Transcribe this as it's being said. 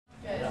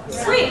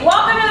Sweet.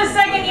 Welcome to the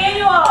second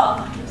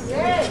annual.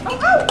 Yeah,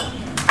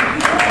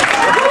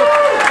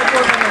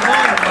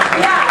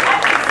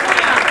 Ethics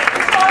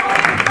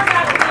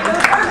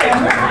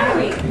SLAM. Where are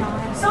we?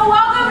 So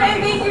welcome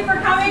and thank you for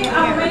coming.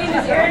 My name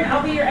is Erin.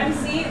 I'll be your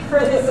MC for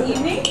this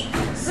evening.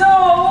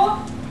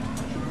 So,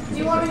 do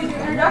you want me to do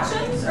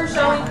introductions or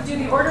shall we do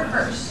the order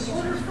first?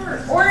 Order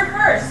first. Order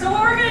first. So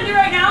what we're going to do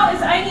right now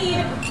is I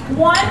need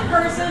one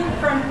person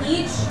from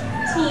each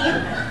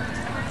team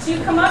to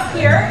come up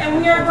here,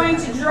 and we are going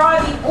to draw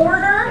the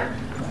order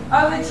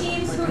of the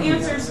teams who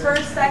answers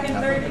first, second,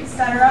 third,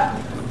 etc.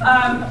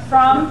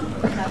 From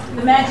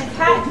the magic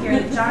hat here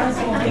that John is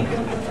holding.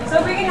 So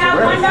if we can have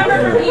one member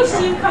from each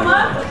team come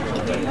up,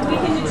 we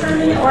can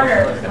determine the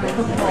order.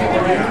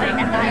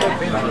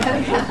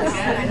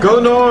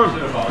 Go Norm!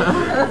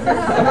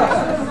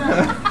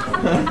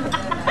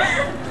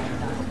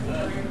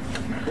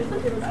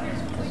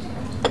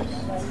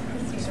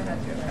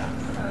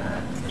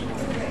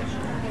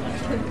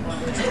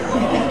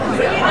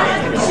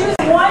 Choose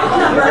one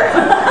number.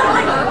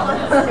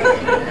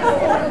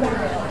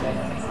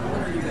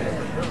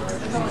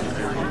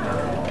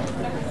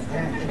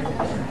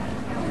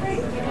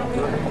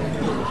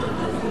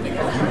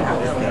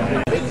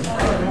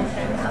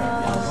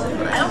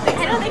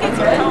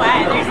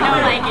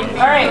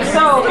 Alright,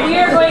 so we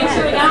are going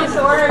to announce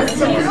the order of the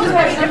teams. Who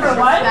has number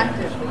one?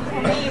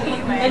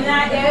 And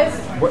that is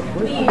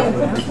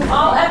the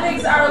All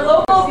Ethics Are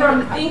Local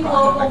from Think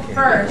Local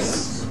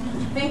First.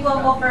 Think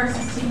Local First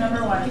is team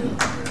number one.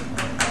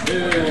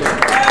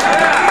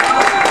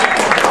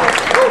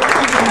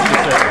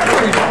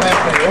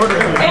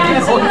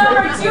 And team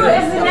number two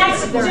is the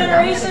Next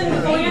Generation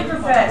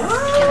Philanthropist.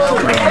 Team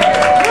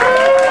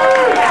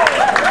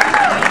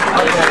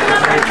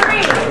number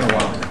three.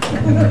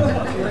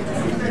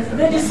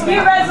 The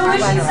Dispute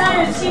Resolution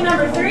Center is team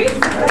number three.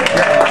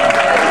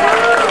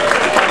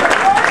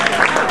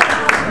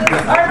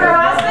 Arbor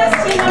Hospice,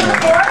 team number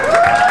four.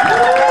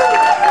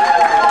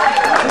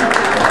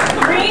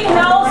 Green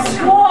Hill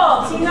School,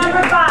 team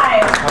number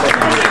five.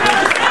 And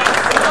team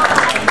number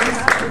six.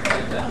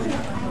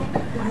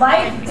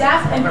 Life,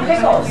 Death, and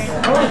Pickles.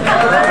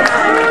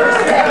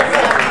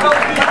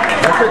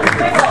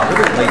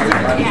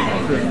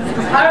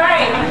 All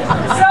right.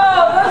 So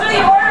those are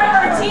the order of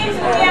our teams.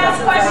 When we ask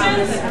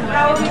questions,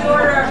 that will be the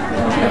order of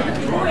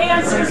who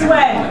answers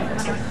when.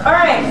 All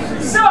right.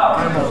 So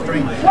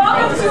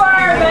welcome to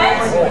our event,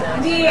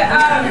 the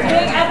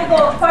Big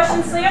Ethical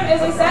Question Slam.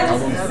 As I said,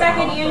 this is the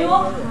second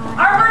annual.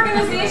 Our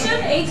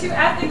organization,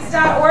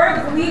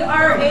 A2Ethics.org, we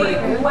are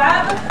a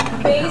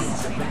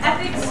web-based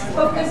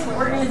ethics-focused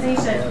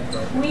organization.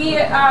 We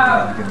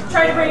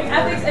try to bring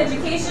ethics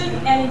education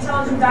and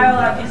intelligent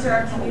dialogue into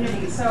our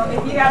community. So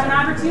if you have an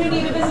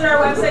opportunity to visit our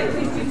website,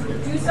 please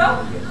do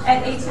so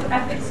at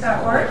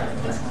A2Ethics.org.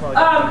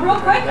 Real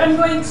quick, I'm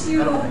going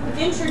to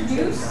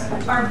introduce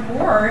our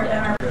board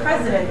and our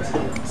president.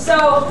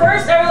 So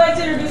first, I would like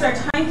to introduce our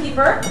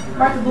timekeeper,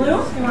 Martha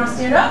Bloom, if you want to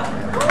stand up.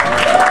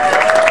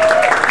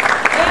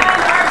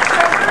 And our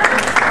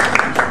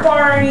treasurer,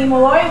 Barney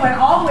Malloy, went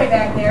all the way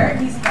back there.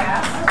 He's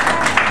fast.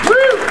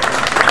 Woo!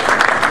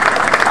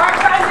 Our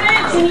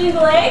president, Janine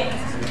Blake.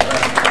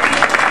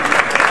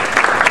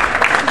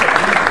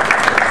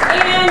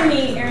 And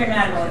me, Erin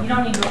Madwell. You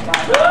don't need to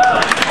applaud.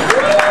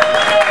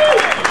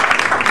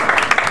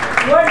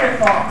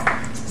 Wonderful.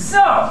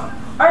 So,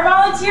 our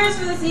volunteers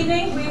for this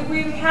evening,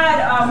 we've had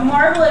a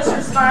marvelous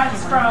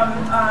response from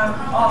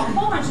a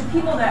whole bunch of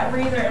people that were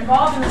either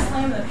involved in the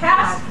slam in the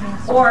past,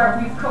 or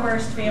we've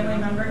coerced family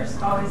members,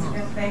 always a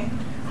good thing,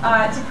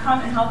 to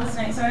come and help us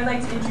tonight. So I'd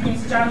like to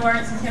introduce John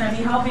Lawrence, who's going to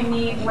be helping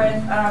me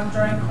with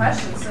drawing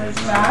questions. So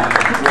John.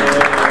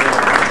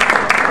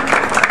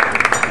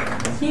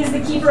 He's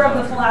the keeper of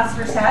the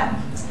philosopher's hat.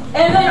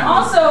 And then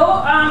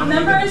also,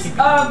 members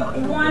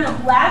of one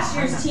of last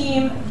year's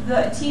team,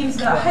 the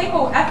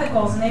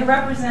Hypoethicals, and they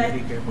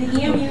represent the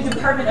EMU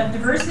Department of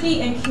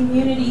Diversity and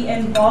Community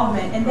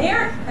Involvement. And they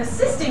are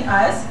assisting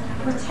us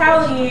with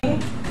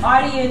tallying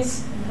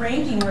audience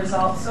ranking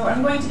results. So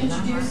I'm going to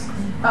introduce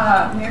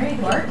Mary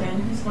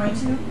Larkin, who's going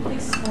to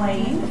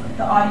explain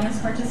the audience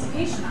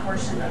participation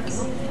portion of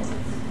this evening.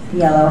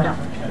 Yellow.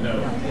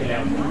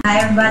 Hi,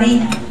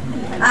 everybody.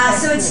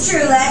 So it's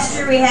true, last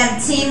year we had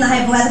a team, the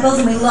Hypoethicals,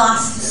 and we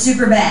lost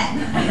super bad.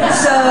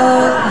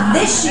 So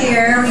this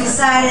year we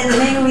decided that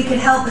maybe we could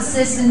help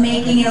assist in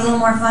making it a little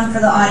more fun for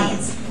the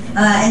audience.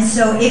 And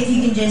so if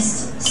you can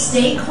just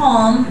stay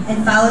calm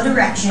and follow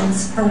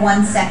directions for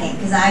 1 second,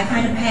 because I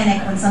kind of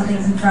panic when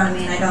something's in front of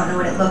me and I don't know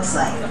what it looks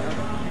like.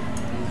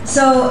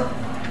 So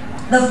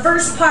the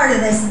first part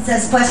of this, it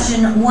says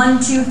question 1,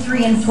 2,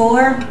 3, and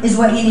 4 is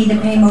what you need to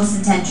pay most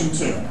attention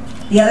to.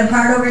 The other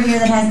part over here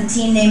that has the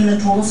team name and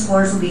the total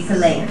scores will be for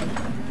later.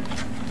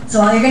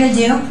 So all you're going to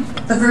do,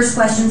 the first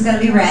question is going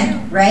to be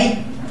read,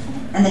 right?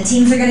 And the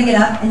teams are going to get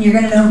up and you're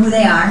going to know who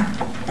they are.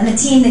 And the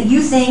team that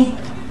you think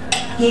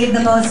gave the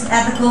most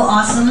ethical,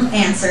 awesome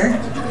answer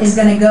is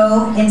going to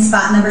go in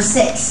spot number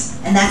 6.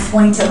 And that's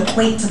going to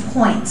equate to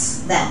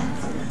points then.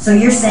 So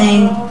you're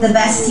saying the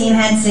best team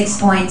had 6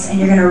 points, and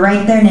you're going to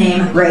write their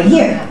name right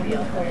here. 6.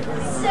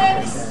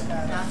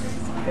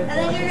 And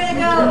then you're going to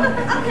go,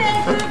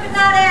 okay, good, but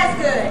not as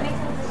good.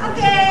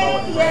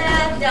 Okay,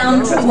 yeah,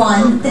 down to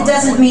 1. That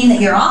doesn't mean that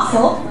you're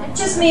awful. It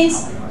just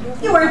means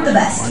you weren't the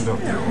best.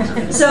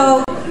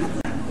 So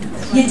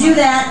you do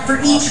that for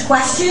each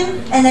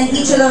question, and then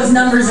each of those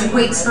numbers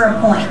equates for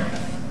a point.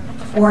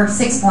 Or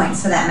 6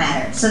 points for that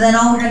matter. So then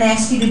all we're going to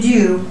ask you to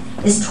do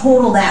is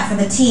total that for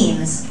the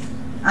teams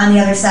on the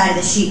other side of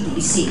the sheet that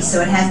you see. So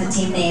it has the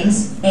team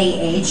names,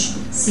 AH,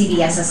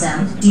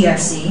 CDSSM,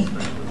 DRC,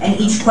 and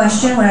each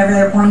question, whatever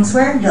their points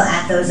were, you'll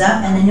add those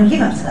up and then you'll give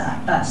them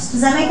to us.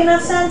 Does that make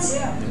enough sense?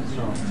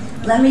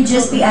 Let me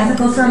just be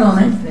ethical for a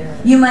moment.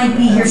 You might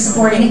be here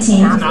supporting a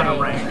team.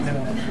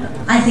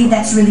 I think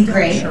that's really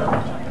great,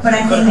 but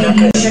I think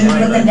maybe you shouldn't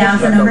put them down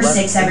for number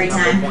 6 every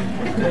time.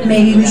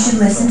 Maybe we should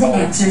listen to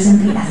answers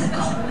and be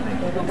ethical.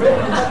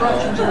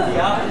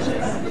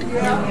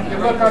 If you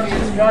look on the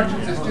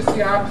instructions, it's just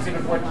the opposite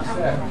of what you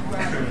said.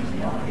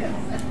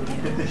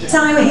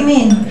 Tell me what you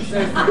mean. It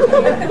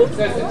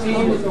says the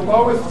team with the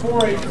lowest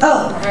points.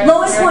 Oh,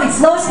 lowest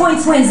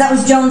points wins. That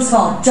was Joan's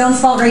fault. Joan's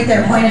fault right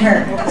there. Point at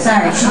her.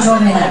 Sorry, she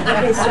told me that.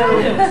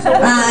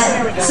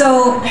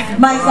 So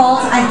my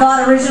fault. I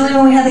thought originally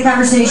when we had the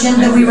conversation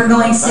that we were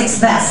going 6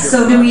 best.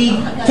 So can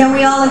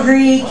we all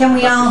agree? Can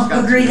we all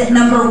agree that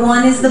number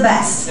 1 is the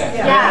best?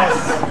 Yes.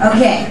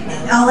 Okay.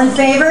 All in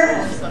favor?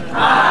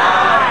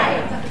 Aye.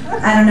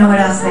 I don't know what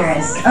else there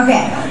is.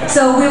 Okay,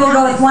 so we will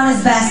go with 1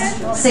 is best,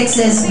 6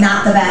 is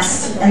not the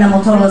best, and then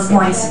we'll total those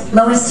points.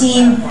 Lowest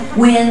team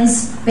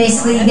wins.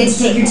 Basically, you get to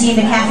take your team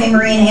to Cafe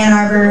Marie in Ann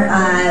Arbor.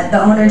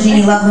 The owner,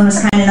 Jeannie Loveland, was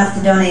kind enough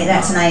to donate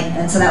that tonight,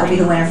 and so that will be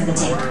the winner for the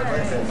team.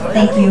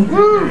 Thank you.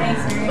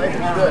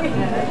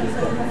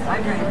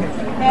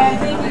 And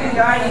thank you to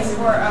the audience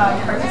for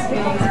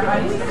participating in our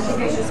audience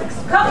participation.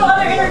 A couple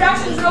other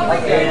introductions real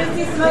quick. You're going to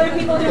see some other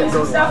people doing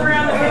some stuff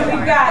around the room.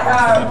 We've got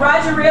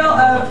Roger Real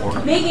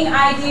of Making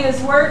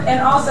Ideas Work, and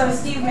also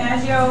Steve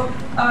Maggio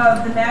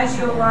of the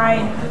Maggio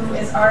line, who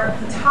is our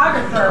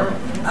photographer.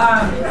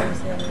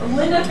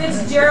 Linda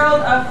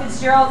Fitzgerald of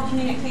Fitzgerald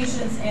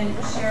Communications, and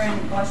Sharon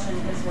Blushin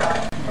as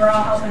well. We're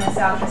all helping us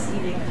out this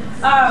evening.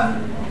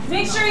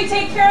 Make sure you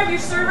take care of your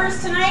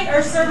servers tonight.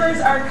 Our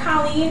servers are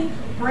Colleen,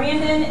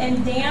 Brandon,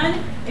 and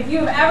Dan. If you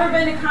have ever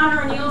been to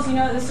Conor O'Neill's, you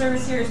know that the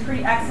service here is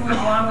pretty excellent,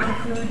 along with the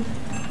food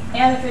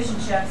and the fish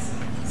and chips.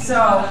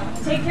 So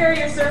take care of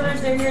your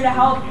servers. They're here to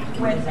help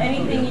with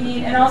anything you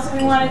need. And also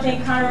we want to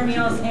thank Conor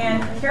O'Neill's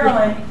and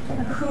Carolyn,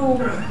 who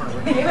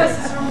gave us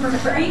this room for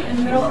free in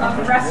the middle of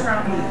the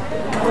restaurant week.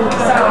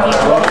 So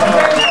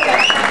very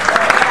good.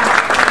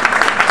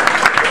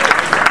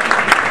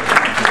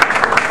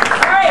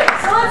 All right,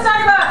 so let's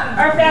talk about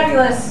our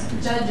fabulous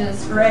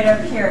judges right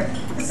up here.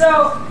 So,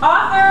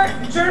 author,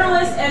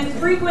 journalist, and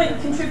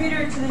frequent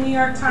contributor to the New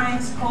York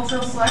Times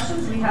Cultural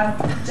Selections, we have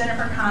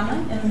Jennifer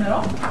Conlin in the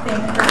middle.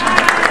 Thank you.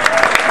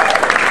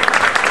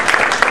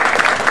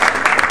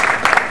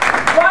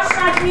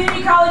 Washtenaw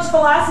Community College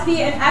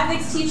philosophy and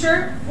ethics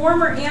teacher,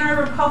 former Ann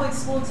Arbor Public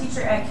School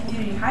teacher at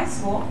Community High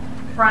School,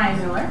 Brian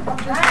Miller.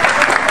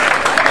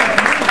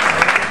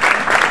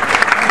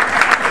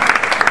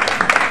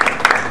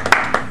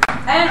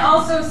 And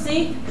also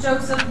St.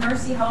 Joseph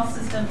Mercy Health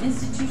System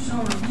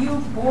Institutional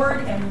Review Board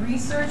and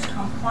Research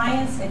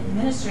Compliance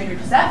Administrator.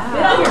 Does that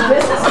fit on your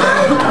business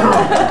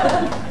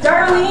card?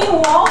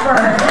 Darlene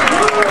Wahlberg.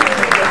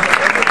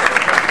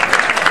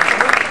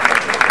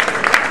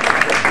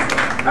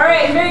 All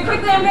right, very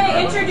quickly I'm going to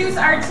introduce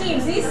our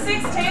teams. These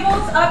 6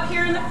 tables up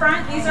here in the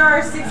front, these are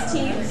our 6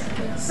 teams.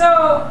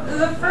 So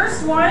the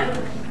first one,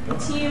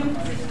 team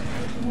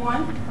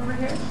 1 over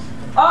here.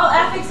 All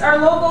ethics are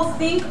local,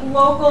 think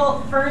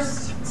local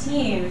first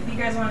team. If you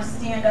guys want to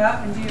stand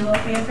up and do a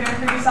little fanfare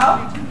for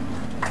yourself.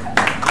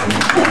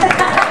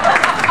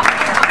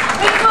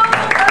 Think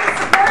local first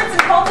supports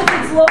and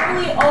cultivates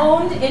locally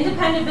owned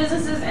independent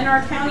businesses in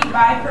our county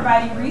by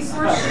providing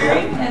resource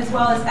sharing as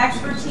well as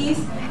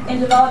expertise in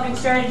developing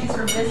strategies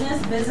for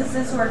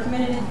businesses who are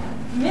committed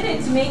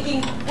to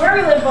making where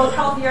we live both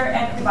healthier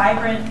and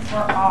vibrant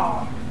for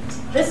all.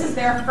 This is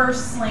their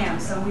first slam,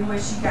 so we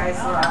wish you guys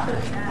luck.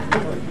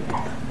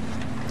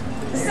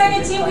 The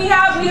second team we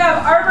have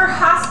Arbor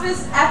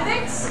Hospice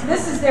Ethics.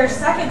 This is their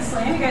second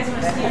slam. You guys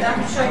want to stand up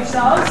and show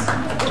yourselves?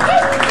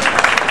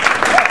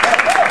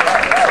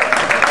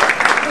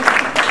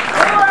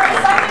 They were our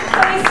second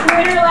place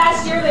winner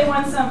last year. They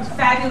won some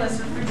fabulous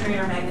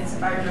refrigerator magnets,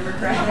 if I remember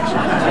correctly.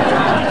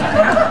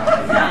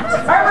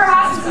 Arbor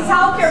Hospice's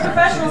healthcare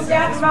professional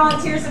staff and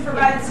volunteers have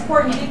provided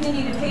support and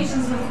dignity to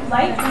patients with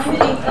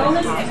life-limiting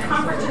illness and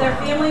comfort to their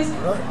families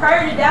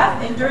prior to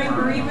death and during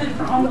bereavement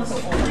for almost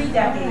 3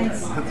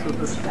 decades.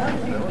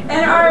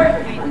 And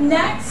our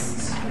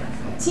next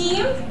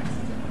team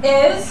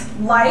is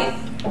Life,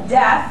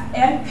 Death,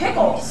 and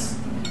Pickles.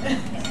 You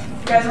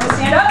guys want to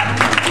stand up?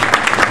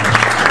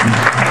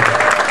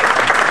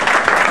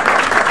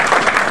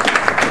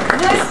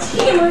 This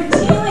team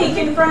routinely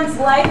confronts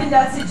life and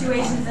death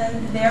situations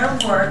in their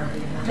work.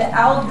 The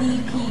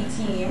LDP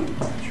team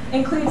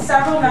includes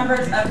several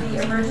members of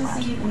the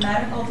emergency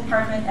medical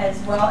department as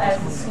well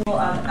as the School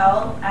of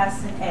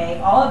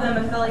LS&A, all of them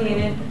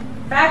affiliated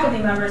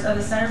faculty members of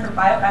the Center for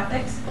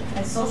Bioethics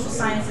and Social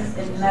Sciences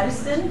in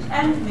Medicine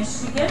and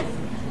Michigan,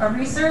 a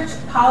research,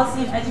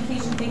 policy, and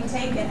education think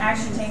tank and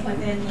action tank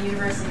within the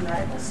University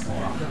Medical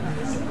School.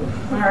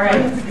 All right.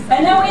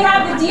 And then we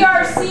have the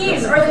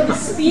DRCs, or the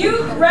Dispute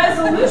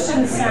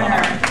Resolution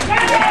Center.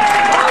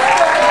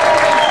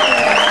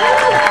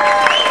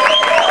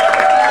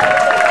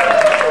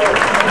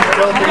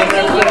 And I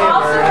think you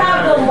also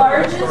have the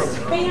largest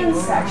fan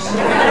section.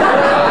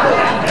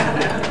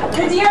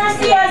 The DRC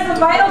has the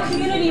vital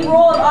community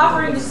role of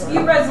offering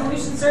dispute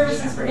resolution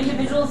services for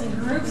individuals and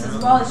groups, as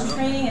well as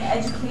training and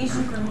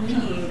education for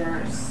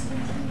mediators.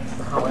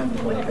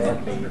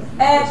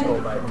 And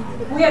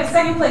we have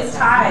second place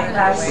tie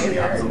last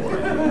year,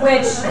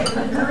 which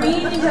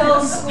Green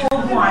Hills School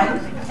won.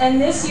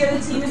 And this year the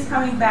team is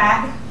coming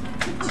back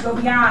to go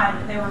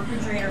beyond their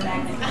refrigerator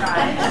magnet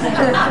tie.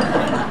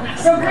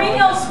 So Green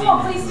Hills School,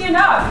 please stand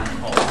up.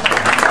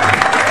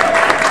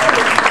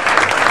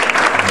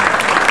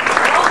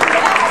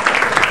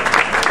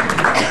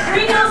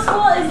 Green Hills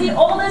School is the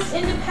oldest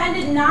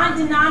independent,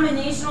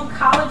 non-denominational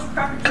college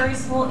preparatory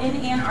school in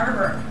Ann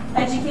Arbor,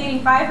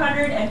 educating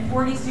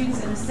 540 students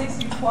in the 6th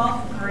through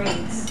 12th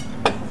grades.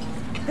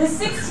 The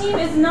 6th team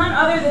is none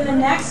other than the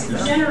next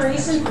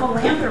generation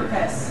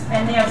philanthropists,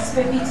 and they have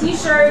spiffy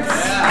t-shirts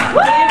and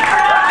crowns.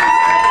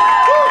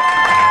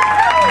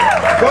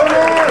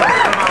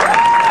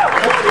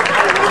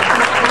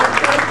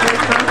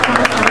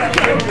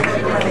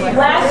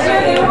 Last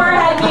year they wore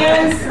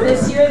headbands,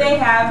 this year they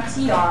have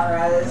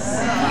tiaras.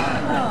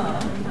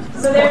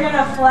 So they're going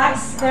to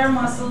flex their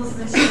muscles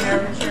this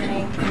year,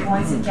 returning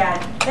once again.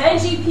 The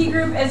NGP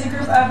group is a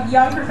group of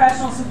young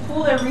professionals who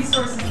pool their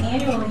resources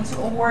annually to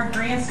award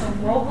grants to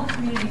local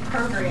community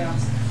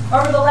programs.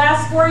 Over the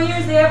last 4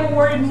 years, they have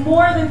awarded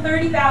more than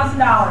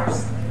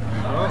 $30,000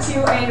 to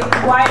a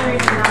wide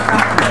range of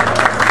nonprofit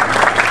programs.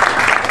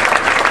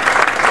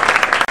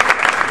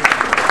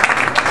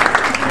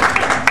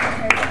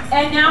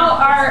 And now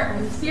our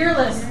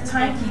fearless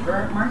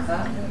timekeeper,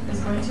 Martha,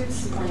 is going to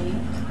explain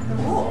the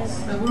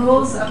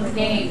rules of the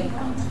game.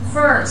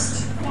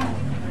 First,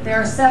 there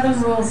are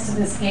 7 rules to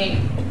this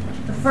game.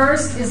 The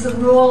first is the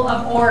rule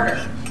of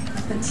order.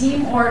 The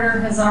team order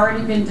has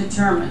already been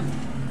determined.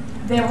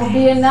 There will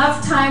be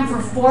enough time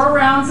for 4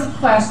 rounds of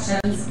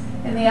questions,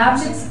 and the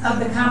object of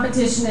the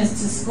competition is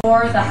to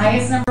score the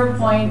highest number of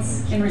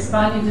points in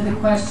responding to the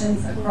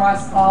questions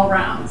across all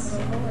rounds.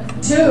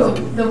 2,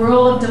 the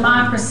rule of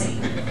democracy.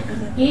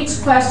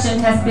 Each question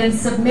has been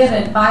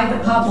submitted by the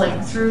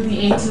public through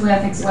the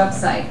A2Ethics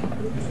website.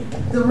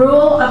 The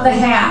rule of the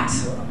hat.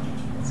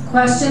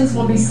 Questions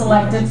will be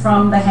selected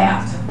from the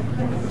hat.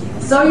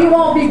 So you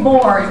won't be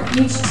bored,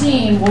 each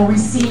team will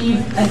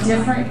receive a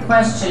different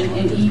question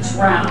in each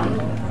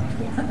round.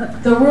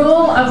 The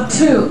rule of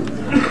 2.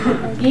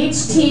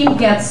 Each team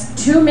gets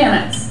 2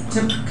 minutes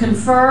to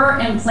confer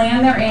and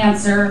plan their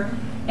answer,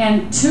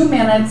 and 2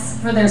 minutes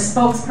for their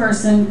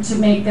spokesperson to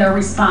make their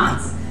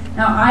response.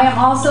 Now, I am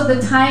also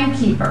the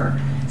timekeeper,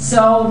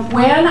 so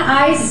when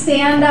I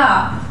stand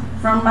up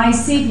from my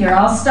seat here,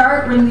 I'll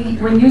start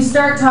when you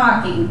start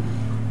talking,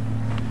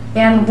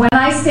 and when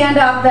I stand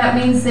up, that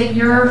means that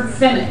you're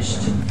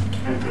finished,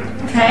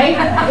 okay?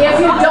 If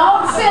you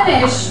don't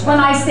finish when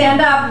I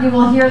stand up, you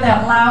will hear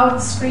that loud,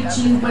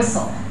 screeching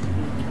whistle,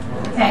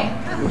 okay?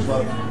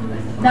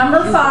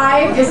 Number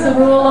 5 is the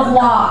rule of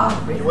law.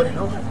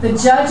 The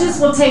judges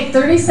will take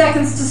 30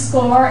 seconds to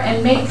score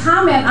and make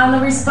comment on the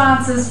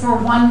responses for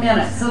 1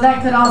 minute. So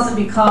that could also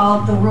be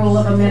called the rule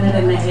of a minute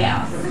and a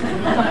half.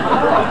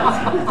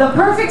 The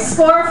perfect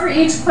score for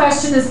each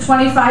question is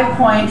 25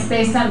 points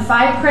based on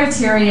 5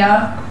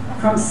 criteria,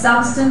 from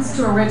substance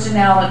to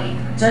originality.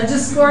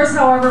 Judges' scores,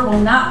 however, will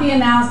not be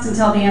announced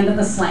until the end of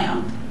the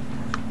slam.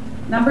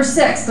 Number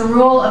 6, the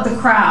rule of the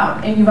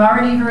crowd, and you've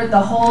already heard the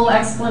whole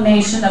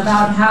explanation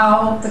about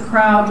how the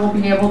crowd will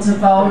be able to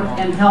vote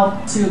and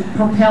help to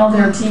propel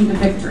their team to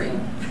victory.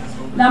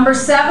 Number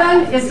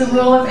 7 is the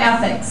rule of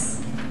ethics.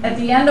 At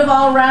the end of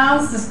all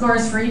rounds, the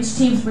scores for each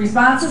team's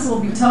responses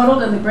will be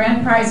totaled and the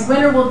grand prize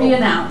winner will be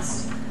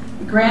announced.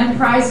 The grand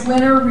prize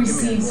winner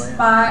receives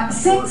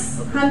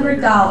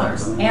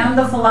 $600 and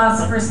the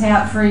philosopher's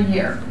hat for a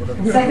year.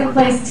 Second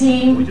place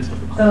team,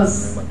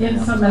 those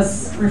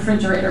infamous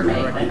refrigerator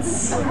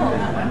magnets.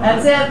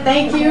 That's it.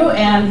 Thank you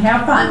and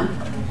have fun.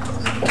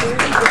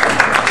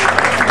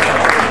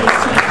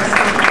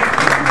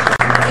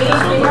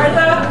 Thank you,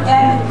 Martha.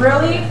 And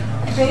really,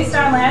 based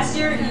on last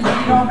year, you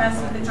don't mess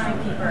with the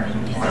timekeeper,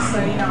 just so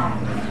you know.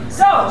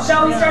 So,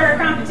 shall we start our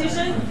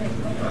competition?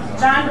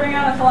 John, bring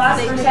out the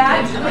philosopher's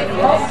hat.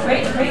 Oh,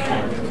 great.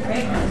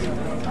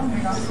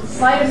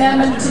 Slight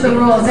amendment to the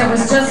rules. It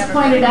was just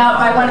pointed out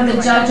by one of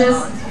the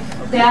judges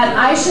that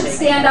I should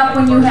stand up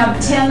when you have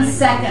 10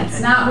 seconds,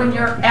 not when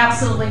you're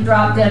absolutely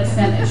drop dead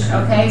finished,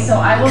 okay? So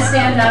I will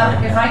stand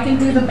up. If I can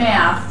do the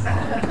math,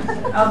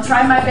 I'll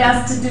try my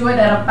best to do it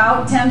at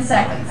about 10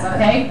 seconds,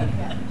 okay?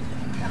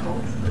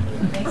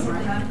 Thanks,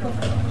 Martha.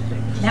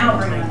 Now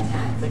bring on 10.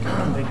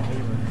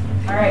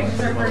 All right,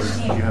 who's our first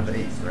team? You have an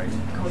 8, right?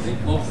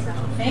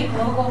 Think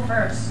local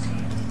first.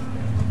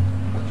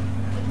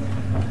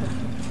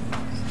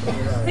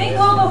 Think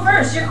local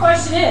first. Your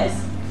question is,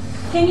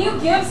 can you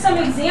give some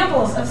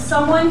examples of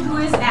someone who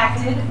has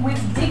acted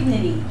with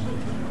dignity?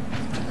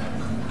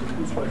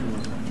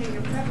 Okay,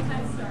 your prep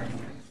time starts.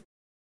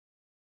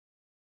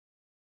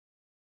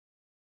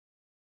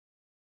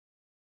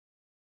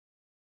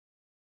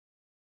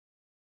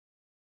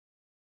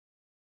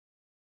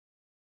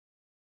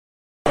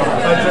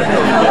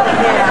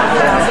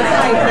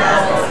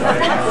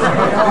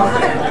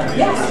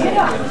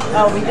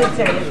 Oh, we did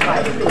say it's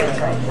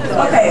 5. Right.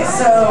 Okay,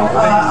 so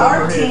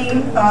our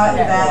team thought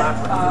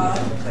that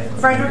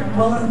Frederick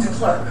Willem de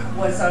Klerk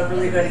was a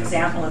really good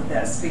example of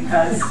this,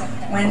 because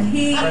when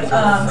he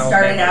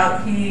started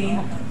out, he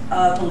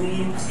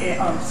believed in,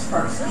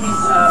 first, he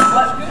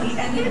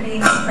ended up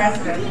being the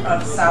president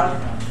of South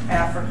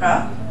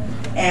Africa,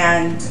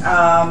 and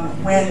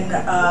when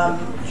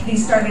he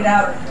started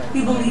out,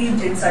 he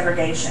believed in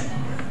segregation,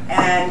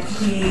 and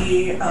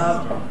he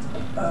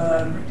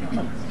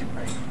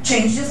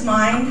changed his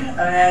mind,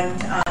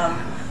 and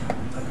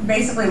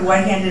basically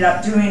what he ended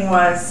up doing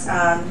was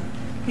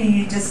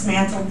he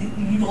dismantled the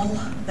evil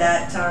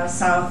that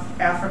South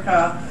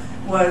Africa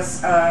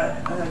was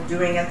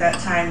doing at that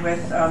time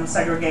with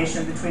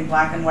segregation between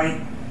black and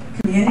white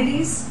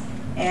communities,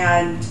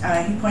 and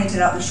he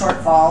pointed out the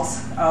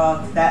shortfalls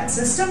of that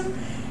system,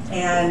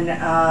 and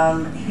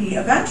he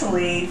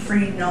eventually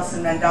freed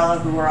Nelson Mandela,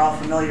 who we're all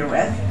familiar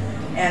with,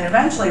 and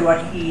eventually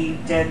what he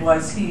did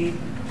was he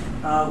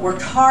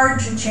worked hard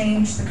to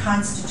change the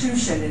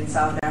constitution in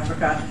South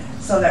Africa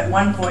so that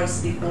one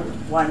voice equaled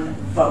one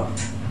vote.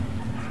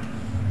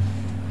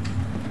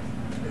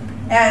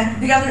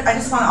 And the other, I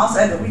just want to also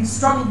add that we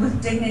struggled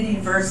with dignity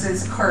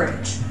versus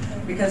courage,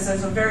 because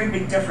there's a very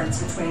big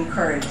difference between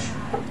courage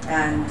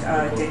and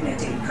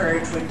dignity.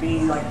 Courage would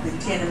be like the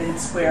Tiananmen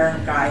Square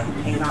guy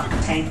who came out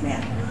the tank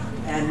man.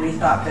 And we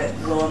thought that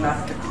F.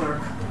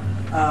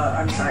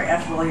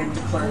 William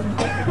de Klerk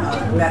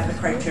met the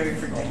criteria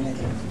for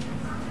dignity.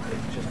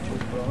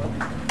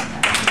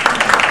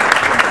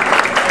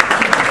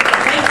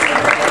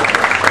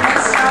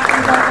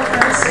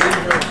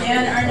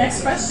 And our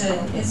next question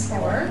is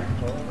for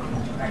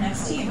our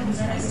next team. Who's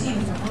our next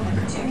team?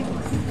 Number 2.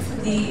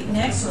 The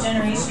next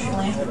generation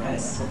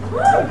philanthropist.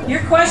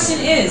 Your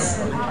question is,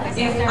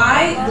 if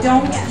I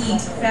don't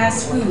eat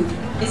fast food,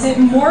 is it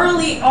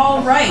morally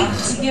all right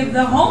to give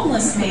the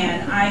homeless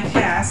man I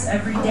pass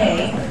every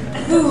day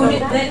food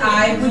that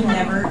I would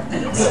never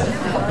eat?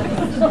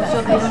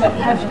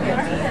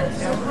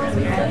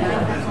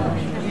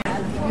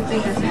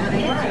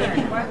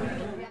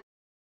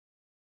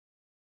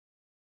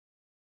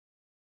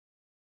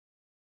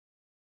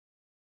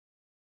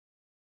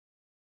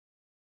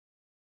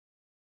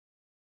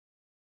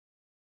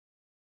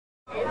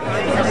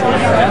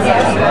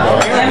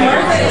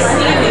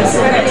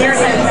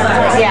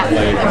 Yeah, I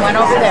went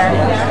over there.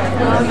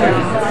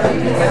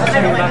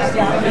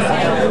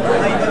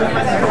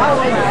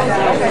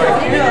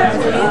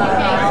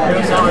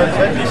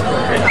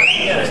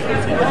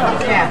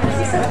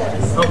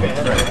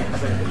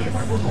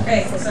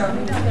 Okay, so come on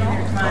here.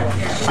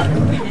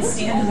 It's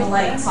stand in the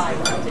light.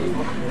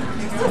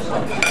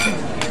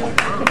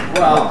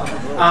 Well,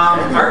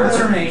 our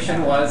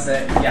determination was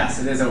that yes,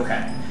 it is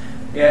okay.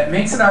 It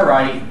makes it all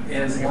right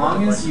as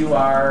long as you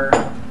are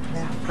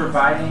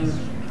providing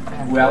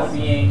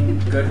well-being,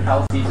 good,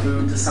 healthy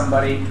food to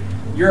somebody.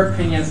 Your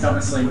opinions don't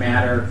necessarily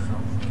matter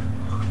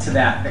to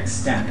that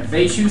extent. If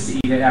they choose to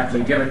eat it after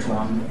you give it to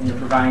them, and you're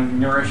providing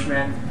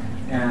nourishment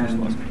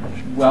and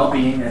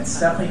well-being, it's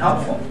definitely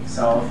helpful.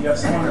 So if you have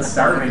someone that's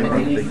starving,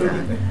 they need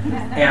food.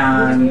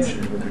 And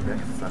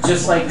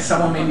just like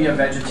someone may be a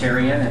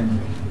vegetarian and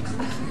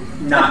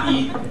not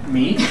eat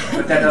meat,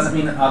 but that doesn't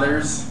mean that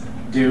others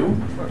do.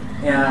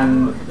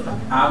 And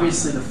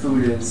obviously the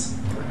food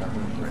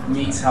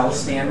meets health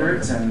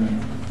standards, and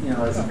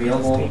it's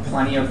available.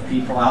 Plenty of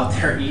people out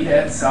there eat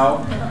it,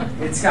 so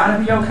it's got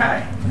to be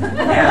okay.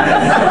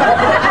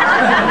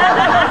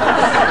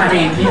 I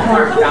mean, people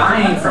aren't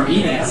dying from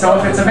eating it, so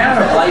if it's a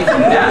matter of life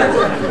and death,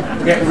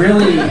 it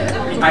really,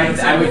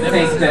 I would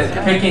think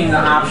that picking the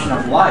option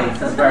of life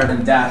is better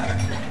than death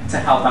to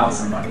help out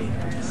somebody.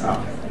 So.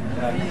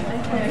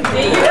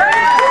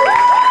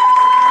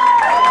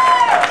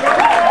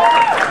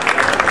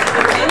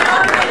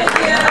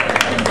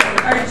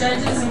 Our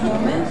judges a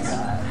moment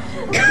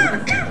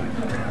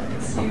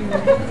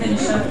to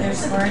finish up their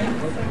scoring.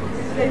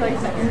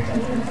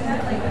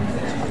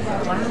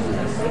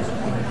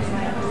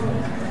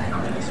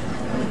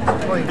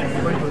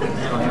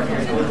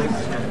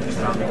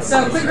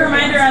 So, quick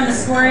reminder on the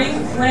scoring.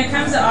 When it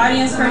comes to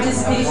audience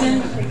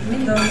participation,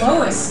 the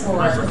lowest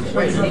score is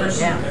what we're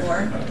shooting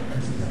for.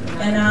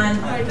 And on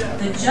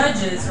the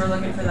judges, we're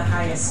looking for the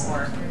highest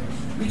score.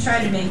 We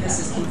try to make this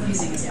as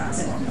confusing as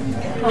possible.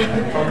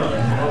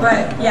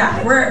 But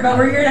yeah,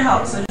 we're here to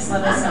help, so just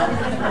let us know.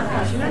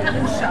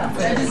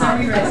 Judges, are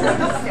we ready?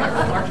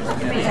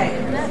 Okay.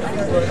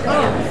 All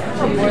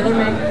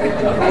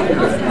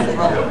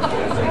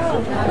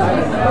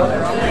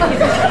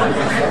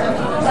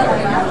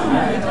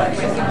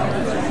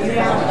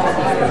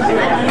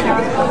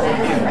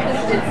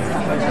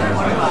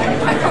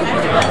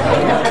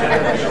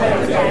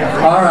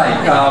right,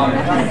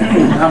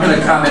 I'm going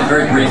to comment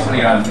very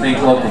briefly on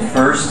Think Local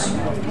First.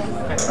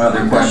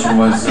 Their question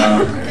was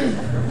to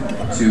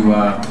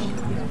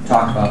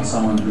talk about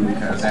someone who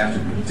has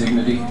acted with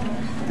dignity.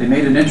 They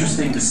made an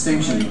interesting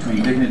distinction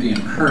between dignity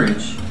and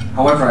courage.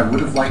 However, I would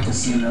have liked to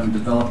see them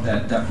develop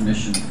that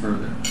definition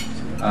further.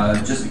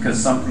 Just because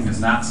something is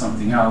not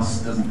something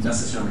else doesn't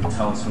necessarily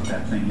tell us what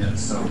that thing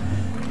is. So,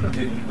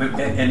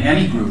 in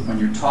any group, when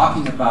you're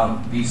talking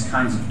about these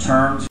kinds of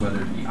terms,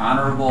 whether it be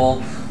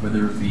honorable,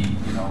 whether it be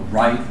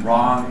right,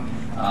 wrong,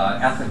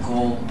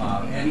 ethical,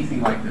 anything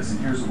like this, and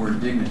here's the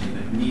word dignity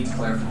that needs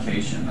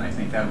clarification, I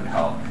think that would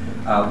help.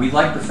 We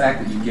like the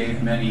fact that you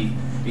gave many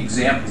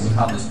examples of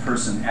how this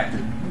person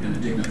acted in a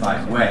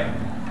dignified way.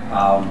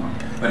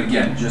 But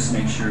again, just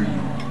make sure you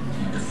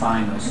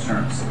define those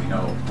terms so we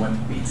know what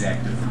the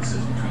exact difference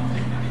is between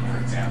dignity, for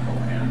example,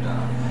 and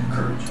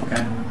courage,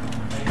 okay?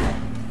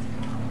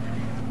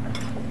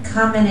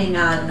 Commenting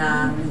on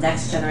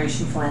Next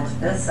Generation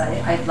Philanthropists,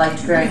 I liked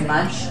very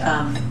much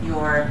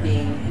your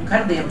being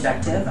incredibly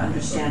objective,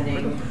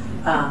 understanding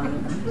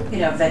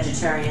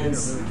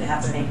vegetarians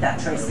have to make that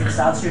choice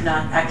themselves. You're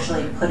not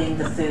actually putting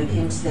the food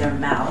into their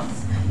mouth.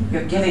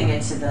 You're giving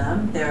it to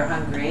them. They're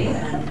hungry,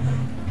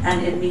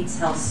 and it meets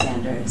health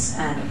standards.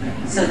 And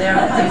so there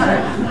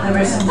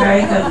were some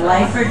very good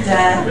life or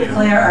death,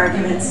 clear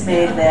arguments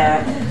made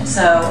there.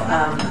 So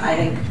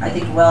I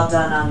think well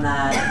done on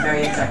that.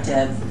 Very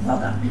objective. Well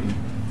done.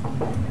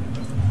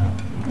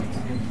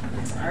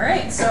 All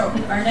right. So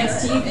our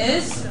next team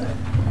is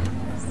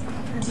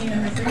team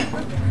number 3.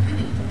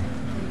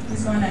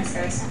 Who's going next,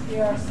 guys?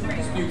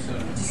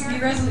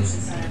 Dispute Resolution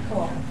Center.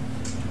 Cool.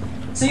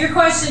 So your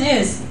question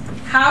is,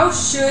 how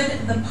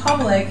should the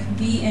public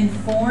be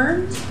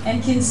informed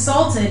and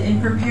consulted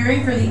in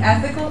preparing for the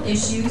ethical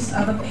issues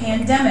of a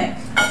pandemic?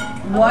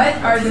 What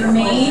are the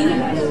main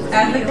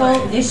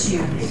ethical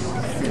issues?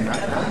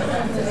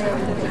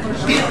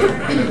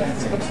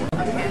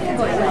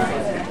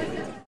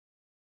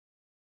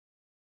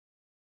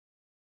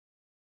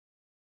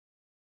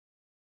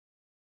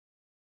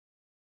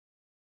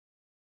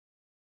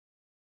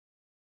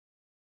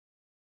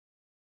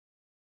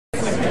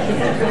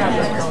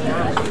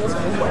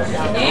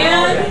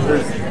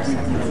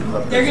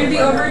 They're going to be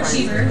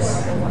overachievers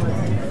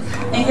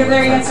and give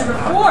their answer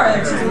before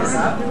their time is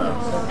up.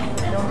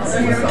 So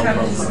here we have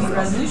the Dispute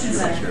Resolution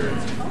Center.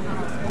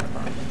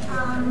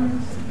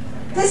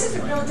 This is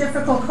a real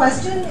difficult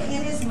question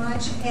in as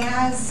much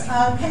as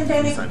a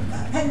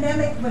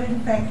pandemic would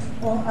impact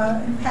all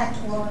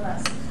of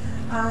us.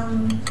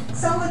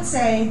 Some would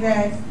say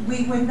that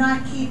we would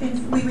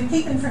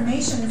keep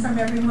information from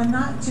everyone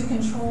not to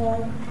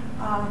control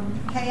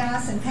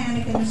chaos and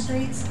panic in the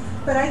streets.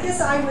 But I guess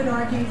I would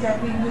argue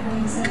that we would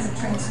need a sense of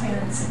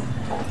transparency.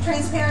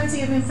 Transparency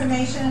of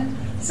information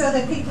so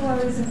that people are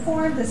as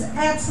informed as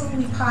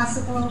absolutely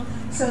possible,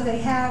 so they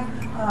have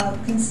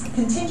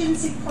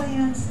contingency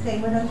plans, they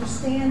would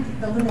understand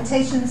the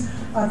limitations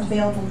of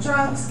available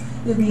drugs,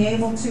 they'll be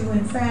able to,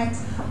 in fact,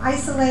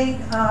 isolate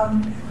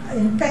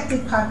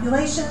infected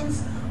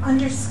populations,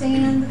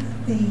 understand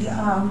the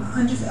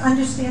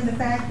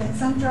fact that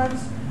some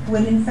drugs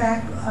would in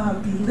fact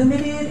be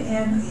limited,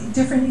 and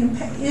different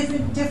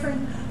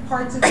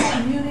parts of the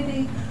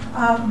community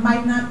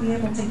might not be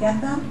able to get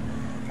them.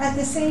 At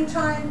the same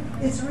time,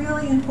 it's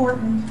really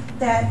important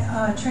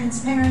that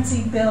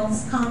transparency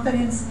builds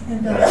confidence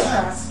and builds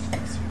trust.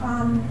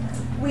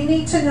 We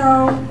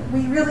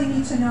really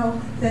need to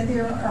know that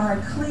there are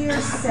a clear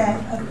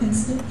set of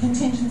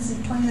contingency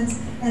plans,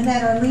 and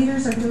that our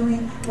leaders are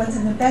doing what's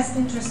in the best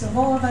interest of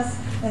all of us,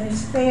 that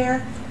is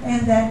fair,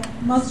 and that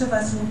most of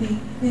us will be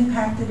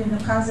impacted in a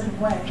positive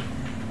way.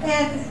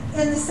 And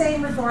in the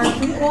same regard,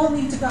 we all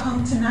need to go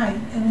home tonight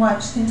and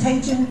watch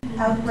Contagion,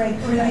 Outbreak,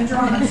 or the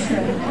drama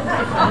straight.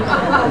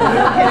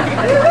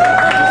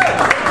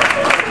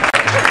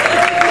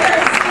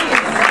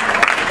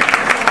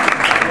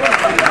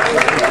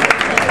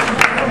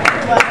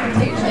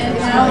 And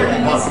now we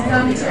need some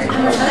commentary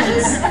from our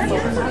judges.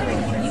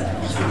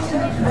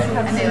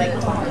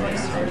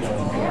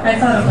 I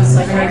thought it was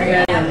very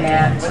good in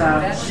that the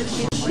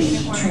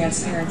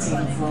transparency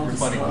and full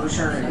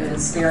disclosure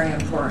is very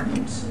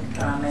important,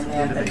 and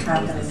that the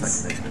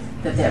confidence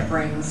that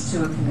brings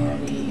to a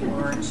community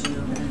or to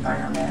an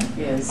environment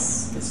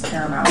is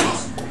paramount.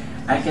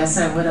 I guess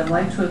I would have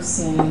liked to have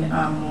seen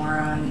more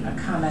on a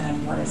comment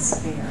on what is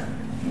fair.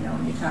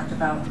 When you talked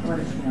about what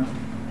is,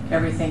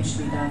 everything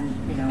should be done,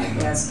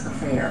 as per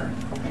fair.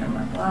 I'm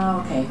like, well,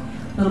 okay, a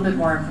little bit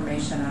more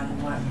information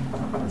on what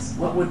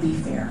would be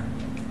fair.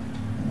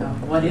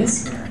 What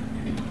is fair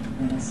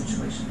in a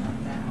situation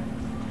like that?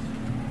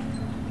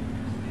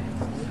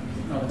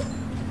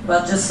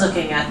 Well, just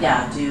looking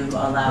at, do you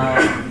allow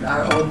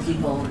our old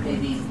people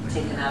maybe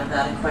taken out of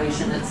that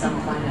equation at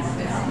some point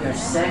if you're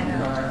sick,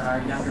 or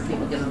are younger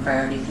people given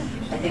priority?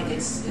 I think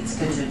it's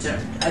good to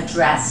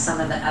address some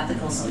of the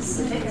ethical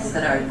specifics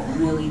that are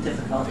really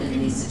difficult in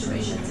these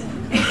situations.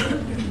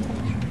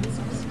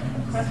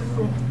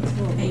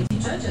 Thank you,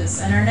 judges.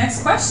 And our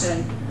next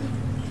question.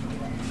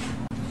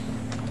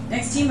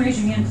 Next team, raise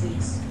your hand,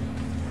 please.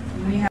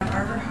 And we have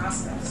Arbor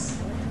Hospice.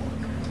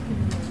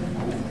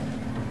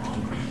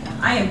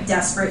 I am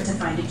desperate to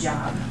find a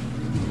job.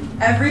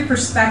 Every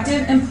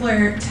prospective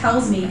employer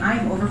tells me I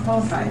am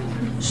overqualified.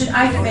 Should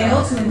I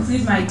fail to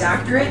include my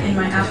doctorate in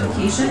my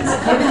applications,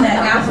 given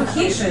that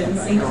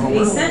applications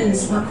include a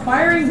sentence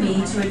requiring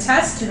me to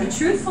attest to the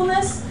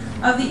truthfulness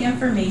of the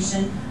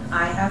information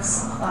I have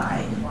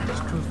supplied?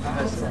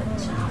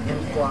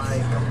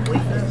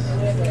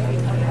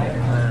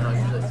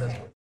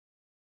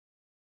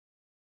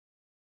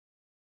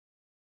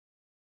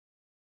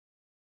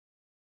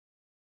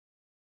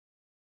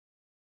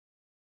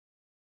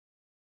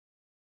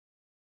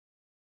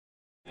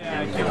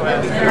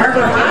 And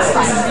Arbor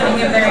Hospice is going to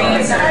give their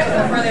answer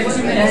for their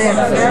 2 minutes.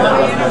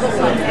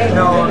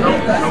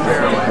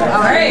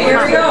 All right, here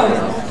we go.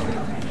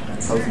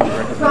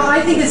 Well,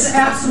 I think it's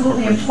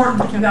absolutely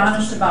important to be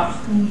honest about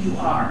who you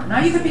are. Now,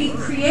 you can be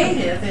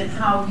creative in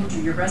how you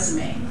do your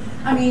resume.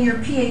 I mean, your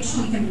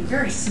PhD can be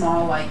very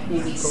small, like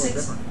maybe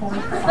 6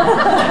 points.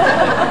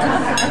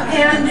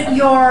 And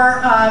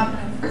your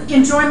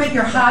enjoyment,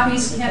 your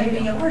hobbies can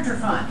be a larger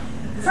font.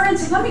 For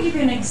instance, let me give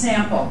you an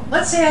example.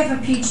 Let's say I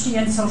have a PhD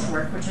in social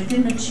work, which I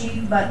didn't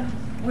achieve, but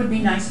would be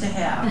nice to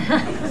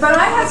have. But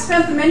I have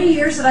spent the many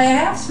years that I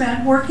have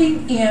spent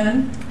working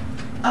in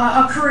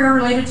a career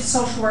related to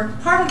social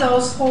work, part of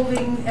those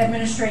holding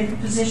administrative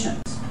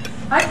positions.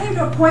 I came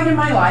to a point in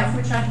my life,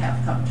 which I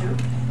have come to,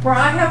 where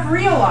I have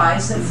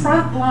realized that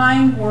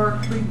frontline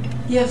work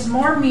gives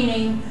more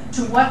meaning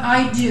to what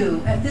I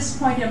do at this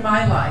point in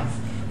my life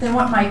than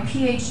what my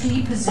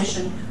PhD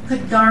position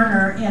could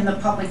garner in the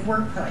public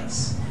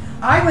workplace.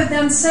 I would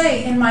then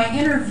say in my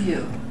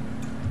interview,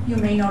 you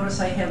may notice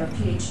I have a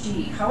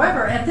PhD.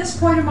 However, at this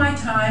point in my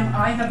time,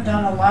 I have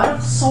done a lot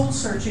of soul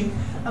searching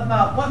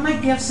about what my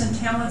gifts and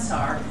talents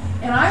are,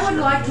 and I would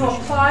like to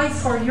apply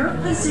for your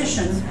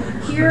position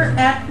here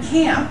at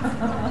camp,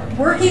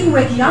 working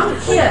with young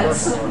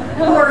kids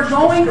who are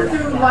going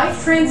through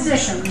life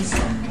transitions,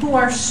 who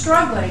are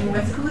struggling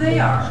with who they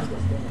are,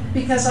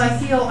 because I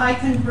feel I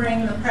can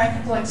bring the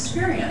practical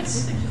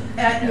experience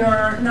at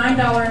your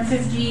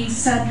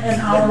 $9.50 an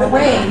hour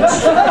wage,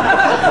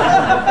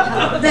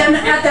 then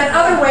at that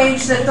other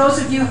wage that those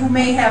of you who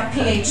may have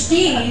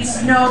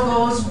PhDs know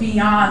goes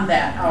beyond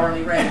that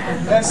hourly rate.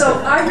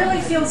 So I really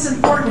feel it's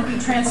important to be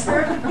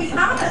transparent and be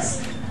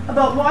honest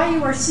about why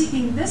you are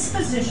seeking this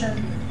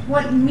position,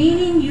 what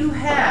meaning you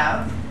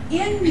have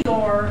in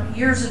your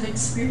years of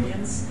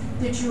experience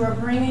that you are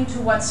bringing to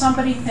what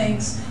somebody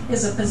thinks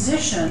is a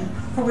position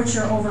for which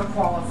you're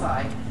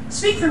overqualified.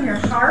 Speak from your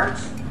heart.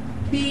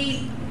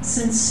 Be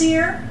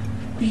sincere,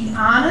 be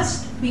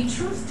honest, be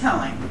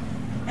truth-telling,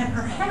 and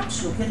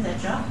perhaps you'll get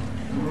that job.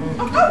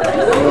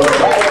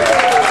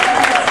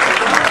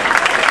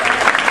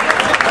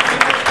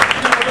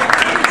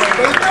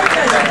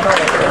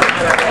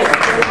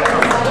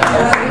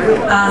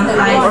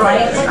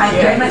 I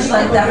very much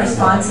like that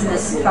response in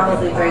this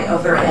probably very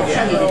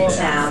overeducated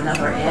town that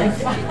we're in.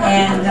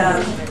 And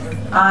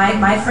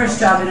my first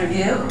job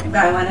interview,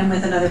 I went in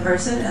with another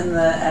person, and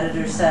the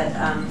editor said,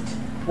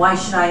 why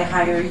should I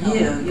hire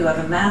you? You have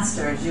a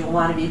master's. You'll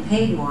want to be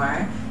paid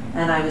more.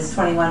 And I was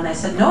 21, and I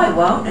said, no, I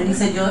won't. And he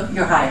said,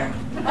 you're hired.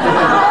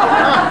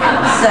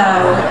 So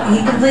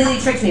he completely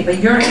tricked me. But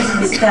your answer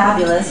was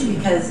fabulous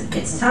because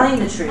it's telling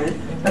the truth,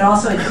 but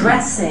also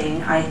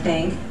addressing, I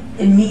think,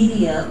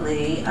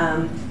 immediately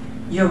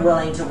you're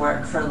willing to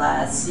work for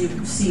less. You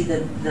see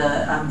the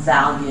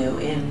value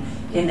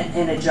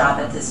in a job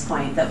at this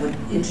point that would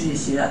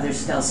introduce you to other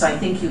skills. So I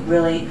think you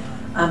really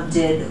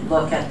did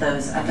look at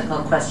those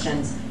ethical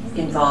questions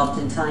involved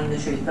in telling the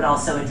truth, but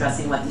also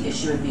addressing what the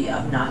issue would be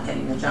of not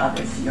getting the job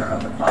if you're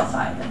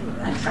overqualified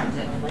and trying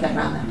to get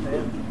around that.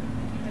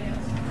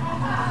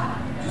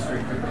 Just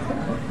very quickly.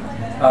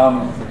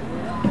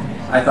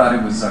 I thought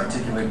it was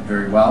articulated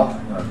very well.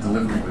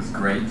 Delivery was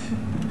great.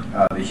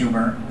 The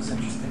humor was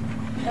interesting.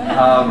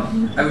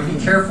 I would be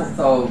careful,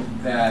 though,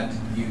 that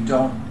you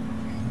don't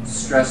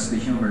stress the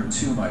humor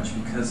too much,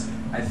 because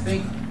I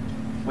think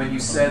when you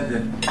said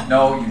that,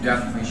 no, you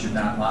definitely should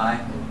not lie,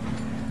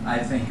 I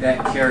think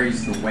that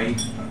carries the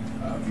weight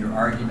of your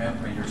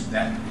argument when you're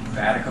that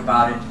emphatic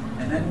about it.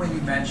 And then when you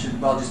mentioned,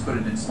 well, just put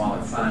it in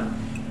smaller font,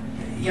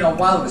 you know,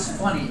 while it was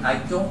funny, I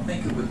don't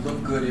think it would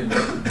look good in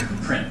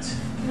print,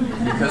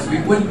 because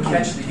we wouldn't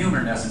catch the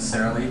humor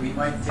necessarily. We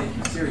might take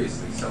you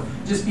seriously. So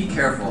just be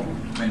careful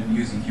when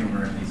using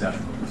humor in these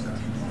ethical discussions.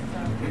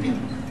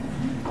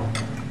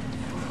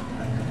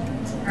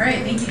 All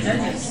right, thank you,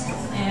 judges.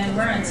 And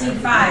we're on team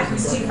 5.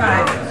 Who's team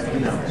 5?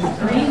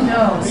 Green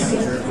Nose.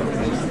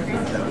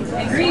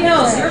 And Green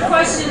Nose, your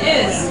question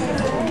is,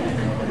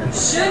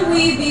 Should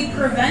we be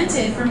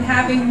prevented from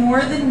having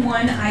more than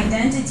one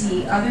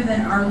identity other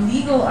than our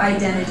legal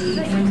identity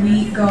when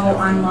we go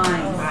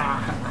online?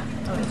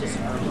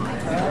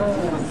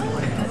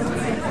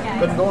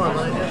 Couldn't go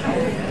online.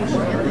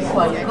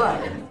 Well, you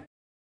could.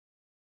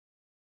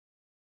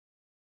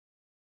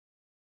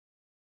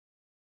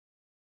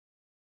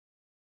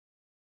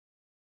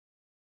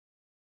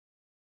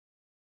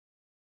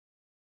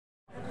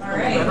 All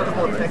right.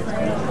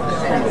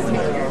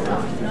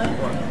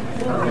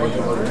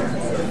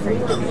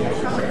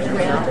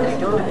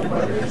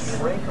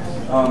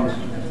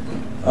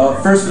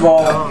 First of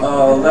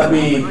all, let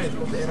me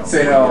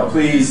say how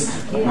pleased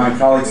my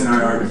colleagues and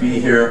I are to be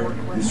here,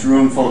 this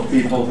room full of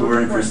people who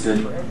are interested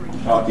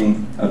in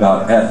talking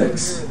about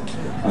ethics.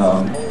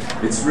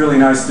 It's really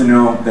nice to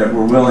know that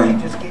we're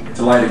willing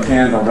to light a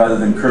candle rather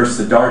than curse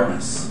the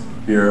darkness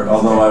here,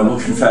 although I will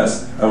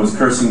confess I was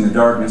cursing the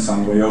darkness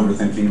on the way over,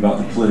 thinking about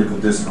the political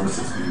discourse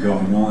that's been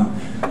going on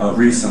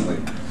recently.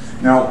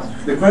 Now,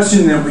 the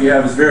question that we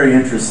have is very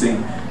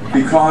interesting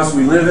because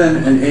we live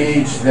in an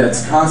age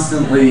that's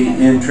constantly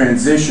in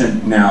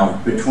transition now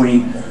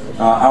between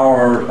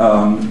our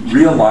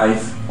real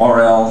life,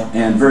 RL,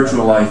 and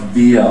virtual life,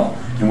 VL.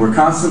 And we're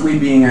constantly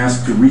being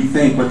asked to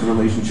rethink what the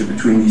relationship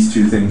between these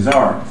two things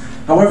are.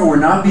 However, we're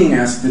not being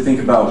asked to think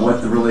about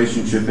what the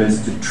relationship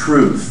is to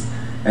truth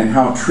and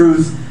how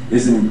truth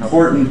is an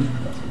important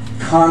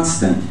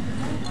constant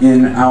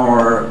in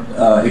our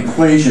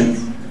equation,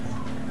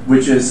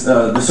 which is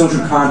the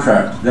social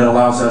contract that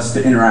allows us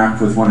to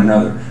interact with one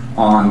another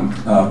on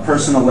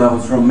personal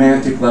levels,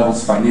 romantic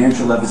levels,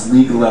 financial levels,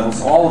 legal levels,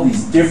 all of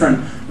these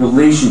different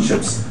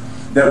relationships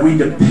that we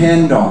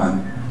depend on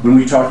when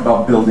we talk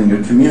about building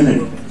a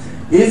community.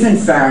 If in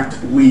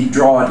fact we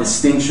draw a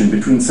distinction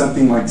between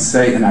something like,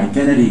 say, an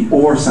identity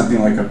or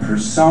something like a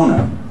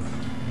persona,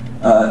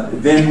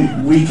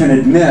 then we can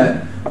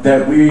admit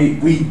that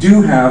we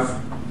do have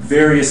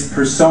various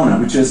persona,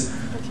 which is,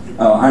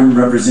 I'm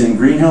representing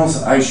Green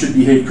Hills, I should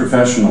behave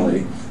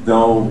professionally,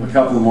 though a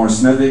couple of more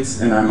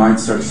Smithics and I might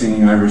start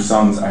singing Irish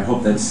songs. I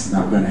hope that's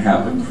not going to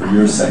happen for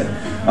your sake.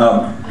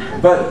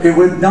 But it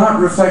would not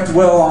reflect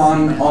well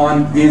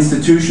on the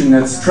institution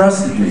that's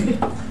trusted me.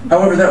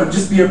 However, that would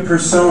just be a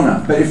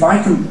persona. But if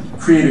I can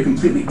create a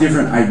completely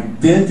different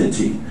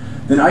identity,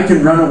 then I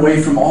can run away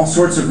from all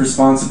sorts of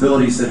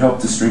responsibilities that help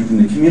to strengthen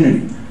the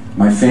community.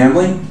 My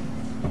family,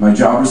 my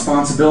job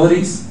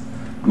responsibilities,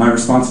 my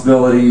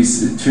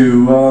responsibilities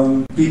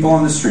to people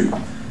on the street.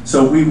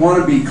 So we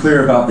want to be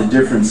clear about the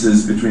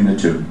differences between the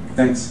two.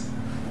 Thanks.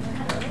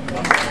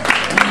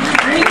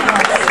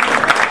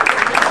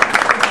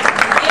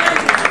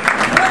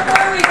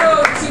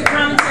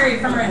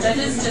 From our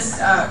judges, just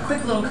a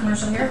quick little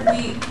commercial here.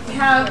 We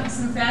have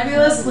some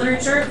fabulous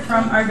literature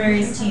from our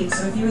various teams.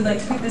 So if you would like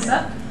to pick this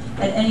up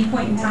at any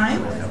point in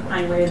time,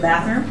 on your way to the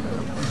bathroom,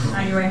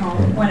 on your way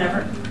home,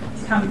 whenever,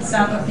 come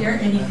stop up here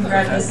and you can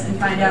grab this and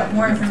find out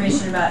more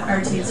information about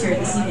our teams here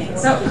this evening.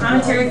 So,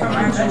 commentary from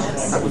our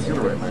judges. I'm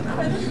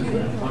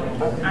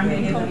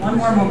going to give them one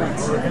more moment.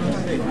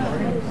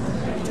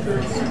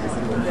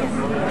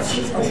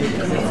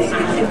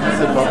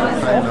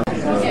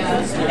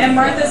 And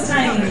Martha's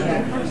timing you.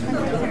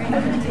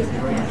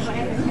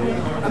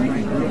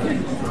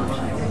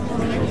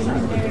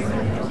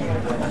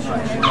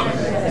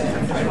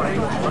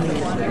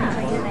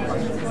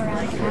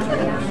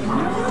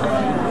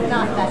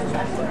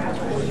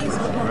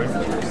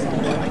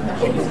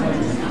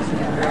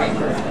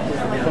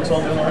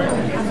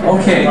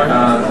 Okay,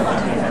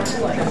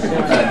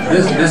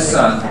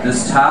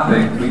 this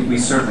topic, we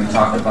certainly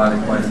talked about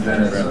it quite a bit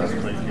as a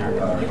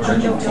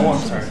judging team.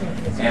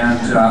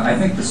 And I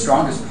think the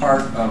strongest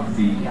part of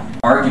the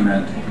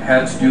argument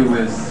had to do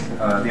with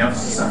the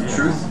emphasis on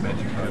truth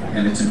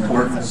and its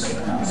importance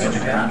in such a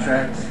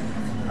contract.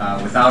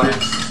 Without it,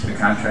 the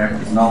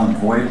contract is null and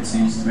void, it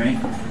seems to me.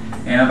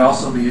 And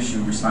also the issue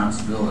of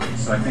responsibility.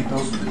 So I think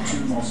those were the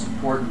two most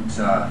important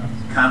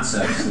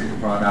concepts that were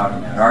brought out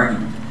in that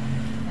argument.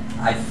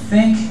 I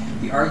think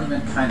the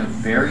argument kind of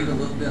varied a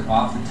little bit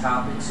off the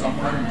topic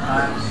somewhat in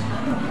times.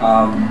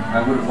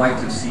 I would have liked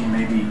to have seen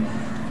maybe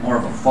more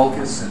of a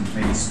focus and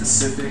maybe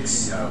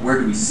specifics. Where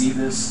do we see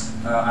this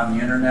on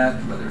the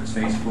internet, whether it's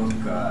Facebook,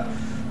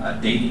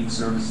 dating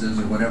services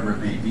or whatever it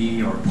may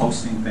be, or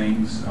posting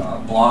things,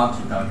 blogs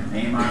without your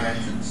name on it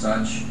and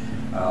such.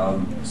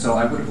 So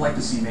I would have liked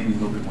to see maybe a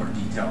little bit more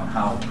detail on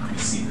how we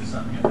see this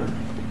on the internet.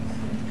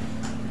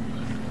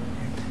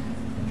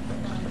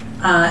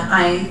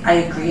 I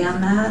agree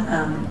on that,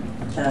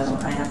 though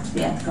I have to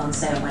be ethical and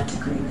say I went to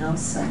Green Hills.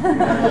 So.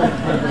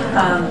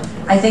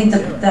 I think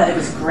that it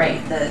was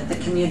great, the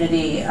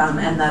community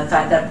and the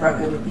fact that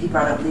he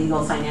brought up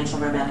legal, financial,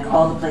 romantic,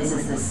 all the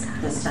places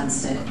this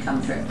tends to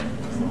come through.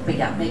 But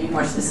yeah, maybe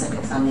more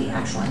specifics on the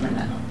actual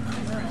internet.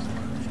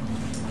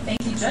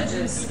 Thank you,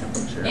 judges.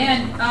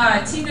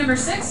 And team number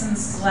 6, and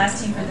this is the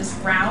last team for this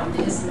round,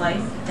 is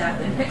Life, Death,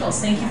 and Pickles.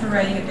 Thank you for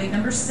writing a big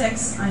number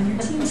 6 on your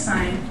team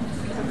sign.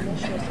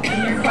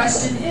 And your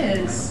question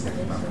is,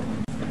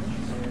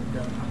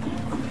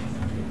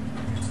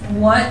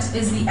 What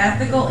is the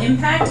ethical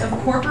impact of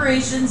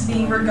corporations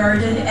being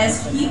regarded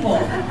as people?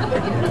 All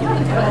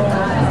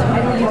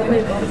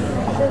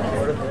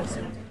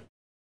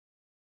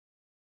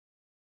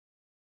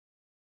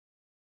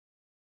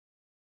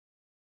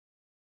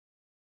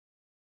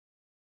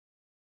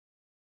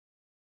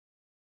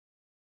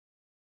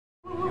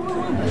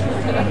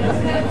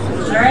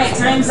right,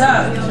 time's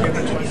up.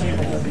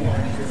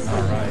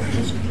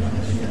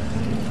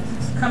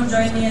 Come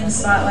join me in the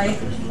spotlight.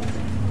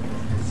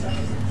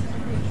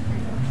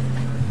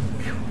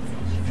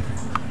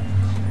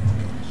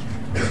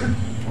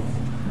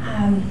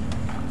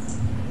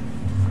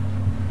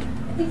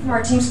 I think from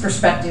our team's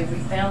perspective, we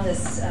found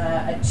this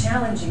a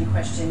challenging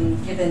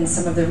question given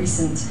some of the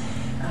recent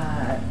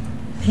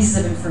pieces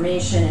of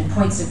information and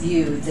points of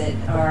view that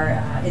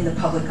are in the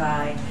public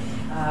eye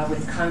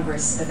with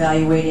Congress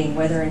evaluating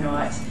whether or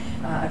not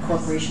a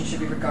corporation should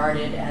be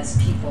regarded as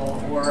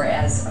people or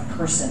as a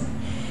person.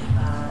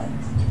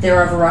 There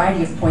are a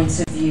variety of points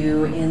of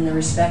view in the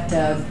respect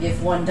of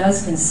if one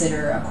does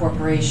consider a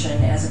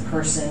corporation as a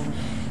person,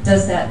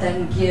 does that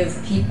then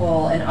give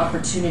people an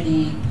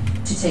opportunity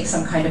to take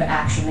some kind of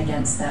action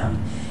against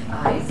them?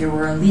 If there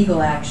were a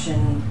legal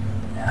action,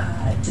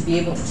 to be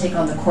able to take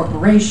on the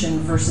corporation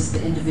versus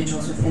the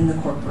individuals within the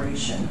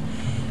corporation.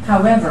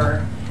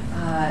 However,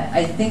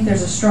 I think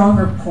there's a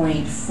stronger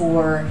point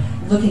for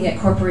looking at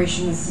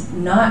corporations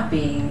not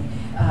being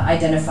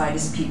identified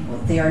as people.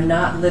 They are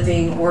not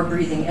living or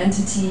breathing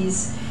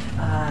entities,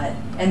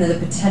 and the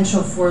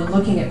potential for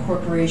looking at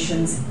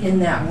corporations in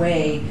that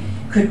way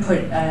could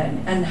put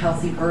an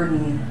unhealthy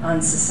burden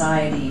on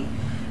society.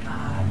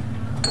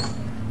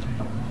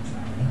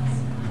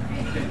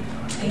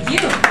 Thank you.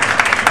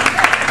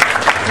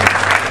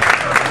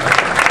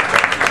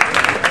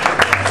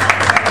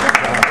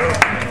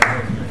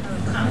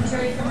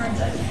 Commentary from our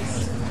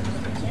judges.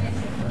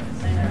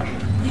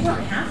 You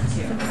don't have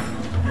to.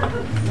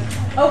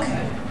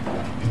 Okay.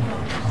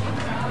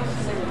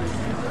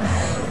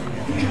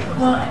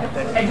 Well,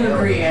 I do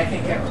agree. I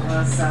think it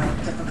was a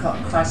difficult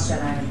question.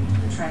 I'm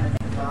trying to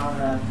think of all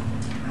the,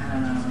 I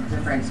don't know,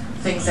 different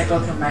things that go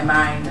through my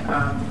mind.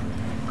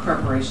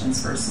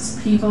 Corporations versus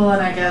people,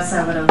 and I guess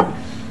I would have,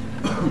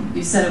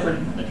 you said it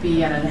would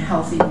be an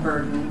unhealthy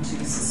burden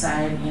to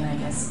society, and I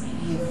guess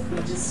if we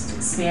just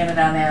expanded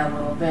on that a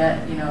little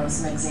bit, you know,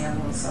 some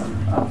examples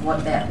of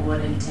what that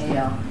would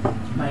entail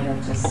might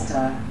have just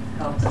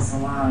helped us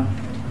along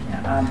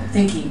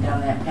thinking down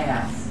that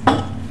path.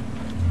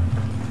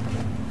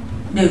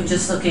 No,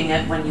 just looking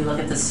at when you look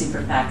at the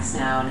super PACs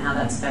now and how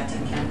that's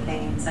affecting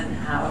campaigns and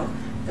how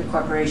the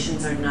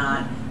corporations are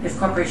not, if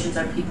corporations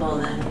are people,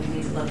 then we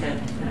need to look at,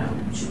 you know,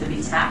 should they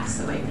be taxed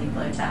the way people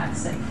are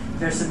taxed? And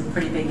there's some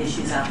pretty big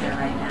issues out there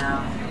right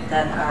now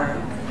that are,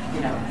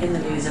 you know, in the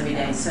news every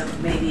day. So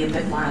maybe a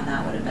bit more on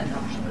that would have been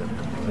helpful.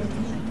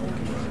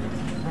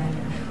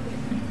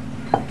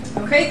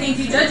 Okay, thank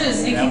you,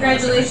 judges, and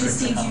congratulations,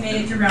 teams. You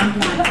made it to round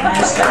one.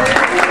 Nice job.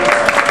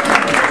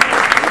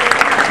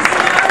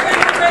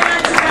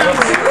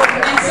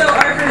 And so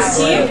our first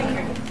team,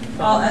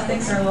 all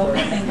ethics are local,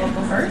 think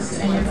local first.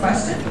 And your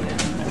question?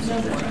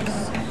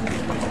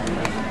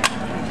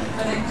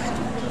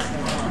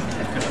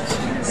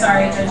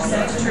 Sorry, Judge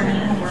said to turn in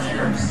homework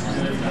first.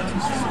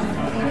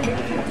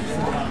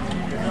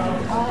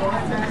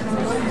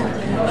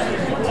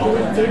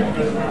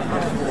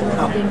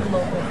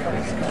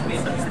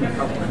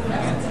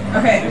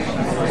 Okay,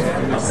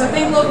 so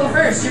think local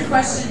first. Your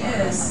question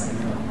is,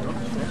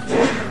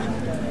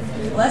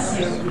 bless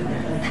you.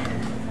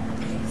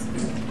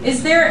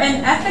 Is there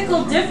an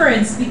ethical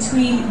difference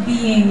between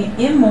being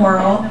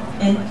immoral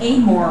and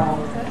amoral?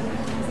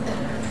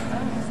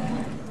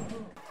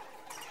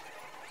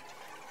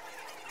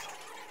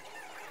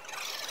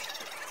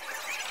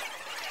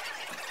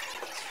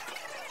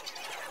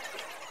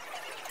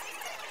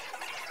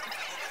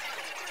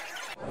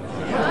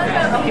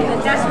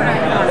 That's what I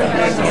thought. I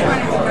just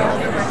wanted to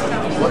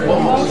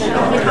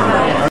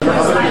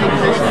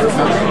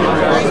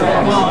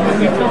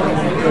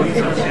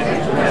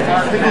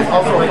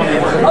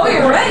Oh,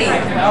 you're ready?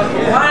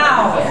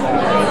 Wow.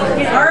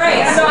 All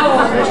right, so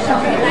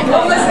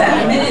what was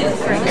that? A minute?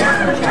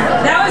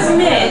 That was a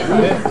minute.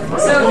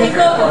 So think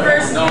local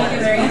first, you can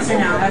give their answer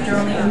now after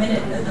only a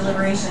minute of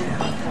deliberation.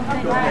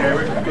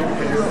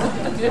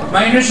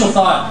 My initial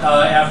thought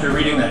after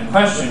reading that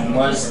question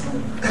was,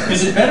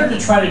 is it better to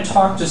try to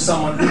talk to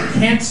someone who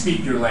can't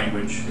speak your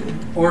language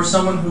or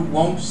someone who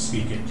won't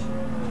speak it?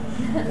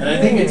 And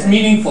I think it's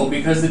meaningful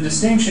because the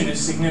distinction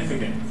is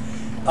significant.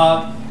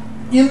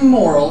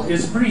 Immoral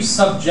is a pretty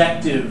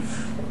subjective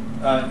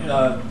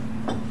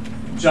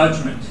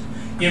judgment,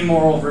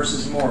 immoral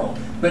versus moral.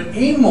 But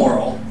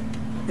amoral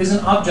is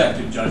an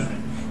objective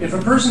judgment. If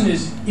a person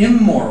is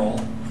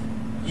immoral,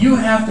 you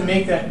have to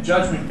make that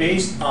judgment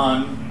based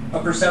on a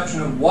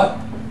perception of what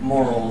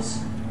morals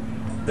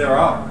there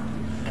are.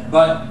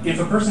 But if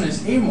a person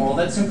is amoral,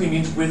 that simply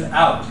means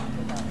without.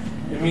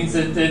 It means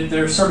that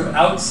they're sort of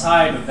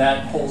outside of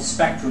that whole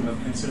spectrum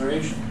of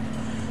consideration.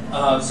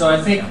 So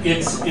I think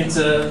it's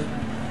a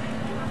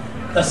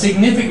a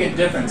significant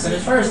difference. And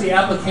as far as the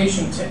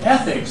application to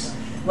ethics,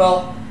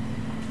 well,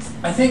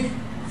 I think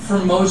for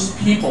most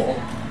people,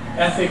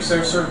 ethics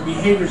are sort of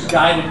behaviors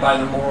guided by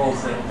the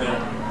morals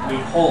that we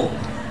hold.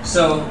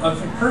 So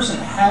if a person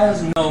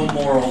has no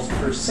morals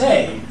per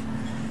se,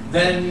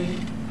 then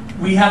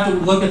we have to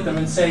look at them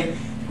and say,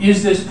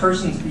 is this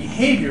person's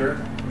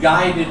behavior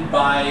guided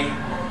by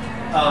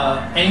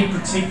any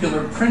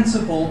particular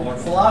principle or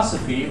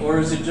philosophy, or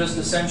is it just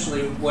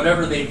essentially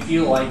whatever they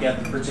feel like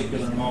at the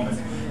particular moment?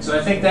 So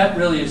I think that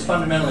really is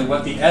fundamentally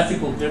what the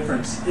ethical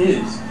difference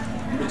is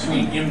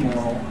between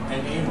immoral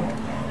and amoral.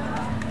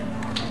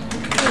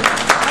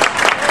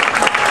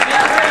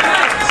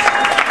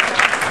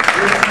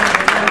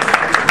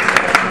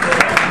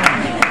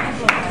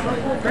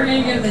 We're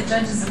going to give the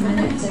judges a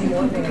minute to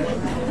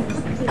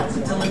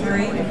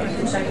deliberate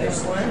and check their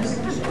scores.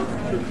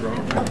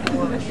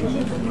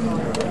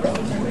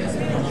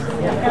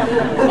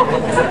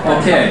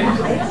 Okay.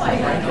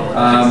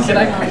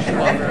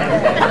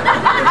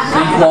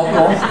 Think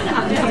local.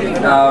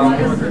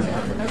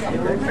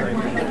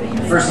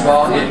 First of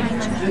all,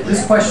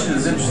 this question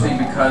is interesting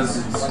because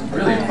it's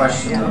really a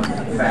question of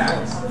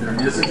facts. There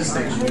is a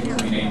distinction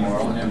between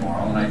amoral and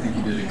immoral, and I think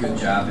you did a good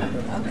job in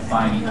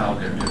defining how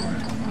they're different.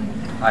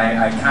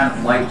 I kind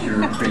of liked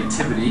your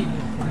creativity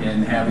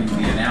in having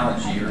the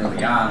analogy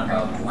early on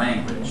about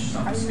language.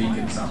 Some speak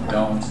it, some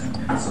don't,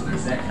 and so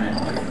there's that kind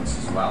of difference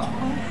as well.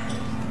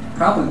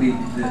 Probably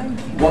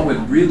what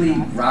would really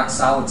rock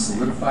solid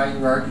solidify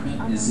your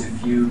argument is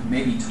if you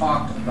maybe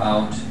talked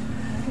about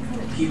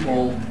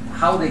people,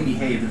 how they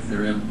behave if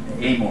they're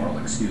amoral,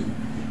 excuse me.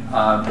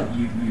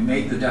 You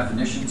made the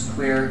definitions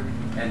clear,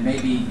 and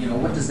maybe,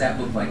 what does that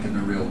look like in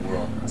the real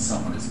world when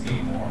someone is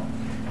amoral?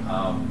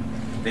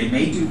 They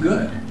may do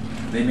good,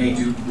 they may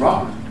do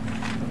wrong,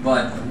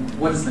 but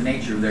what is the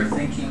nature of their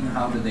thinking?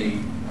 How do they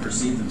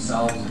perceive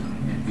themselves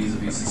in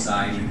vis-a-vis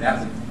society? That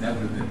would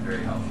have been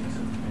very helpful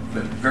too.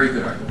 But very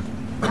good argument.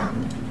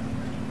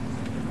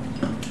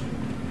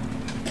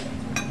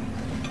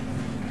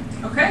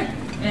 Okay,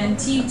 and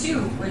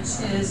T2, which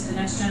is the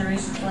next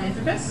generation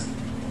philanthropist.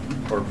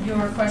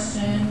 Your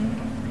question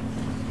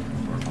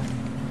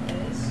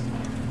is,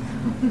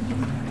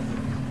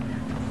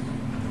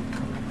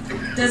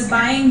 does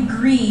buying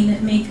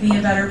green make me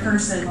a better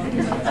person?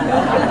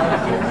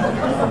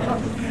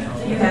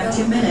 You have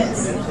 2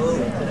 minutes.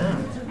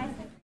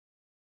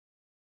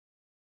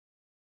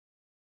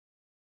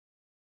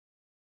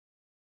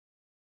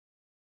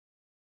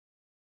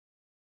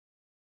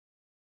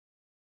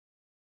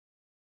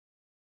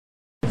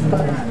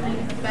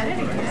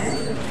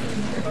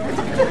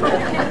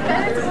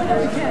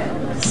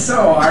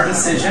 So our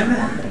decision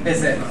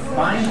is that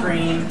buying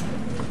green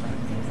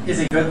is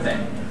a good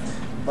thing,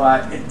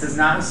 but it does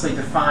not necessarily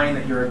define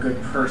that you're a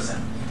good person.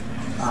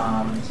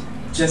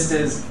 Just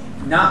as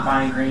not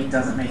buying green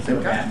doesn't make you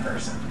a bad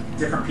person.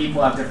 Different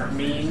people have different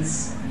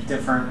means,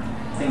 different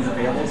things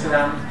available to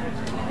them,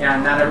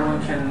 and not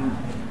everyone can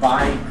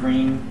buy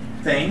green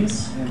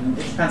things, and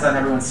it depends on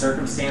everyone's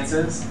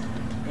circumstances.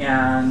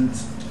 And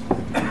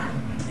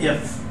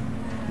if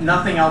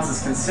nothing else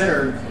is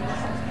considered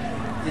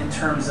in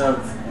terms of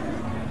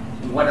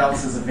what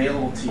else is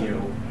available to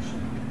you,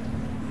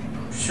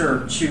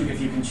 sure, if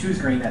you can choose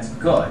green, that's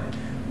good,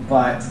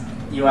 but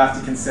you have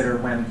to consider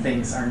when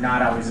things are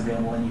not always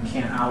available and you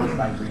can't always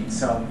buy green.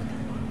 So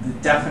the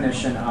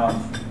definition of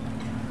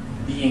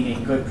being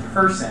a good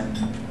person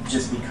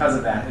just because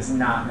of that is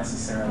not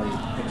necessarily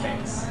the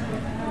case.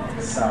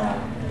 So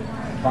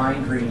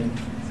buying green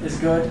is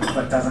good,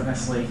 but doesn't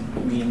necessarily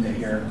mean that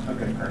you're a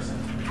good person.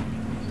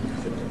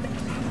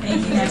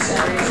 Thank you, next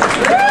generation.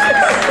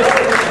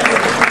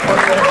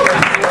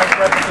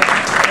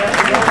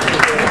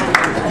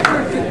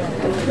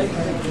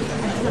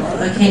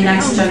 Okay,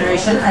 next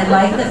generation. I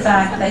like the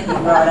fact that you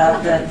brought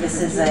up that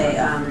this is a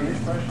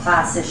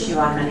class issue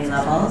on many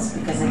levels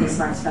because it is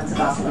more expensive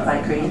often to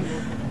buy green.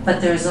 But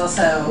there's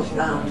also,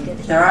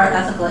 there are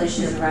ethical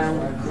issues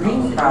around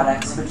green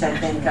products, which I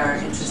think are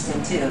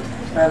interesting too.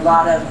 There are a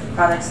lot of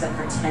products that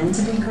pretend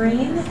to be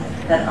green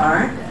that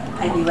aren't.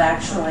 And you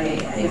actually,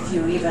 if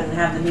you even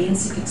have the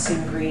means to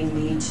consume green,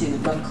 need to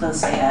look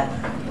closely at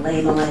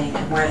labeling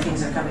and where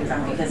things are coming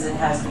from because it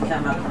has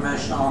become a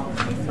promotional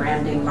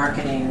branding,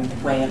 marketing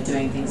way of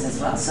doing things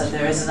as well. So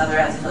there is another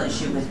ethical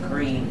issue with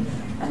green,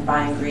 and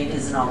buying green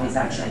isn't always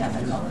actually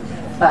ethical.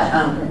 But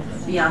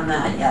beyond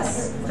that,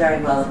 yes,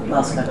 very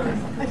well spoken.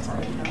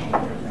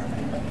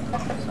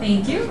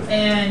 Thank you.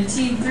 And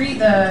team 3,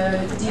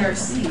 the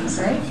DRCs,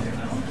 right?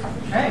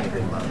 Right.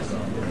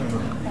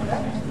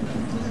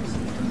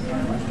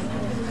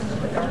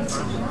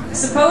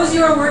 Suppose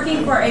you are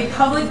working for a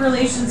public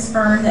relations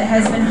firm that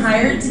has been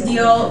hired to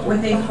deal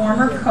with a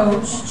former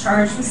coach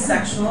charged with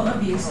sexual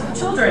abuse of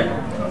children.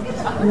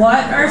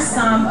 What are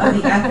some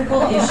of the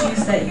ethical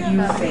issues that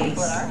you face?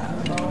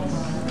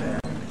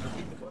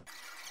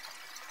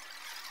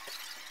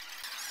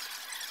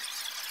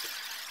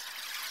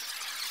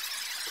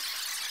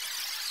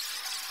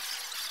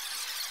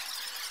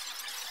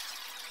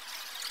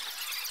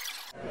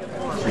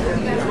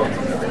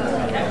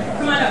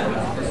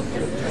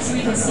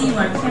 see you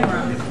on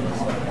camera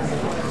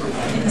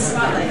in the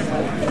spotlight.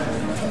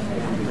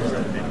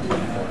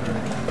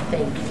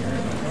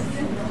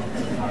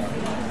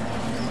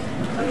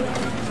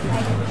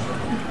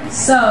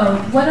 So,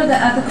 what are the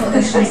ethical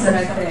issues that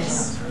I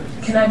face?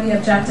 Can I be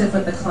objective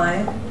with the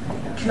client?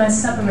 Can I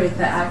separate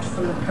the act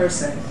from the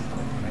person?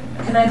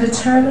 Can I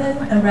determine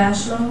a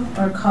rational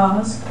or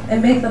cause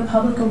and make the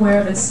public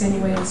aware of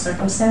extenuating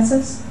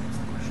circumstances?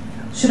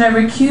 Should I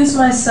recuse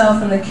myself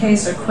from the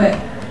case or quit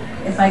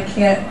if I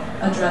can't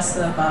address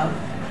the above?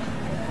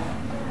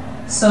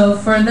 So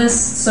for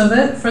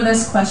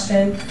this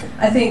question,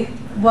 I think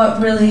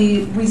what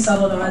really we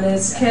settled on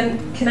is,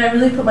 can I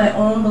really put my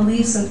own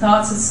beliefs and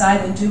thoughts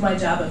aside and do my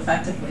job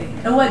effectively?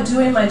 And what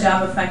doing my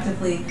job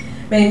effectively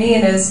may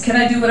mean is, can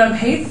I do what I'm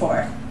paid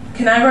for?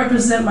 Can I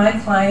represent my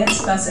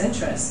client's best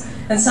interests?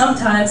 And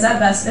sometimes that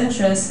best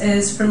interest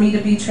is for me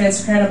to be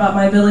transparent about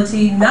my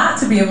ability not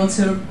to be able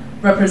to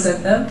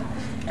represent them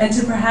and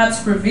to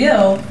perhaps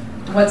reveal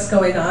what's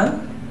going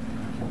on.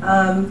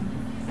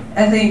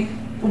 I think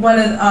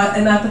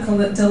an ethical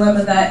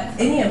dilemma that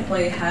any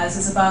employee has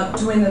is about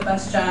doing the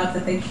best job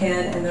that they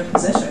can in their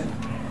position.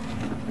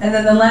 And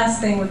then the last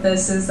thing with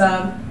this is,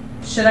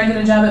 should I get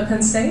a job at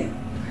Penn State?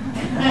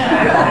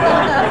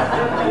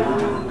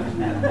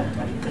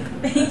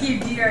 Thank you,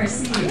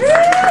 DRC.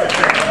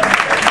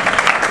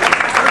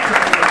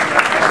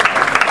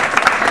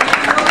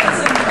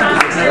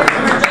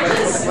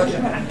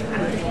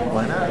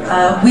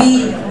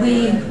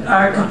 We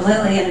are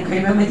completely in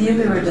agreement with you.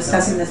 We were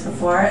discussing this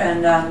before,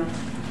 and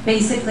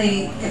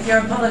basically, if you're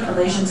a public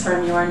relations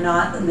firm, you are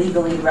not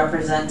legally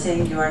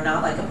representing. You are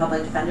not like a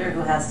public defender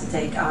who has to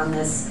take on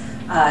this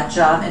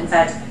job. In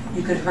fact,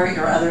 you could hurt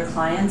your other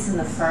clients in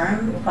the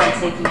firm by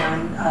taking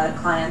on a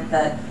client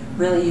that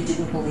really you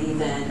didn't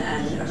believe in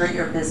and hurt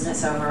your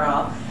business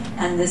overall.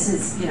 And this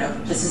is,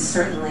 this is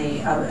certainly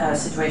a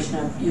situation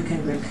of you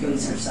can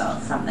recuse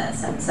yourself from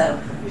this. And so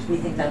we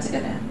think that's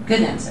a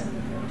good answer.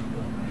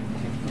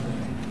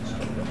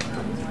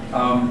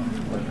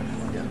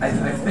 I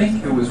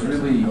think it was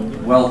really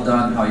well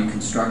done how you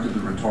constructed the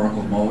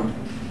rhetorical mode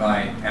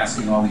by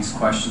asking all these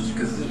questions,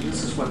 because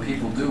this is what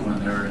people do when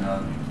they're in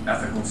an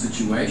ethical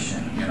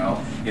situation.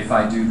 If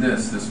I do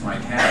this, this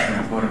might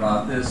happen. What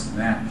about this and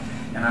that?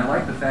 And I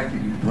like the fact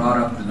that you brought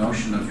up the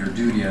notion of your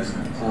duty as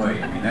an employee.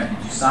 I mean,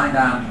 that you signed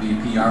on to be a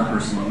PR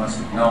person, you must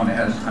have known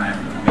ahead of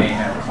time that you may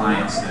have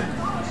clients that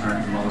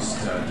aren't the most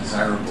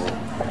desirable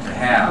to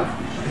have.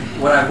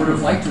 What I would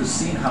have liked to have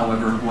seen,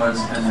 however,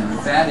 was an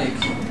emphatic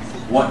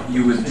what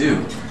you would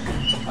do.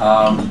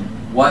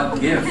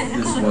 What if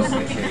this was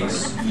the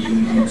case?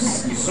 You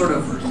sort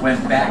of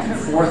went back and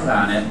forth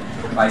on it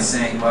by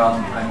saying, well,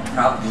 I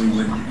probably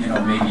would,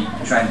 maybe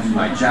try to do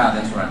my job,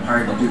 that's what I'm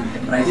hired to do.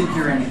 But I didn't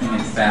hear anything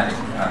emphatic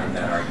out of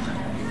that argument.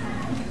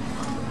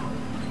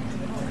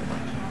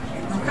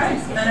 Okay,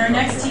 then our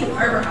next team,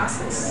 Arbor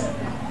Hospice.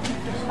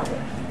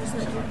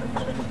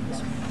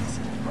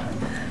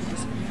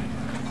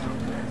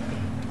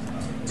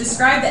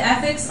 Describe the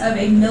ethics of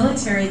a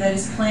military that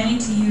is planning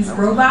to use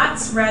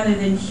robots rather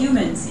than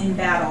humans in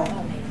battle.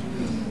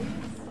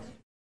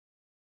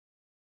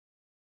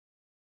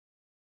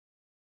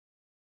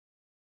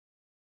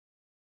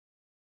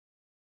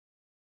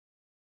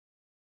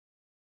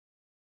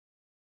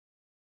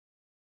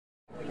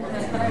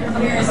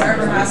 Here's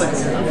Arbor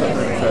Hospice.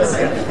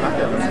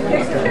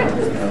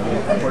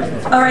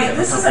 All right,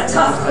 this is a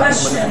tough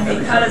question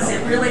because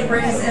it really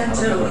brings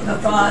into the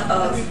thought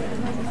of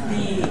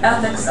the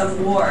ethics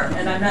of war,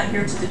 and I'm not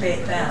here to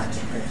debate that.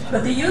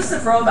 But the use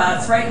of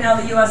robots, right now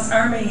the U.S.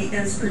 Army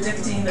is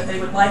predicting that they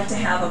would like to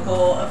have a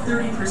goal of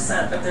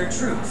 30% of their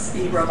troops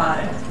be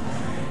robotic.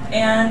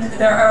 And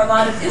there are a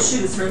lot of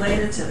issues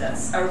related to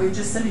this. Are we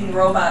just sending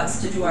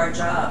robots to do our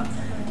job?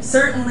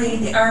 Certainly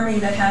the Army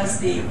that has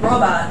the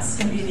robots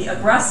can be the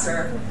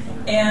aggressor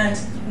and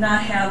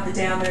not have the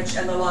damage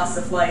and the loss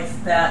of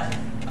life that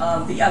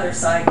the other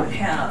side would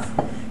have.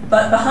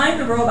 But behind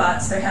the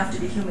robots, there have to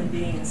be human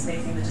beings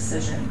making the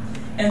decision.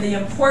 And the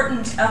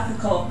important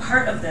ethical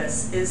part of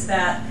this is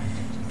that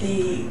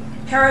the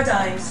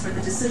paradigms for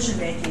the decision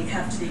making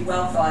have to be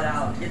well thought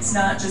out. It's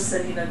not just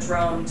sending a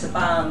drone to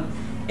bomb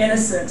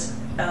innocent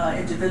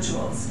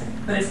individuals.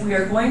 But if we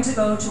are going to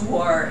go to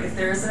war, if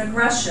there is an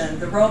aggression,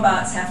 the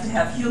robots have to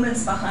have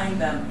humans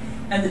behind them.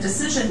 And the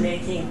decision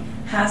making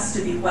has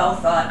to be well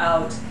thought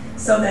out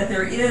so that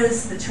there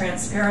is the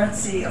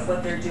transparency of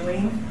what they're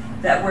doing,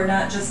 that we're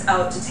not just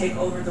out to take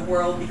over the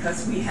world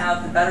because we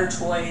have the better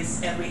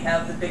toys and we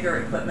have the bigger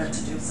equipment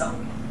to do so. All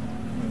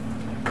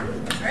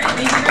right,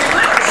 thank you very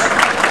much.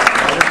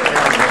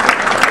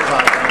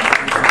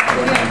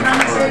 We have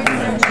commentary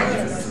from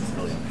judges.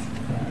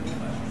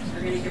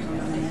 We're going to give them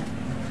a minute.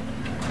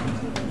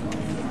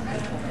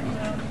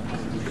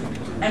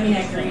 I mean, I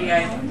agree. I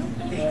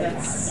think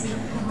that's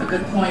a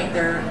good point.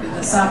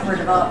 The software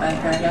development,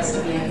 there has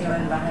to be a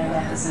human behind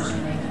that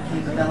decision-making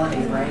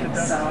capability, right?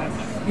 So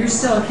you're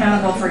still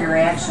accountable for your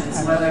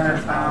actions, whether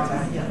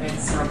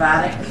it's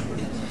robotic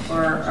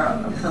or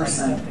a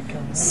person.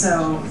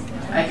 So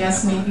I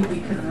guess maybe we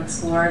could have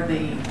explored the,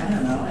 I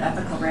don't know,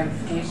 ethical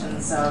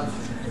ramifications of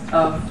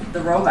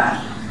the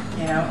robot.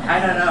 You know, I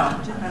don't know.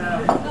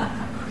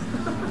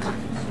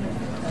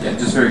 Yeah,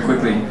 just very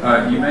quickly,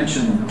 you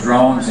mentioned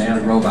drones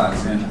and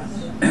robots, and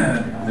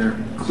they're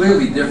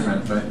clearly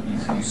different, but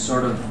you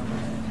sort of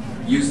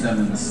use them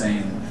in the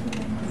same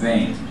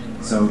vein.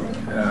 So,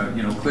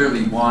 you know,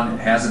 clearly one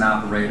has an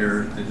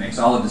operator that makes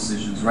all the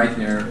decisions right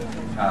there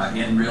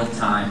in real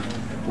time,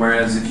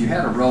 whereas if you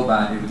had a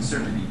robot, it would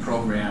certainly be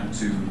programmed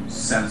to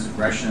sense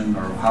aggression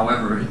or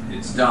however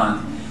it's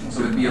done,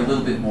 so it would be a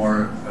little bit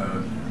more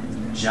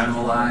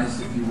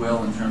generalized, if you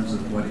will, in terms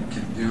of what it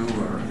can do,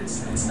 or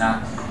it's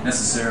not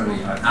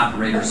necessarily an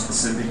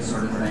operator-specific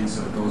sort of thing,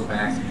 so it goes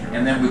back.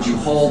 And then would you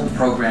hold the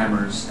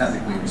programmers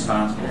ethically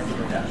responsible for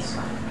the deaths?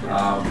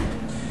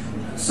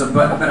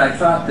 But I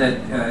thought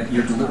that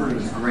your delivery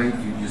was great.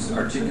 You just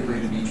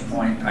articulated each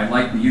point. I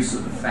like the use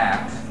of the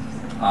fact.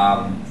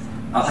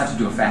 I'll have to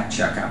do a fact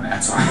check on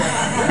that, so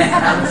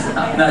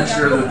I'm not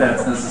sure that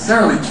that's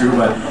necessarily true,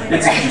 but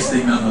it's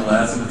interesting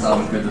nonetheless, and it's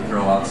always good to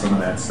throw out some of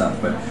that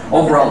stuff. But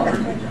overall,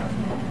 pretty good job.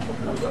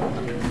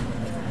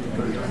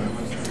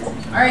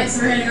 All right,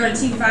 so we're going to go to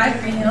Team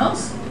 5, Green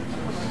Hills.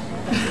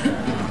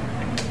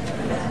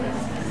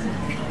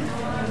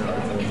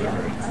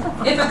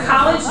 If a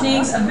college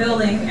names a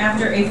building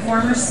after a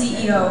former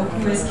CEO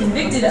who is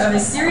convicted of a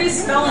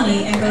serious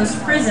felony and goes to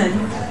prison,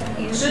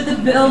 should the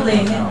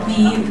building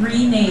be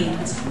renamed?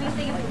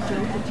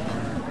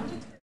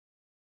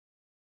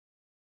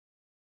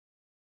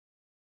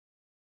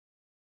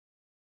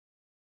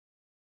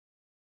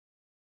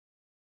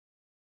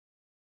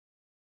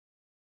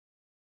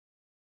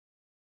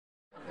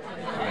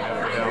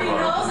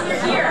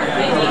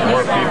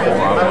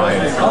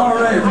 All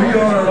right, we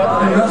are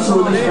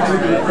wrestle with this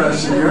particular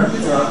question here.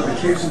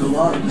 Occasioned a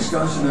lot of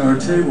discussion at our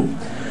table.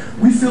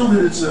 We feel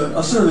that it's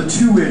a sort of a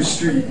two-way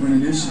street when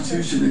an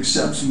institution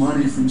accepts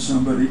money from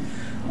somebody.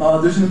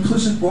 There's an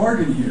implicit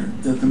bargain here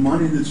that the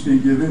money that's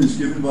being given is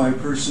given by a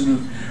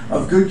person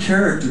of good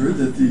character,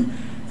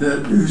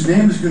 whose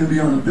name is going to be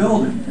on a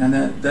building, and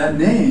that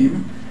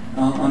name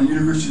on a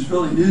university's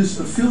building is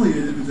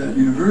affiliated with that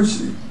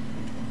university.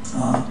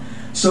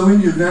 So in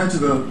the event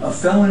of a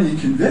felony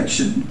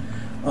conviction,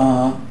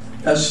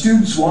 as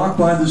students walk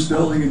by this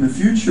building in the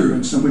future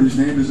and somebody's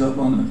name is up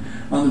on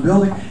the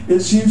building,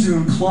 it seems to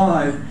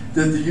imply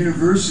that the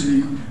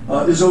university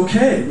is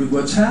okay with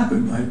what's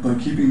happened by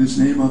keeping this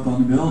name up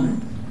on the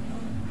building.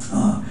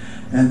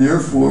 And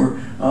therefore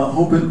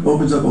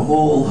opens up a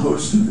whole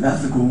host of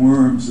ethical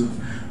worms of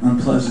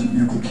unpleasant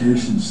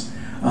implications.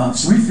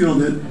 So we feel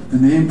that the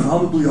name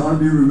probably ought to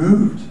be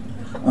removed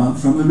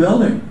from the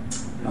building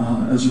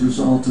as a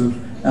result of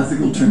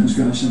ethical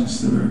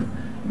transgressions that are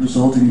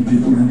resulting in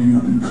people ending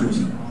up in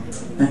prison.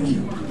 Thank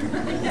you.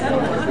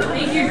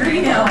 Thank you,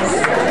 Green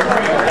Hills.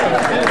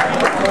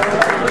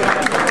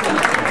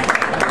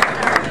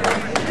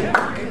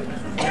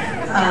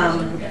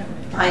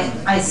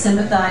 I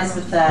sympathize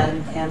with that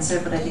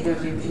answer, but I think it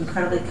would be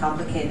incredibly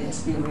complicated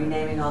to be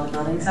renaming all the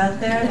buildings out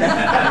there.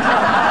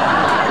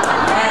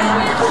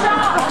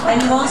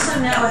 And you also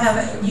now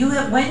have,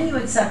 when you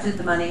accepted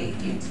the money,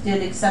 you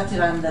did accept it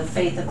on the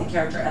faith of the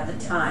character at the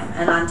time.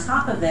 And on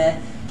top of it,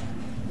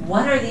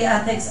 what are the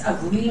ethics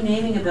of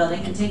renaming a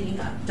building and taking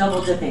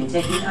double dipping,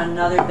 taking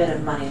another bit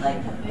of money?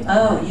 Like,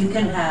 oh, you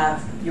can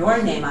have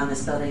your name on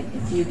this building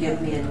if you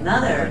give me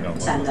another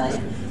 10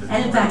 million.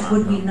 And in fact,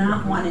 would we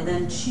not want to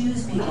then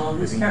choose people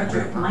whose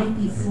character might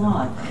be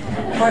flawed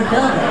for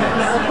buildings?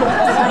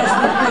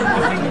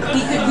 Because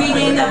we could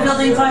rename that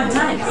building 5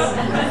 times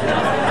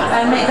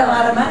and make a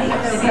lot of money.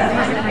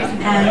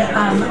 And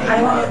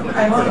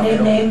I won't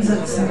name names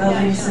of some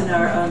buildings in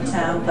our own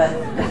town, but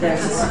if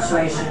there's a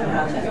situation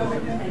around it.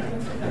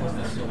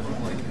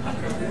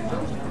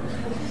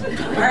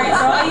 All right,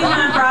 so all you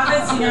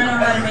nonprofits, you now know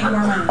how to make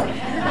more money.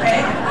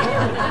 Okay?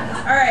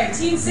 All right,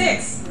 Team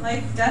 6,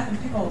 Life, Death, and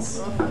Pickles.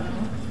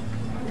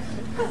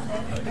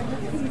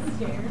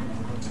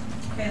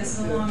 Okay, this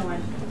is a long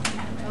one.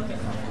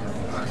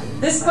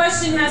 This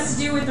question has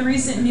to do with the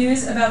recent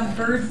news about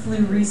bird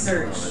flu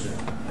research,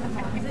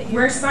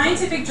 where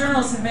scientific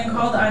journals have been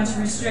called on to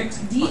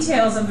restrict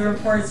details of the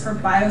reports for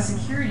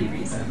biosecurity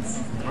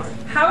reasons.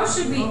 How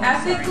should we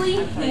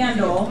ethically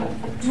handle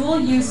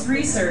dual-use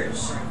research,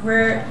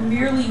 where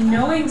merely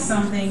knowing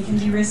something can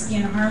be risky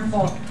and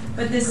harmful,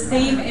 but this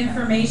same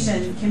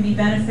information can be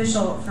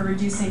beneficial for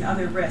reducing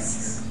other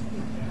risks?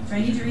 Do I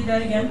need to read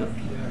that again?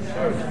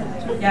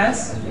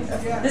 Yes?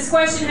 This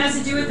question has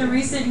to do with the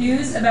recent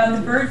news about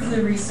the bird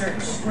flu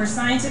research, where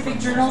scientific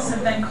journals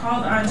have been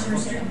called on to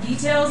restrict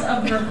details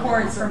of the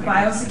reports for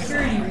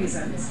biosecurity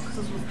reasons.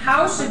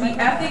 How should we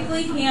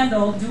ethically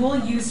handle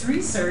dual-use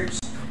research,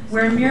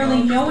 where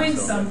merely knowing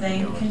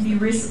something can be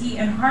risky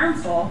and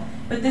harmful,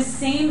 but the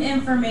same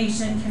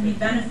information can be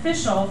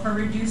beneficial for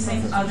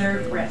reducing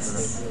other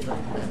risks?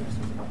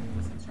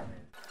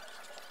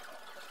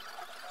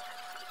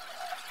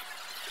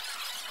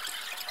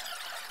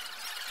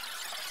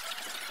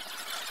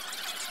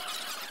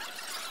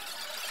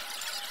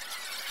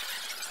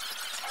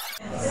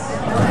 And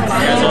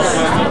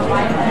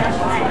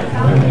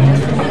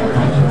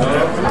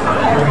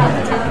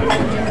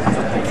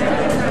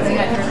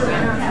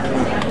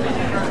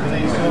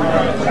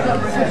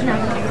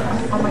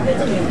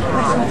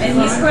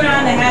he's put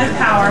on the head of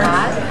power.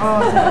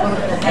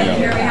 And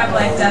here we have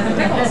life, death, and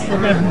pickles.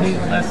 We're going to need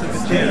less of a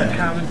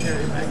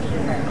commentary.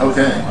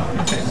 Okay.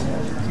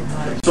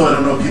 So I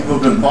don't know if people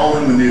have been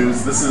following the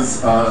news. This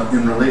is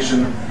in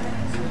relation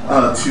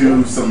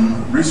to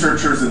some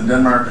researchers in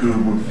Denmark who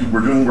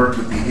were doing work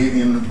with the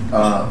avian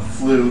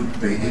flu,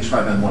 the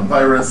H5N1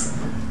 virus.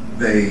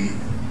 They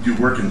do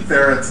work in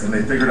ferrets, and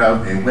they figured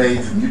out a way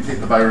to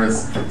mutate the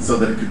virus so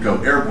that it could go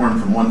airborne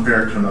from one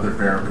ferret to another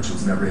ferret, which it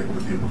was never able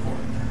to do before.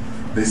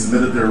 They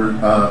submitted their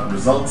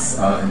results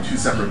in 2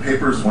 separate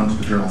papers, one to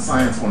the journal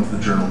Science, one to the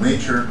journal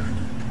Nature,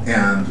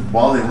 and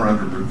while they were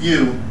under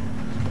review,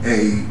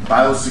 a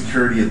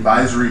biosecurity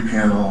advisory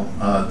panel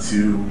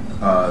to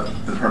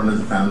the Department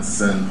of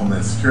Defense and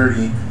Homeland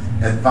Security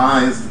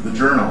advised the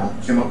journal,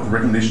 came up with a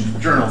recommendation to the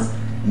journals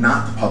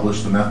not to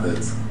publish the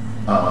methods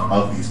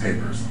of these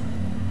papers,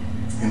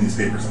 in these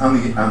papers, on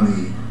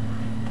the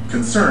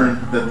concern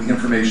that the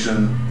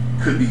information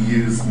could be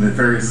used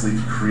nefariously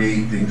to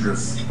create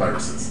dangerous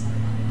viruses.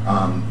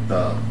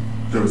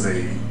 There was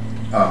a,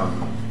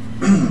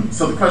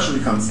 so the question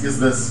becomes, is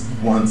this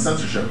one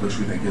censorship, which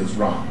we think is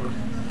wrong?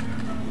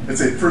 I'd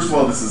say, first of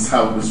all, this is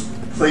how it was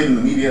played in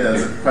the media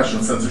as a question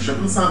of censorship.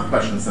 It's not a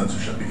question of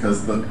censorship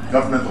because the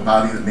governmental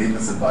body that made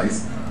this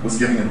advice was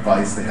giving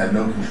advice. They had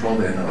no control,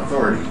 they had no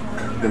authority.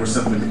 They were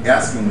simply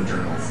asking the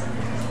journals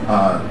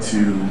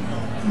to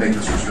make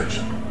this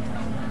restriction.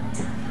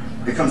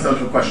 It comes down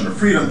to a question of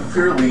freedom.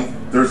 Clearly,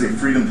 there's a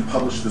freedom to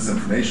publish this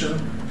information,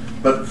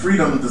 but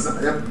freedom does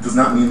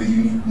not mean that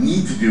you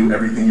need to do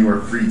everything you are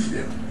free to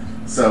do.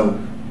 So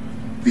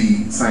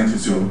the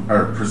scientists who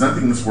are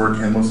presenting this work,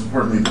 and most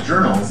importantly the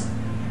journals,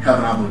 have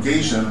an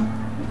obligation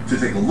to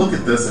take a look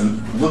at this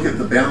and look at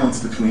the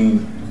balance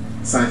between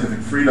scientific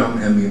freedom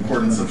and the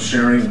importance of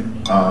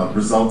sharing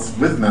results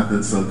with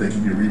methods so that they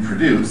can be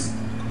reproduced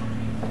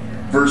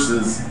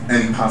versus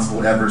any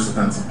possible adverse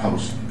events of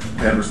published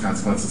adverse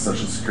consequences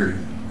such as security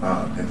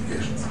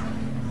implications.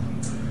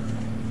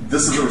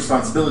 This is a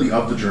responsibility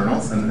of the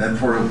journals, and the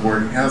editorial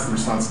board has the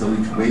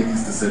responsibility to weigh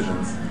these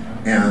decisions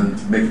and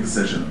make a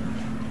decision.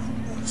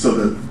 So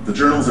the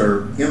journals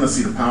are in the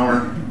seat of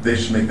power, they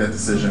should make that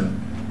decision.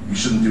 You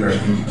shouldn't do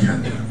everything you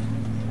can do.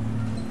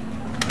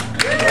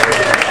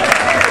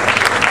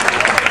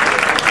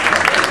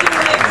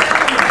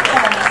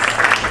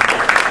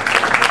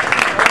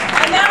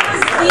 And that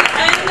was the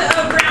end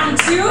of round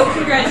 2.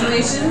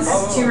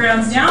 Congratulations, 2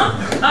 rounds down.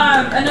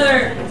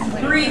 Another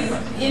brief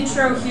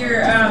intro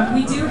here.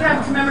 We do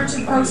have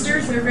commemorative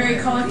posters. They're very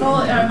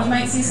colorful. You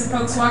might see some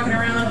folks walking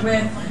around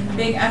with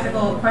big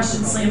ethical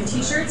question slam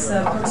t-shirts.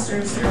 The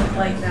posters look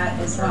like that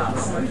as well.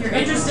 So if you're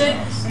interested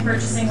in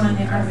purchasing one,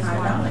 they are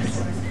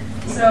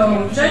 $5.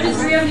 So judges,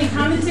 do we have any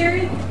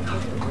commentary?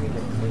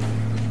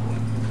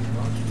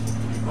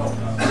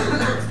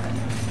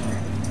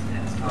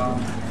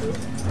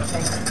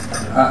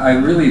 I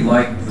really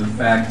liked the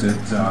fact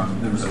that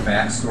there was a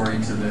backstory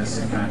to this.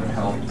 It kind of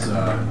helped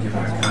give it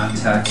a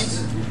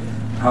context.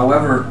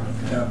 However,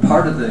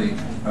 part of the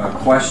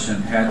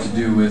question had to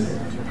do with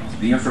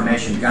the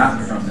information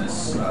gotten from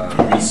this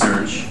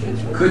research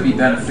could be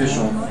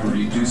beneficial for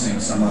reducing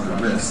some other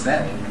risks.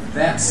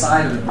 That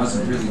side of it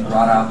wasn't really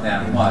brought out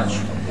that much.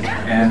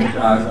 And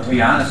to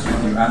be honest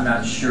with you, I'm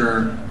not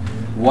sure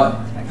what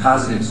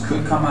positives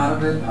could come out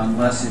of it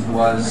unless it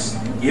was,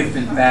 if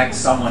in fact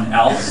someone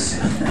else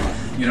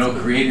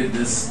created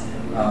this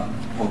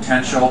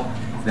potential,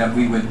 that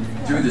we would,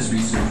 through this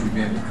research, we'd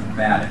be able to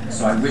combat it.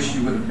 So I wish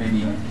you would have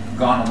maybe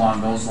gone along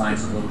those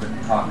lines a little bit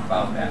and talked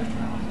about that.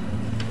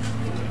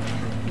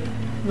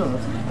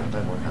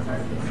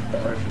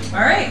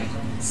 All right,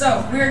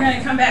 so we're going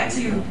to come back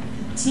to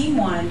Team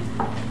 1.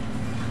 I'm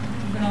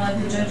going to let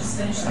the judges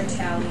finish their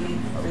tally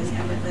for the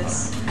end of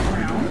this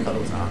round.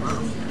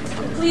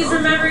 Please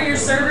remember your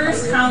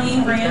servers,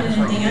 Colleen, Brandon,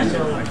 and Dan.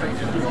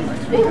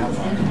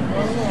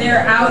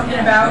 They're out and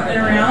about and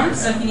around,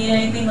 so if you need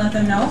anything, let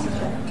them know.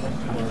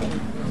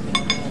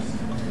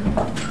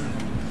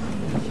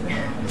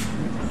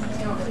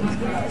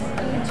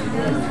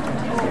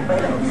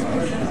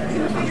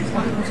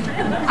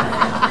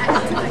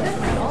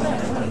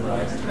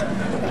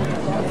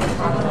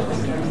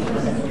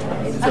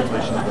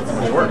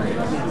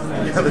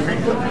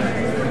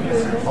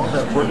 All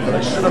that work that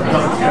I should have done.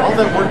 All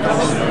that work that I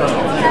should have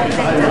done.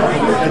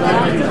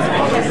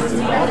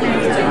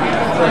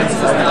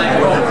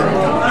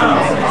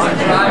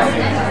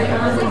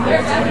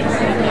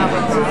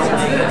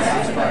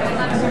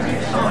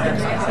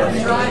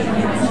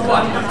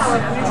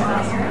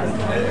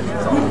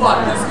 Who bought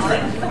this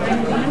drink?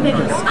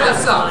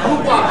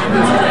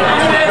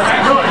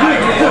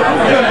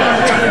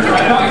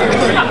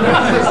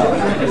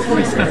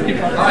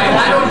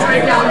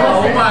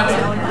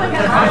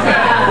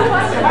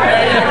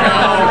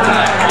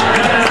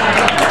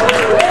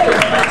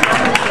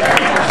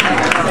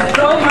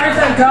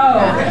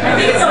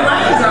 it's a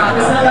lemon drop.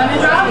 Is it a lemon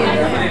drop?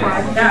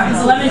 Yeah,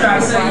 it's a lemon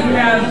drop. So you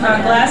have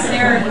a glass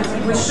there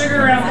with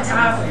sugar around the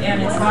top,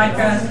 and it's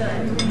vodka.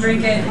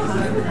 Drink it.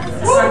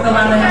 Suck the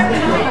lemon.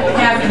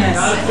 Happiness.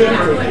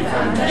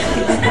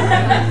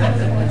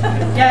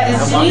 Yeah,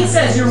 as Janine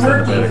says, you're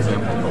working.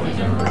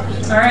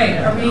 All right,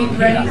 are we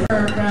ready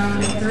for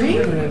round 3?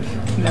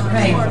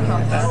 Okay.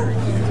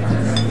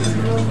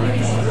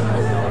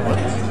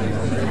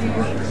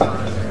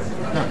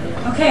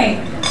 Okay,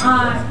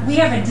 we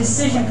have a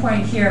decision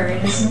point here.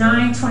 It is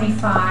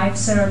 9:25,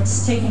 so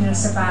it's taking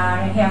us about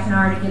a half an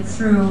hour to get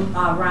through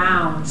a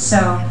round.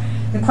 So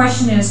the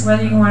question is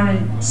whether you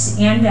want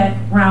to end at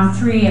round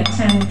 3 at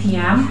 10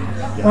 p.m.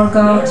 or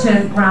go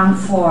to round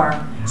 4.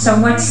 So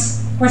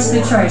what's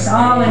the choice?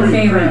 All in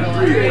favor?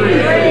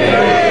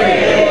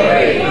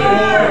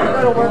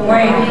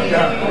 Wait.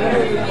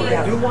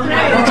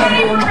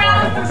 Okay.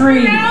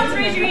 3. Rounds,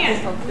 raise your hands.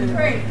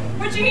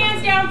 Put your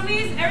hands down,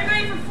 please.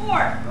 Everybody for 4.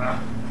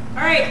 All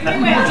right,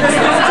 3 wins.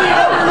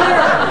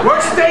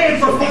 We're staying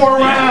for 4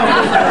 rounds.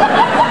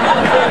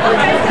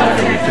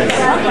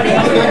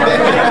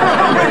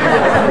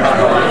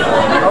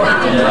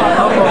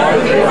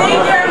 Thank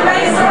you,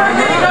 everybody. So we're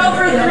going to go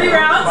for 3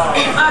 rounds.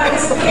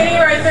 This is the beginning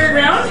of our 3rd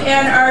round,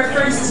 and our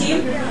first team,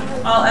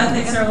 all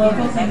ethics are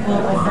local, think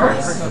we'll go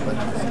first.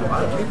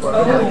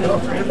 Oh,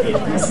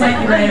 this might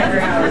be right up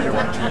your alley.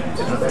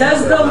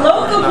 Does the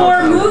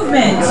locavore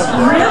movement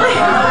really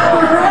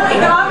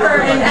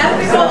offer an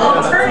ethical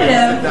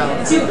alternative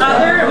to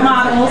other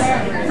models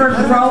for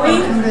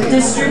growing,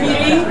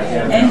 distributing,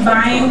 and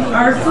buying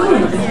our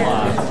food?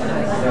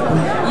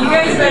 You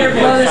guys better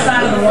blow this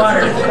out of the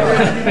water.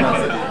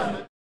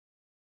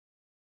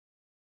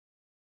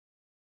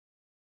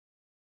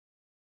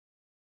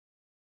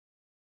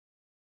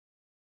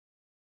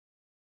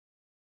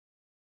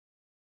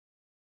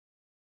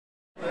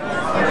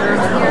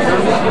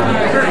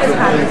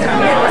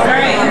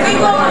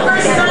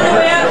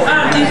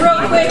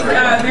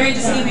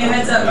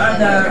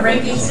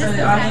 Rankings for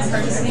the audience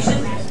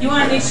participation, you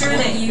want to make sure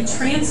that you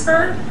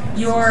transfer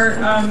your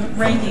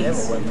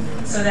rankings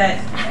so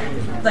that,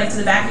 like to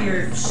the back of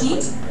your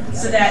sheet,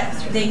 so that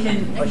they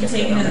can be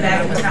taken to the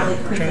back and tally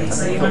quickly.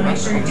 So you want to make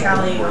sure you're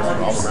tallying all of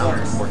your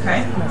scores,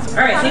 okay?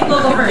 All right, think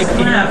we'll go first.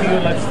 Come on up.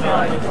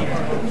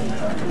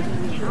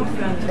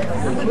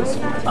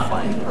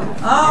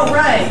 All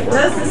right.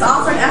 Does this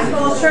offer an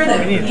ethical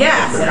alternative?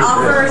 Yes, it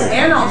offers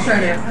an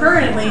alternative.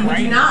 Currently, we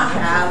do not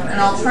have an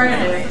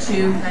alternative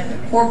to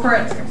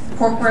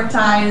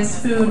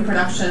corporatized food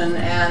production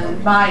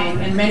and buying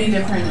in many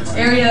different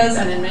areas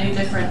and in many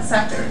different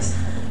sectors.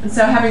 And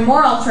so having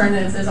more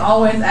alternatives is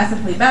always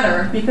ethically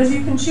better because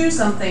you can choose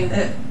something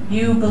that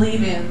you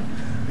believe in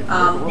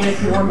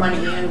with your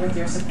money and with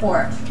your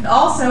support. It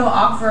also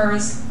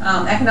offers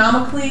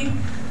economically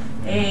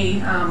a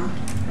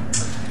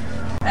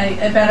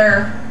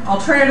better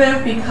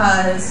alternative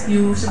because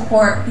you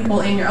support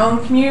people in your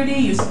own community,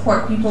 you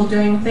support people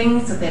doing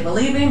things that they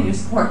believe in, you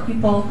support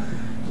people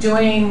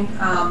doing,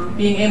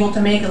 being able to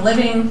make a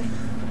living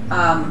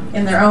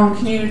in their own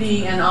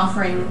community and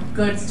offering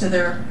goods to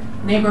their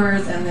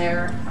neighbors and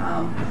their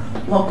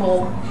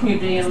local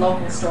community and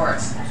local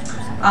stores.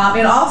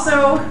 It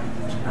also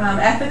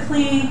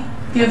ethically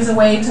gives a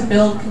way to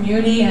build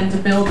community and to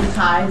build the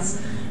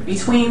ties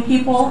between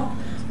people,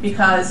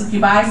 because if you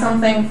buy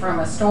something from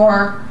a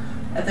store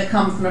that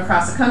comes from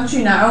across the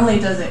country, not only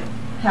does it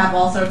have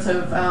all sorts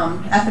of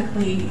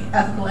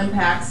ethical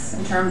impacts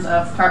in terms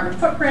of carbon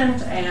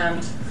footprint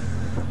and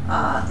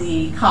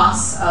the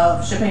costs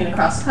of shipping it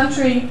across the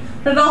country,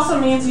 but it also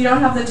means you don't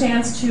have the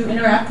chance to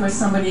interact with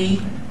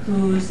somebody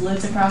who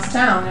lives across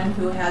town and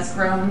who has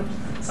grown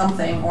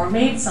something or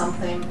made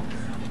something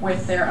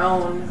with their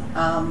own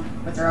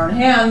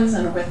hands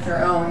and with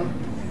their own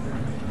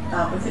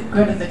with the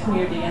good of the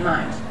community in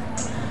mind.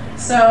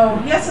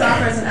 So yes, it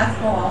offers an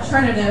ethical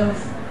alternative,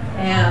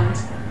 and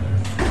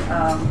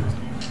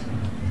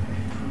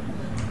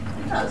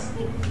it does.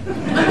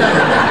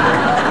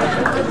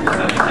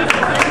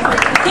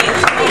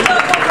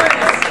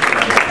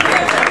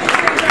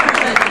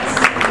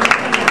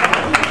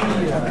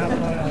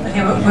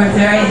 Okay, we're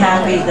very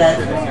happy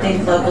that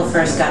Think Local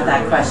first got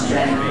that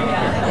question.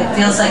 It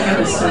feels like it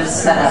was sort of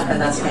set up,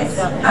 and that's okay.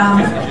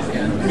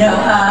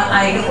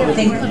 I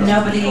think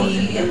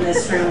nobody in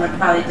this room would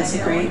probably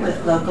disagree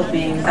with local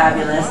being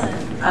fabulous.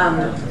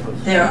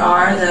 There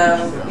are,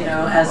 though,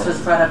 as was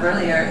brought up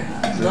earlier,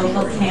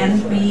 local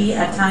can be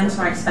at times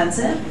more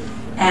expensive.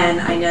 And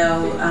I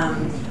know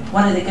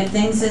one of the good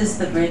things is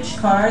the bridge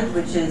card,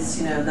 which is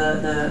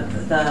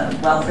the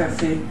welfare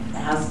food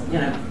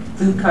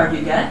food card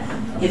you get.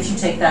 If you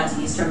take that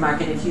to Eastern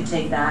Market, if you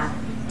take that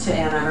to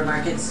Ann Arbor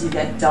markets, you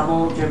get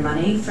double your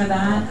money for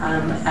that,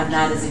 and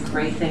that is a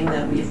great thing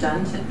that we've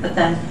done. But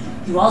then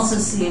you also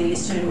see in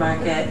Eastern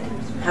Market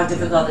how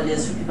difficult it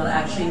is for people to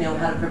actually know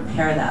how to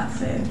prepare that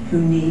food,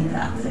 who need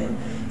that food.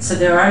 So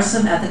there are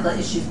some ethical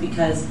issues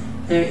because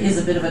there is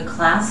a bit of a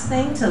class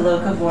thing to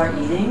locavore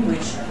eating,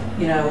 which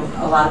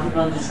a lot of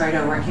people in Detroit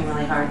are working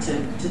really hard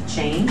to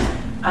change.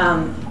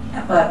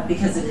 but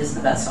because it is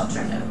the best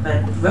alternative.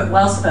 But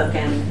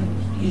well-spoken,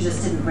 you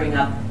just didn't bring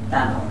up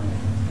that element.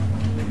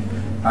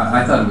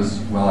 I thought it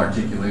was a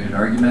well-articulated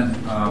argument.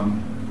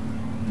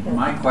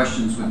 My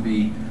questions would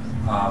be,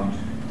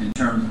 in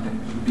terms,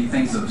 would be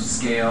things of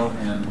scale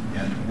and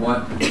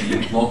what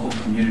the local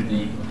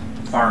community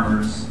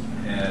farmers,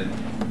 and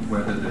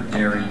whether they're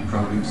dairy,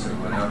 produce, or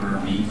whatever,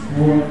 meat,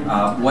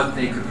 what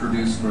they could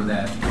produce for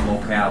that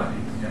locality.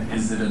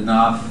 Is it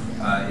enough?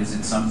 Is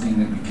it something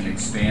that we can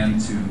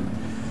expand to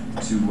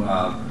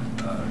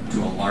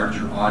a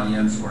larger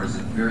audience, or is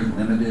it very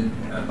limited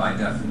by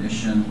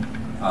definition?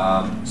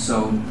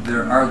 So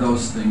there are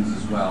those things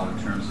as well in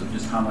terms of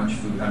just how much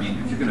food. I mean,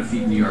 if you're going to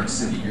feed New York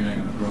City, you're not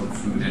going to grow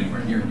food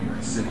anywhere near New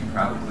York City,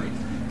 probably,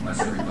 unless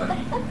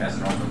everybody has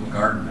their own little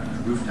garden on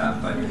their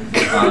rooftop. But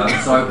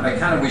so I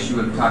kind of wish you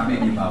would talk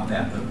maybe about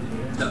that.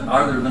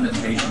 Are there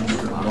limitations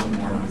to a little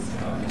more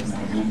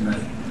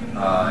movement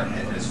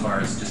as far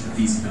as just the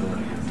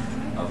feasibility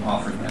of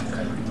offering that to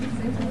everyone?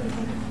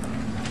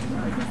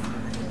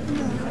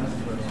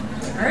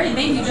 All right,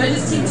 thank you,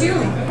 judges. Team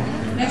 2.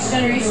 Next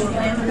generation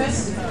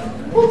philanthropist.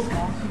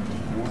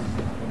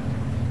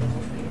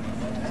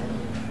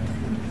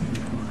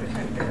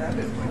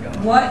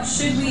 What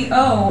should we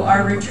owe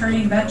our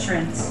returning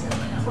veterans?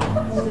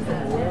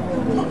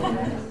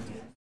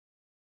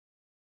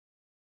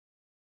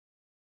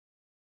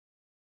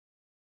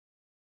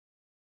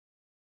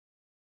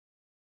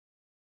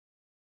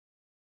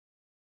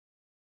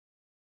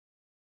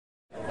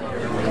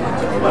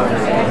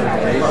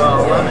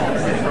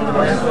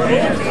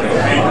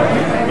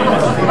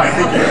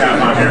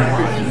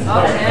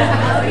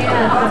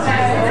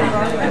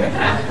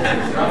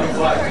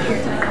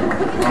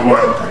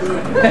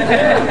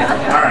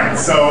 Alright,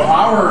 so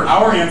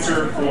our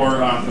answer for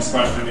this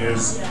question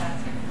is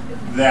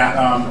that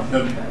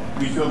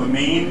we feel the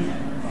main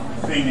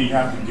thing that you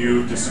have to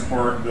do to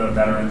support the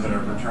veterans that are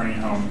returning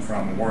home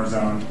from a war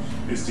zone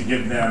is to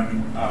give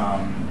them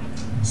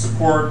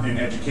support and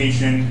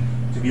education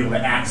to be able to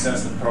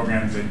access the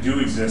programs that do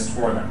exist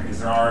for them, because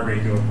there are a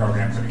great deal of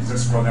programs that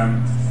exist for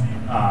them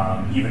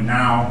even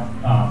now,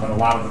 but a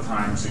lot of the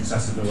times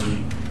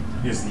accessibility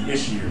is the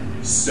issue.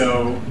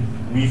 So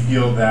we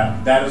feel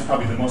that that is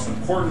probably the most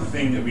important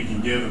thing that we can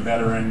give a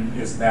veteran,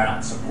 is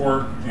that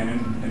support and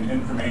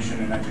information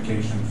and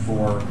education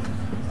for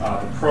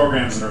the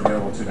programs that are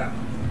available to them.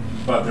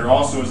 But there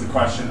also is the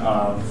question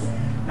of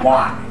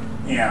why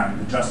and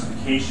the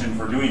justification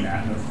for doing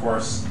that. And of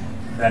course,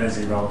 that is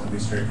a relatively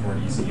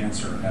straightforward, easy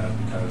answer, and that is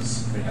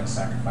because they have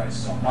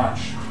sacrificed so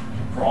much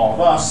for all of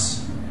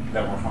us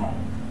that we're home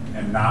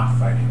and not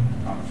fighting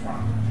on the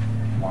front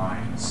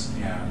lines,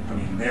 and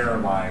putting their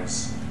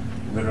lives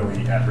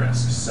literally at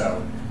risk.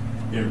 So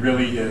it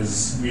really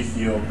is, we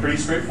feel, pretty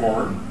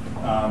straightforward,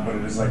 but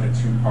it is like a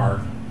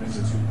two-part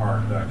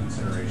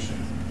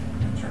consideration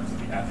in terms of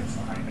the ethics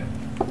behind it.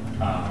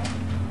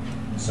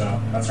 So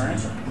that's our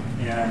answer.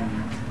 And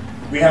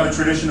we have a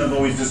tradition of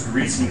always just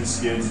greasing the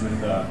skids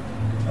with a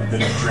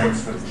bit of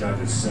drinks for the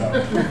judges. So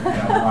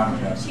yeah, we want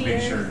to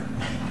make sure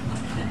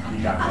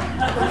you got that.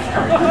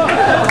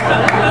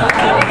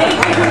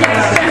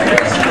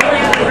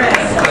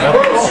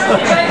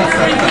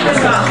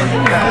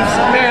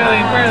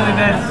 Barely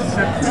that.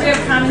 Do we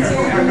have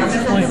commentary on this?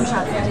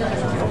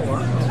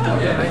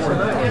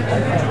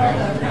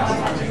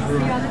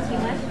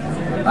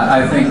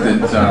 I think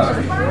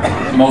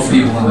that most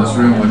people in this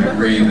room would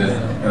agree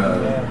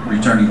that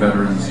returning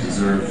veterans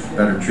deserve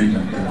better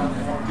treatment than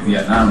the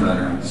Vietnam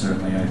veterans,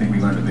 certainly. I think we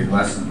learned a big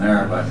lesson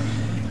there, but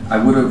I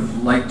would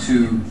have liked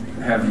to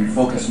have you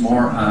focus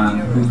more on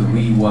who the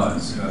we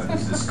was.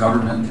 Is this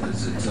government?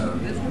 Is it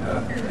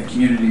the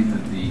community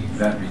that the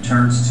vet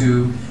returns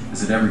to?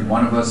 Is it every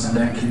one of us in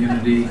that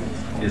community?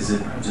 Is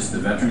it just the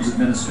Veterans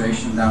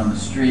Administration down the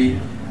street?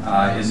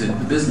 Is it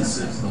the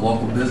businesses, the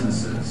local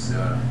businesses?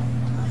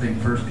 Think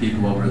First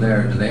people over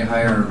there, do they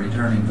hire a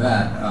returning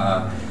vet?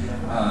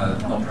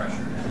 No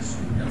pressure, just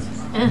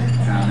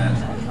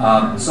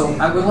comment. So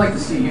I would like to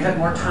see, you had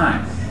more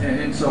time,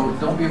 and so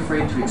don't be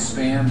afraid to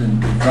expand and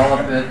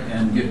develop it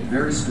and get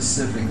very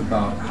specific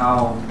about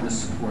how this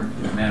support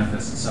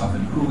manifests itself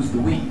and who's the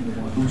we,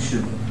 who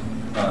should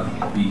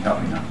be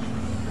helping out.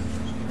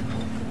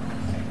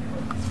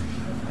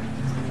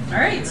 All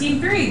right, team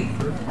 3.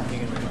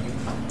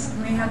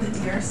 We have the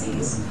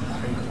DRCs.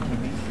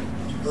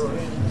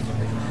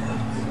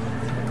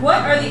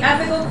 What are the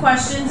ethical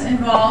questions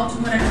involved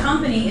when a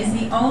company is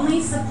the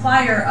only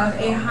supplier of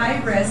a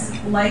high-risk,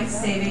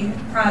 life-saving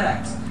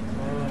product?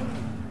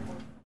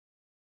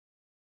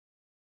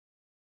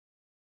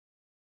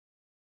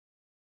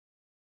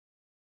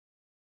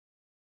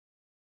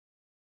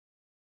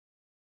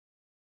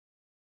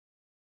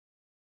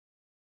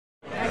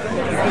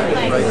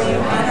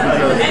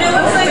 And it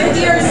looks like the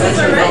DRCs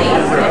are ready.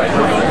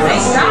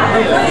 Nice job.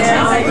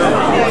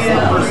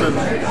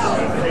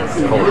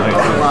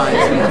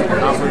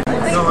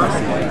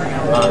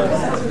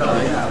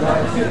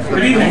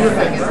 Good evening.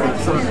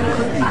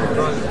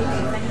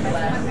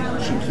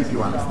 keep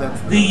you honest.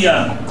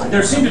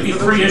 There seem to be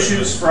three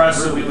issues for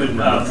us that we would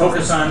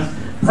focus on: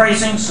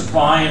 pricing,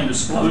 supply, and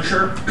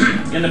disclosure.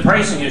 In the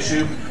pricing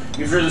issue,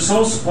 if you're the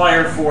sole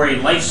supplier for a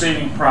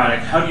life-saving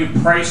product, how do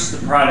you price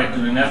the product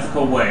in an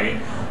ethical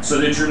way so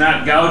that you're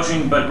not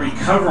gouging but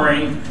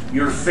recovering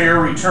your fair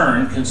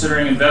return,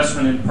 considering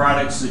investment in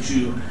products that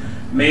you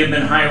may have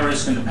been high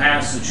risk in the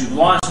past that you've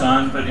lost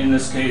on, but in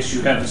this case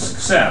you have a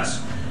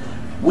success.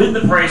 With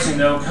the pricing,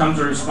 though, comes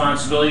a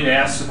responsibility to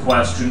ask the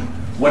question,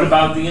 what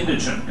about the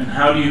indigent? And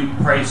how do you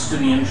price to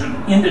the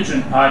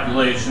indigent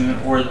population,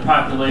 or the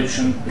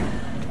population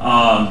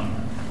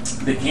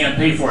that can't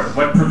pay for it?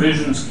 What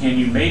provisions can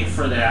you make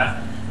for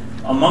that?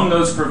 Among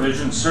those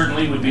provisions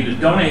certainly would be to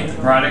donate the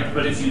product,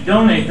 but if you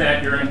donate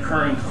that, you're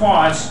incurring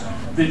costs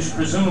that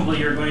presumably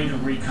you're going to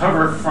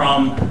recover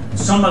from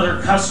some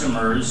other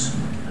customers.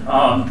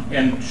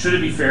 And should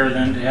it be fair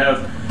then to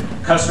have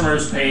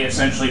customers pay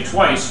essentially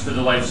twice for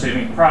the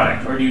life-saving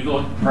product? Or do you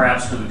look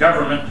perhaps to the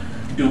government?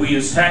 Do we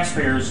as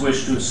taxpayers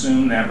wish to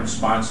assume that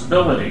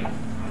responsibility?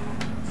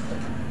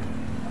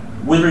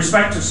 With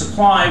respect to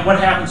supply, what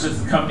happens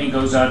if the company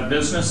goes out of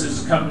business?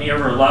 Is the company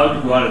ever allowed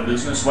to go out of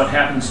business? What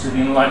happens to the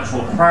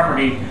intellectual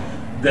property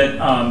that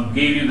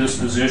gave you this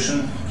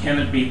position? Can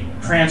it be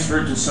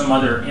transferred to some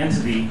other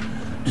entity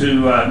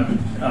to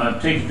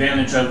take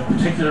advantage of,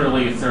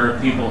 particularly if there are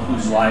people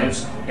whose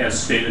lives,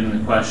 as stated in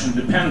the question,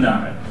 depend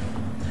on it?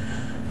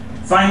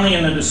 Finally,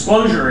 in the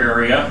disclosure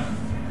area,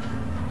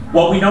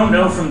 what we don't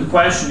know from the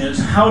question is,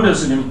 how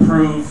does it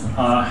improve,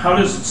 how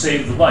does it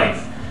save the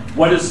life?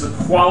 What is the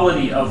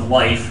quality of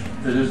life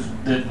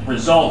that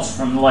results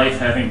from the life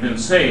having been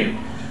saved?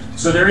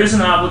 So there is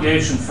an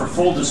obligation for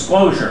full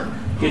disclosure.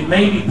 It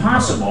may be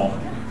possible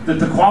that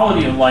the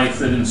quality of life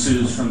that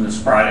ensues from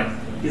this product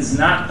is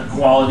not the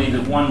quality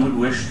that one would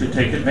wish to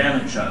take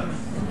advantage of.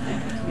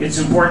 It's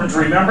important to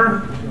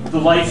remember, the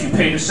life you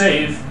pay to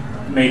save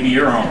may be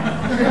your own.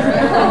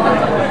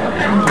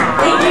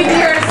 Thank you,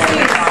 dear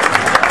Steve.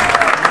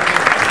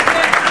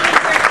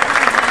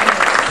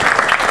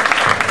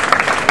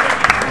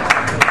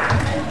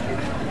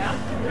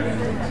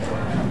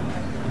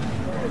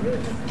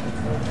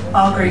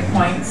 All great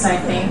points, I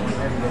think.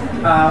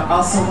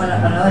 Also,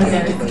 another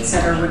thing to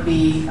consider would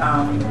be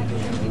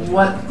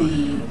what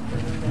the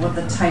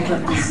type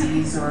of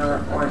disease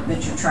or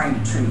that you're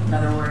trying to treat. In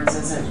other words,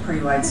 is it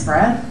pretty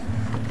widespread,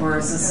 or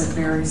is this a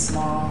very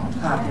small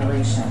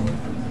population?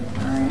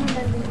 All right.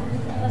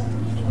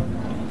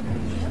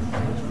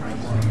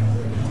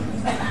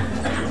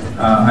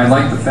 I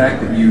like the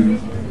fact that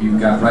you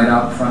got right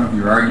out in front of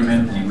your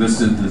argument. You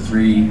listed the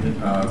three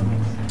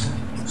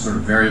sort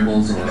of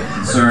variables or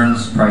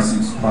concerns: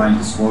 pricing, supply, and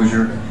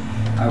disclosure.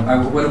 I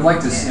would have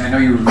liked to see, I know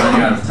you were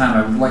running out of time,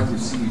 I would like to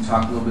see you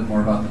talk a little bit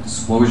more about the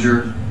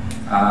disclosure.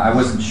 I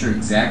wasn't sure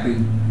exactly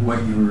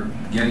what you were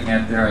getting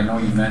at there. I know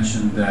you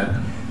mentioned that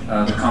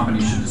the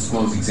company should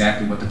disclose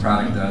exactly what the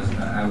product does.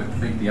 I would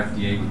think the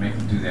FDA would make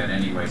them do that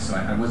anyway, so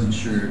I wasn't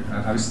sure.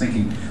 I was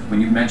thinking,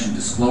 when you mentioned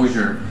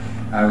disclosure,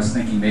 I was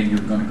thinking maybe you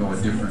were going to go a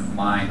different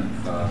line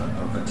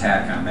of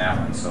attack on that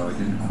one, so I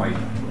didn't quite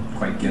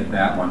get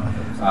that one.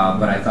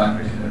 But I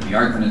thought the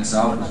argument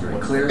itself was very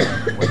clear,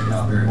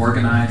 very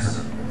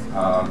organized,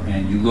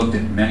 and you looked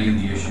at many of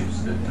the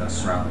issues that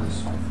surround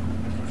this.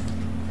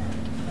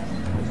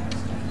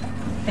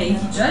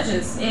 Thank you,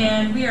 judges.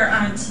 And we are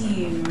on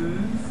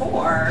team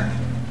 4.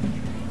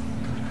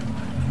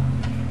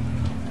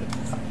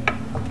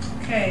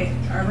 Okay,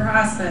 Arbor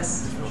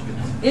Hospice.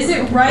 Is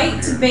it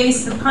right to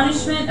base the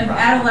punishment of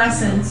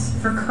adolescents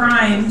for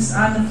crimes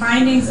on the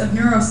findings of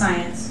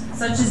neuroscience,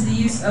 such as the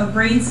use of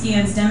brain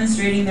scans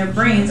demonstrating their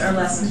brains are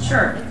less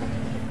mature?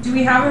 Do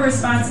we have a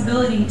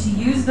responsibility to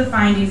use the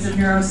findings of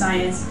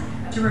neuroscience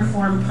to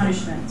reform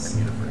punishments?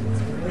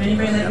 Would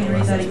anybody like me to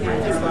read that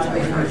again? There are a lot of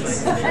big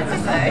words.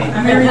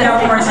 I'm going to read that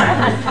one more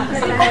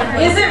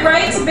time. Is it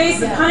right to base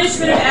the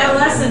punishment of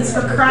adolescents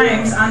for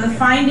crimes on the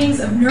findings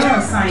of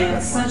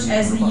neuroscience, such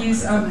as the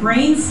use of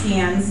brain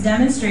scans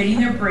demonstrating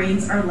their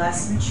brains are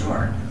less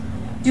mature?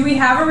 Do we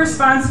have a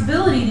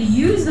responsibility to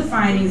use the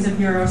findings of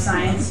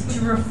neuroscience to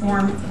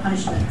reform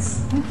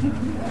punishments?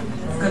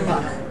 Good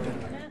luck.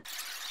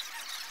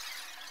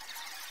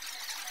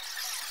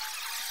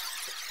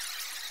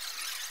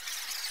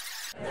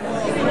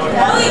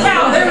 Holy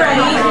cow, they're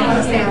ready.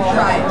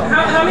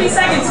 How many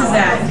seconds is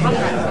that?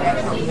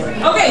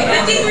 Okay,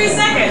 53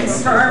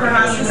 seconds for Arbor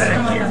Hospice to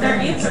come up with their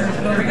answer.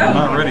 There we go. I'm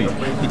not ready.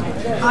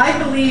 I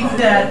believe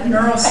that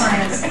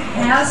neuroscience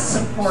has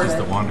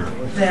supported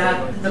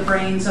that the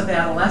brains of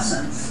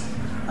adolescents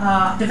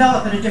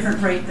develop at a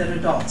different rate than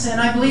adults. And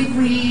I believe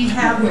we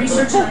have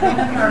research, I don't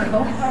have an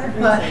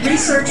article, but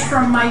research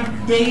from my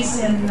days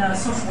in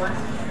social work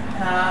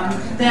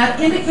that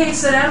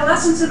indicates that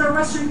adolescence in our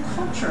Western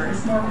culture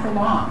is more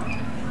prolonged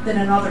than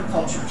in other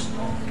cultures.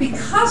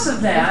 Because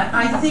of that,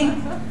 I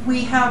think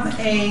we have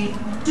a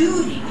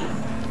duty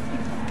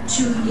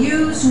to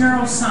use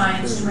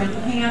neuroscience to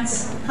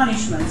enhance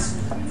punishments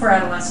for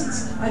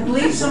adolescents. I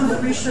believe some of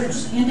the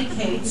research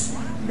indicates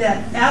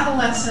that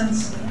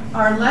adolescents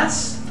are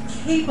less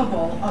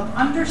capable of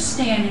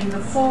understanding the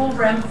full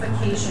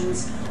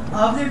ramifications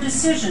of their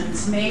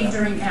decisions made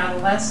during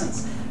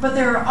adolescence, but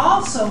they're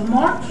also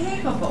more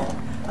capable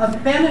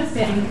of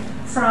benefiting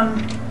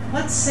from,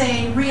 let's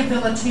say,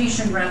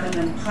 rehabilitation rather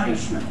than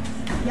punishment.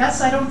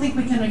 Yes, I don't think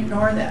we can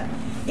ignore that.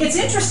 It's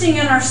interesting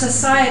in our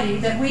society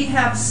that we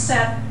have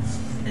set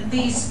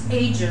these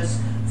ages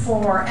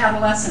for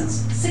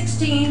adolescence.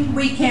 16,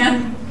 we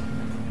can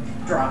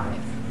drive.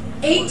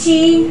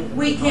 18,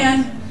 we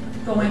can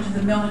go into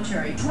the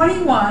military.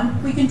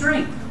 21, we can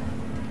drink.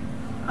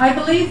 I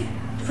believe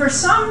for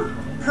some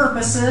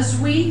purposes,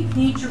 we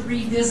need to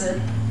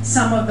revisit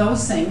some of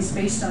those things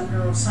based on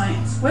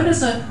neuroscience. When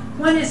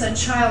is a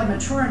child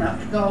mature enough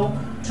to go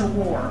to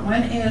war?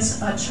 When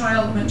is a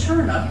child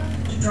mature enough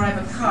to drive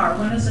a car?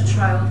 When is a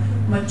child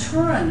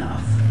mature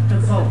enough to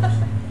vote?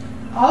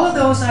 All of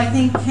those, I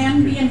think,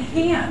 can be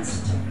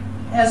enhanced,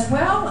 as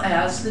well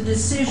as the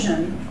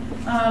decision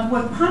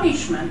with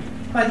punishment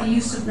by the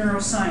use of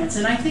neuroscience.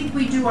 And I think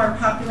we do our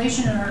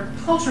population and our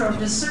culture a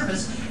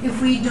disservice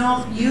if we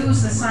don't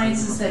use the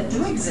sciences that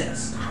do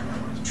exist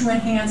to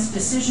enhance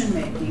decision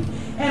making.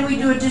 And we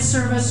do a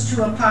disservice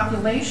to a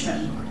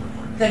population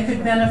that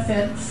could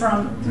benefit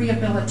from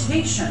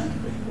rehabilitation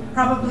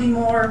probably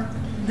more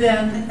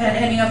than at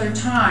any other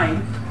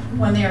time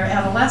when they are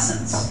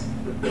adolescents.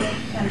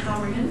 And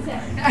how are you?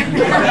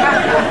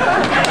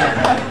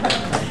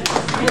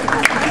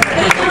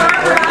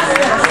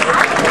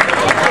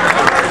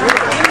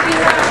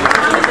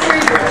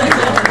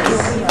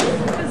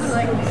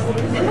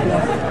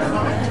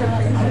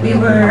 We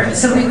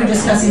were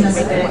discussing this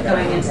a bit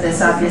going into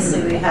this.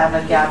 Obviously, we have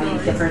a Gabby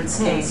Giffords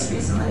case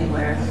recently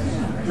where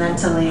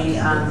mentally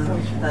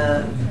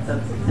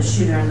the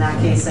shooter in that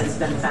case has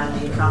been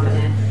found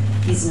incompetent.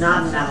 He's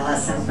not an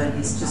adolescent, but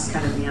he's just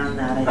kind of beyond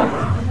that, I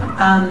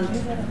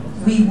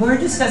think. We were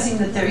discussing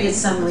that there is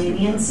some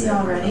leniency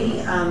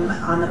already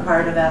on the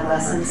part of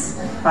adolescents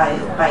by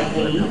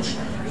age,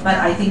 but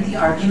I think the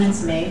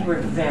arguments made were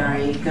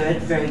very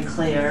good, very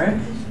clear,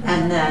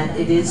 and that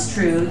it is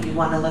true, you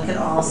want to look at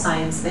all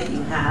science that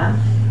you have.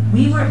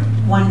 We were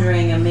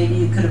wondering, and maybe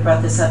you could have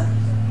brought this up,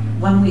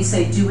 when we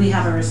say, do we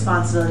have a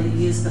responsibility to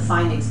use the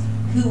findings,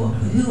 who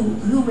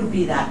would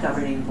be that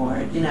governing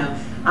board? You know,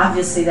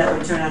 obviously that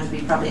would turn out to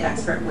be probably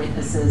expert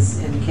witnesses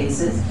in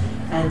cases,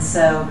 and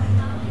so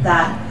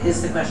that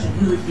is the question,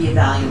 who would be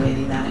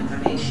evaluating that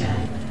information?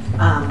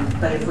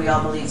 But if we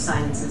all believe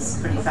science is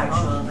pretty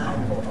factual,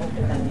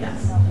 then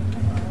yes.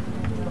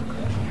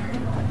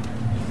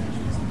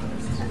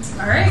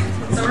 All right,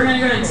 so we're going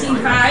to go to Team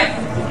 5,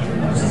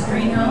 which is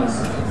Green Hills.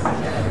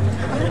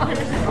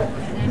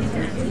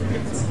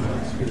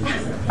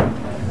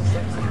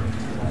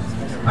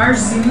 Are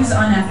zoos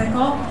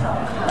unethical?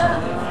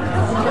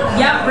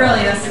 Yep,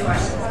 really, that's the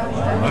question.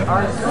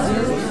 Are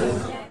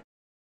zoos?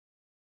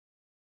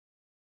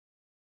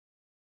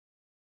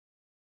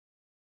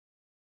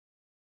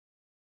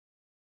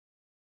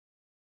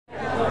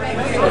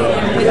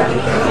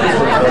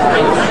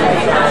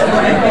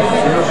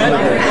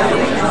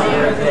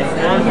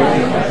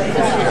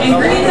 And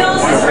Green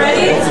Hills is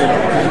ready to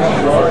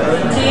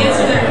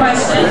answer their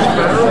question.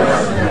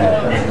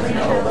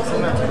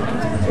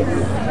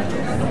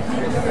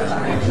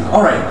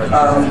 All right,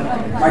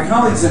 my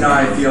colleagues and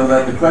I feel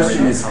that the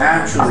question is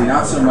actually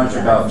not so much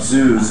about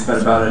zoos,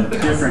 but about a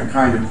different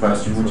kind of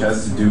question, which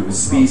has to do with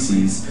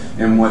species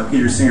and what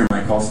Peter Singer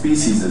might call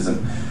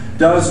speciesism.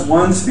 Does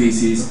one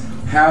species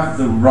have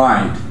the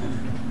right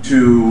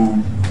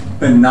to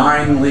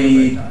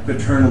benignly,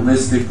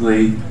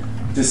 paternalistically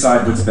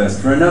decide what's best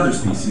for another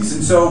species?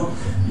 And so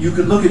you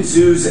could look at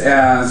zoos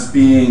as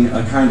being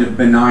a kind of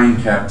benign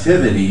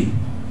captivity,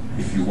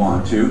 if you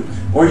want to,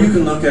 or you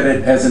can look at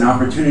it as an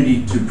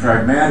opportunity to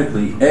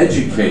pragmatically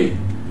educate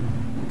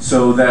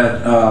so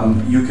that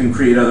you can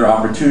create other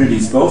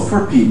opportunities both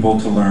for people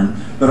to learn,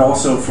 but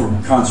also for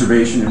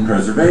conservation and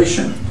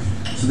preservation.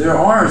 So there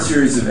are a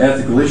series of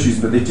ethical issues,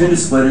 but they tend to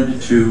split into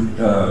two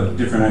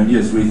different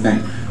ideas, we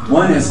think.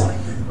 One is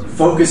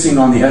focusing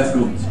on the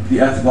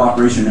ethical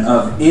operation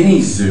of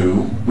any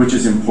zoo, which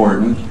is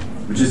important,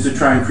 which is to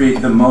try and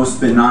create the most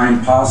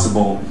benign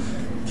possible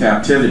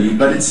captivity,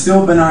 but it's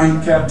still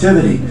benign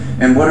captivity.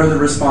 And what are the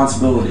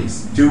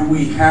responsibilities? Do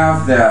we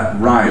have that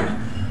right?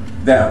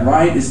 That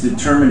right is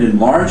determined in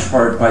large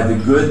part by the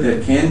good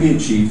that can be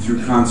achieved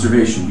through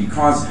conservation,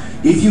 because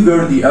if you go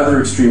to the other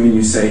extreme and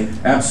you say,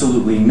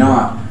 absolutely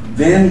not,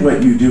 then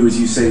what you do is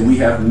you say, we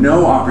have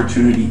no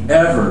opportunity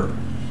ever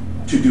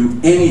to do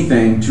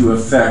anything to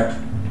affect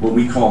what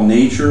we call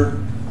nature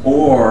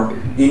or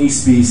any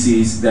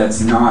species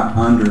that's not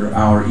under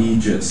our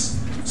aegis.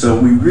 So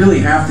we really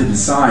have to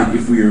decide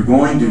if we are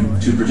going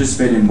to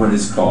participate in what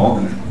is called,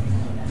 and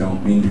I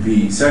don't mean to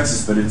be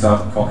sexist, but it's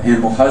often called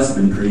animal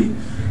husbandry,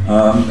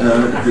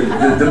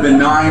 the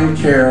benign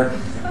care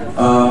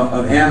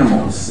of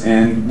animals.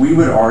 And we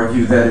would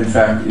argue that in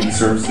fact it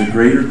serves the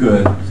greater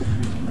good,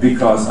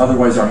 because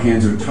otherwise our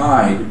hands are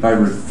tied by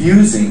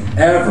refusing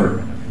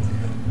ever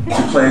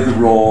to play the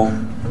role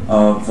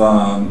of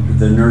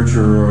the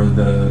nurturer or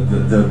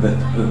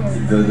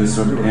the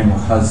sort of animal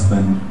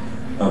husband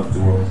of the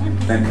world.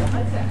 Thank you. All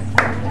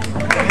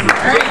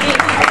right,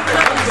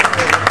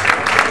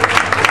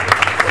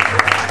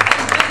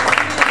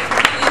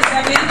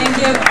 and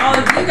give all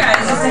of you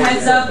guys just a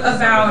heads up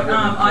about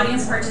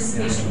audience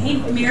participation. Hey,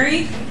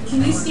 Mary,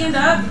 can you stand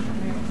up?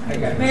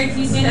 Mary, can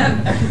you stand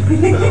up?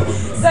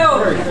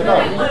 So,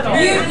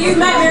 you've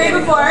met Mary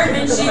before,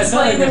 and she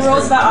explained the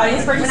rules about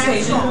audience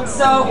participation.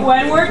 So,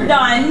 when we're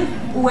done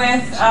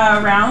with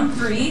round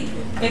 3,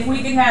 if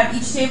we could have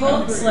each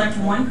table select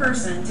one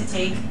person to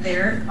take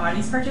their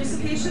audience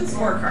participation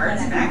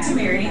scorecards back to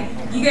Mary.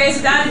 You guys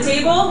without a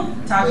table,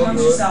 talk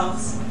amongst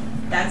yourselves.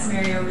 That's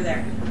Mary over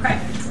there. Okay,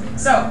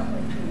 so,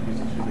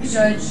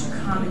 judge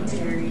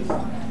commentary.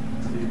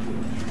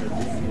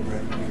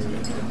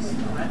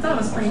 I thought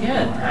it was pretty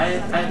good.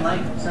 I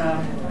liked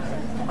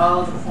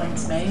all the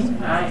points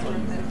made. I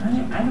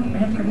don't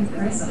have any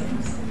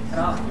criticisms at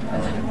all.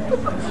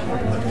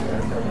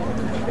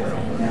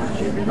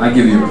 I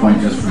give you a point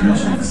just for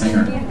mentioning the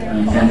singer.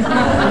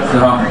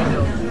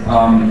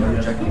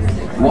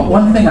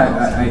 One thing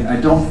I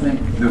don't think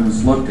that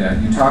was looked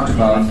at. You talked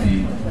about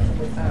the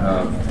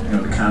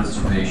the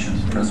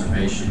conservation,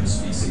 preservation of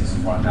species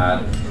and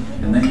whatnot,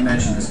 and then you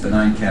mentioned this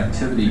benign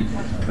captivity.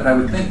 But I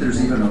would think there's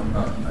even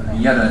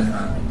yet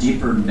a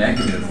deeper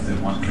negative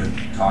that one could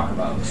talk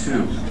about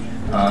too.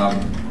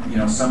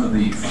 Some of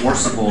the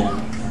forcible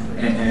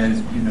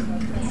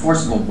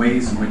forcible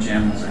ways in which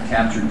animals are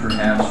captured.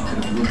 Perhaps you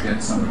could have looked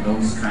at some of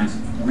those kinds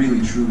of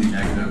really truly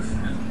negative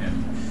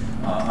and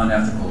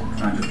unethical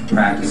kinds of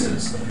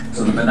practices.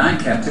 So the benign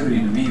captivity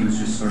to me was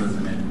just sort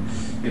of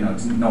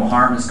no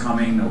harm is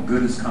coming, no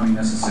good is coming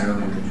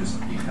necessarily. They're just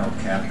being held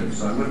captive.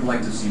 So I would have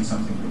liked to have seen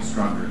something a little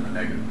stronger in the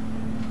negative.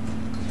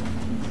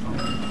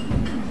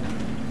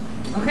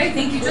 Okay,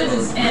 thank you,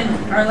 judges. And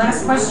our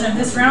last question of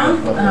this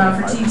round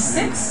for Team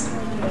 6,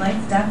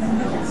 life, death, and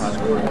wills.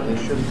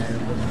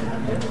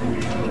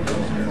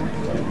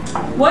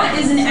 What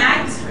is an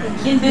act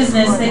in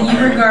business that you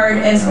regard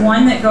as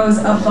one that goes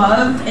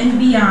above and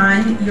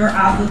beyond your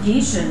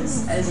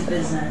obligations as a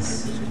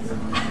business?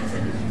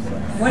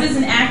 What is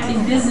an act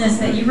in business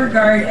that you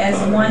regard as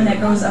one that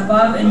goes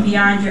above and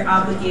beyond your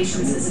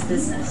obligations as a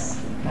business?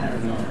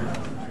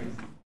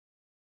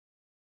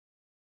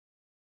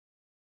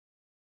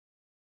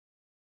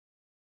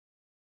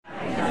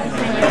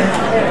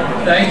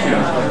 Thank you.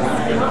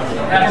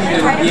 Happy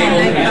to be able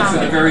to answer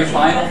the very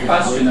final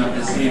question of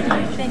this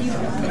evening.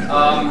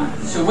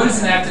 So what is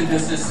an act in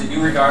business that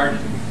you regard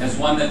as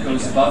one that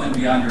goes above and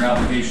beyond your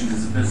obligations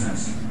as a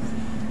business?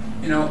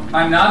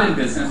 I'm not in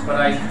business,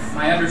 but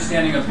my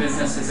understanding of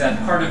business is that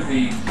part of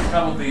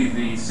probably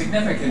the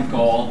significant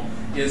goal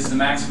is the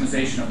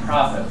maximization of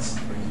profits.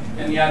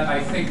 And yet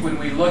I think when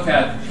we look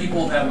at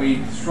people that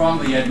we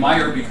strongly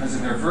admire because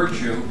of their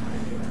virtue,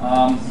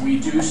 we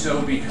do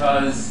so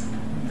because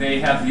they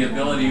have the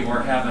ability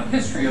or have a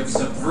history of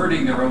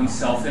subverting their own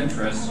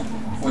self-interest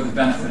for the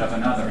benefit of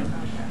another.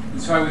 And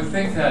so I would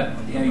think that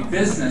a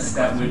business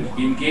that would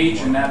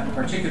engage in that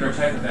particular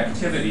type of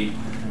activity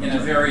in a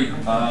very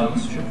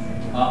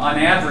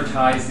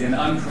unadvertised and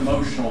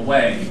unpromotional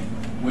way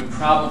would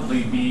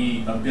probably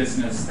be a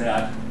business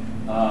that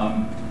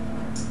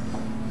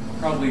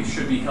probably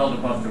should be held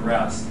above the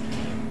rest.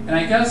 And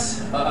I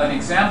guess an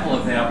example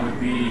of that would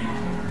be,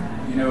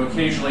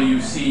 occasionally you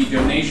see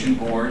donation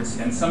boards,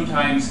 and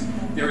sometimes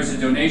there is a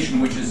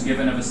donation which is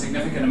given of a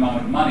significant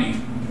amount of money,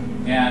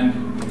 and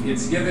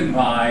it's given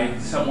by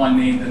someone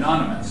named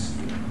Anonymous.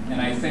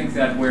 And I think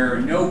that where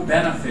no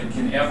benefit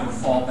can ever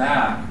fall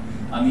back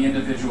on the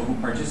individual who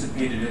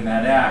participated in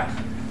that act,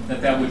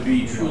 that would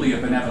be truly a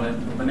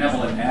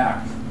benevolent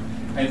act.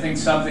 I think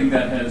something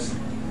that has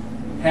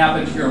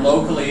happened here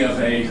locally of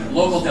a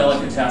local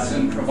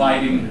delicatessen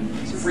providing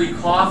free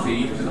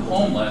coffee to the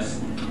homeless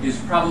is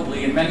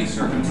probably in many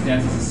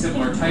circumstances a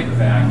similar type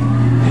of act.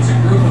 It's a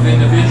group of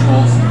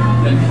individuals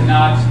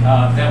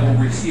that will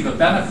receive a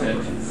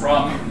benefit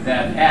from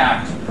that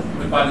act,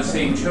 but by the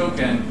same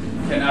token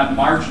cannot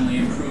marginally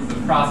improve the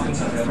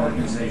profits of that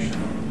organization.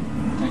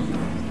 Thank you.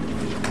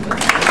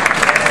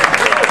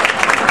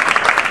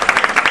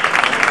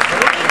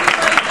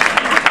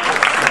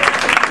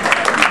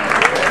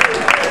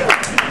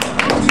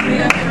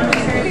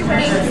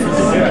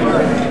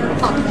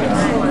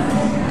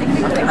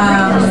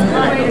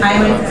 I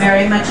would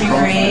very much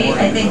agree.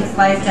 I think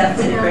Life Death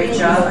did a great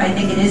job. I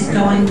think it is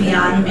going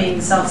beyond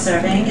being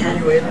self-serving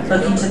and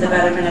looking to the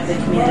betterment of the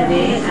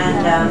community.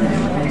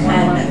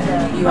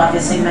 And you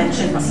obviously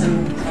mentioned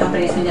some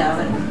companies we know.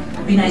 And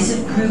it'd be nice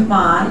if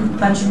Groupon, a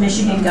bunch of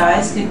Michigan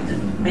guys, could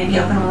maybe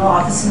open a little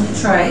office in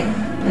Detroit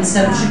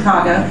instead of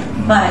Chicago.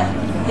 But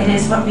it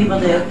is what people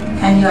do.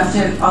 And you have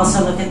to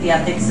also look at the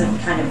ethics of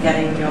kind of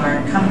getting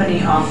your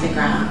company off the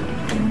ground.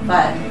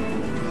 But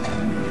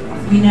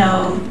we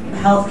know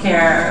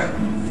healthcare,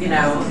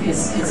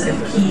 is a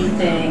key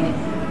thing,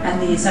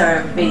 and these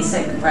are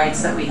basic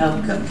rights that we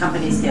hope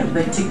companies give.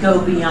 But to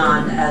go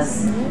beyond,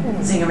 as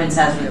Zingerman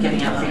says, with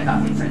giving out free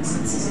coffee, for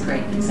instance, is a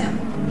great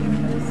example.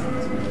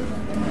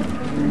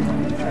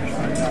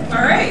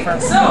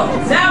 right, so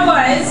that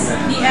was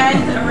the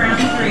end of round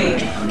 3.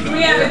 Can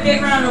we have a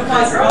big round of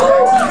applause for all of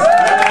our teams?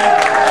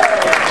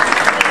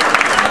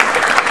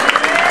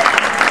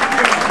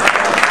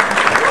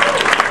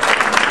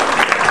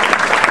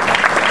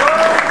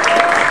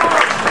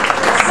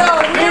 So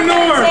we're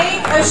going to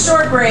take a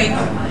short break,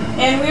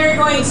 and we are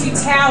going to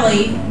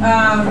tally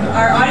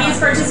our audience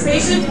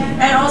participation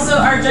and also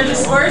our judges'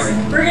 scores.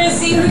 We're going to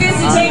see who gets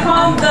to take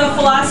home the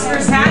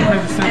philosopher's hat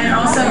and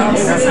also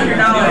 $600.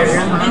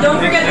 And don't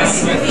forget the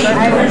Snoopy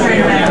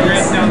refrigerator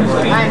magnets.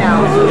 I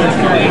know.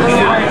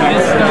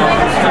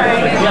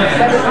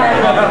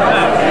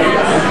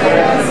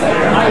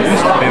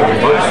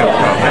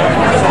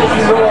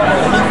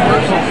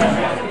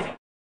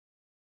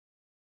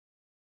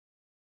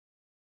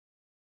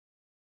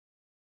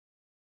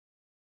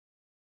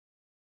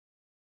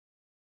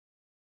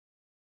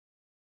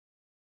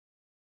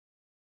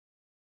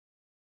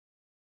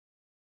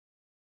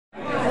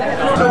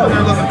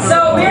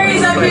 So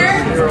Mary's up here.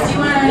 Do you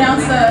want to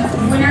announce the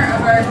winner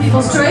of our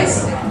People's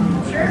Choice?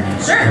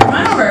 Sure, come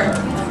on over.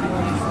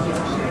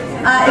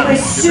 It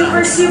was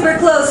super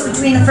close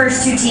between the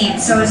first 2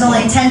 teams, so it was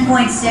only 10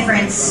 points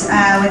difference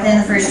within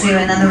the first 2,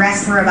 and then the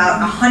rest were about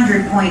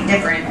 100-point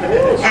different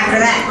after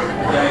that.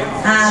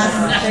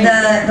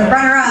 The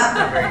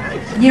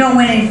runner-up, you don't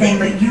win anything,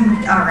 but you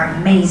are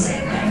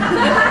amazing.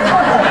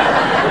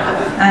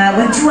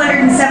 With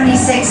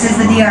 276 is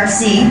the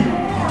DRC.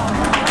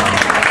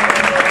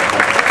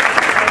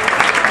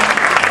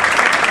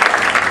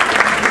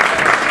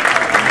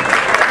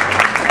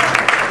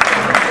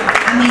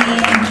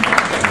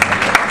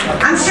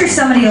 I'm sure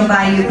somebody will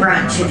buy you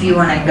brunch if you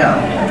want to go.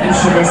 You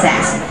should just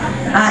ask.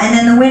 And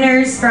then the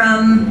winners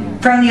from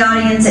the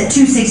audience at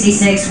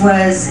 266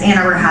 was Ann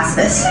Arbor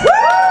Hospice.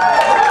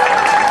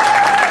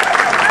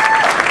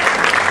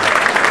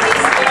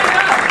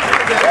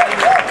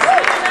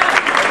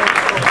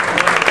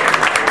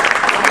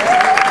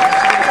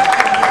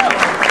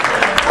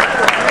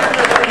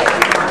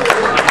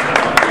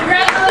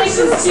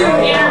 Congratulations to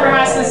Ann Arbor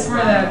Hospice for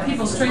the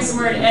People's Choice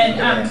Award, and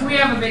can we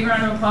have a big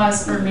round of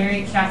applause for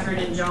Mary, Catherine,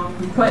 and Joan,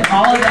 who put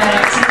all of that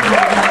activity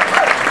together.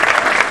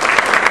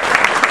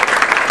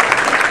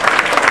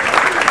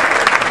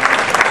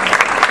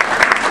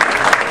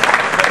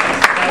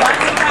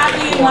 Lots of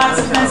copying, lots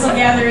of pencil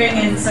gathering,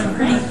 and some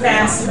pretty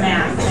fast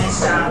math.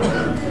 Nice job.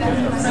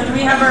 So do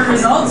we have our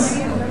results?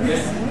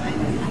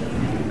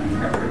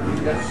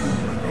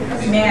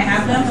 May I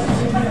have them?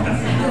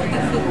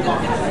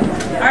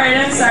 Alright,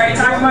 I'm sorry.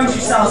 Talk amongst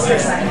yourselves for a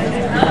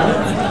second.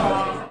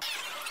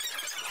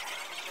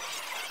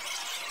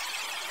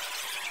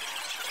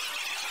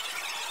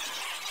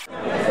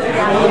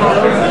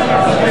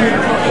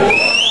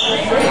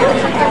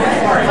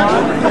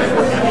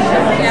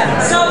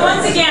 So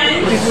once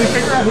again,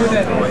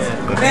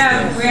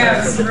 we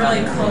have some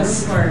really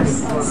close scores.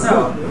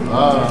 So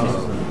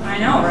I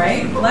know,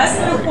 right? Less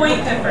than a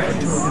point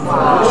difference.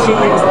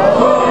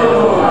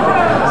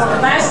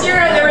 Last year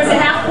there was a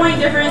half-point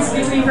difference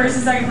between first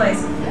and second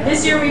place.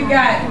 This year we've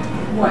got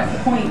what,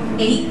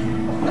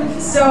 0.8?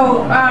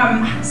 So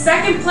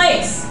second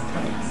place,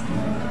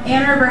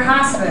 Ann Arbor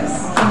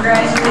Hospice.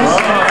 Congratulations.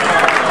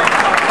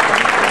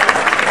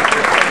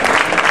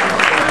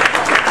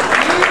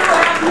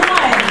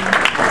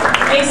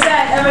 A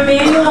set of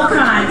Emmanuel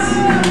Kant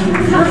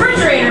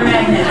refrigerator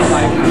magnets.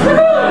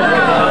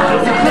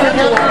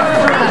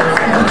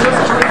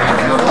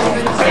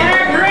 And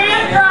our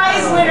grand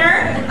prize winner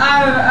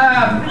of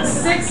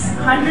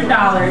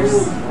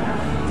 $600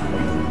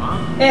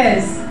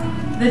 is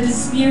the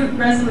dispute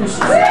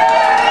resolution.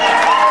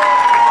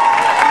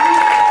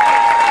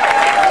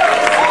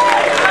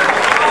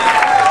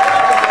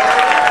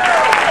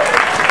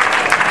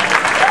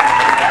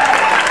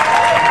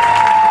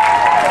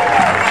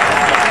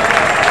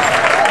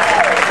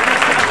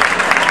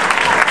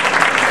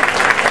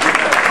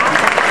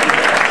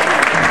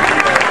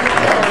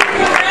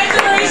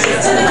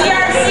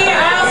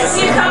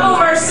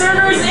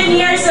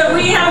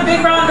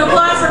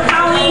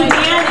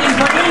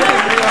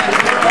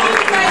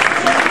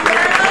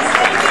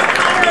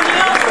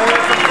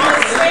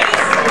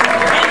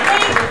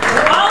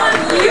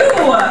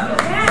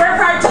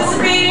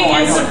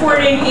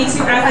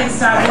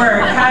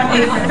 A2Ethics.org. Have a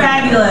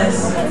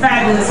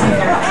fabulous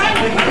weekend.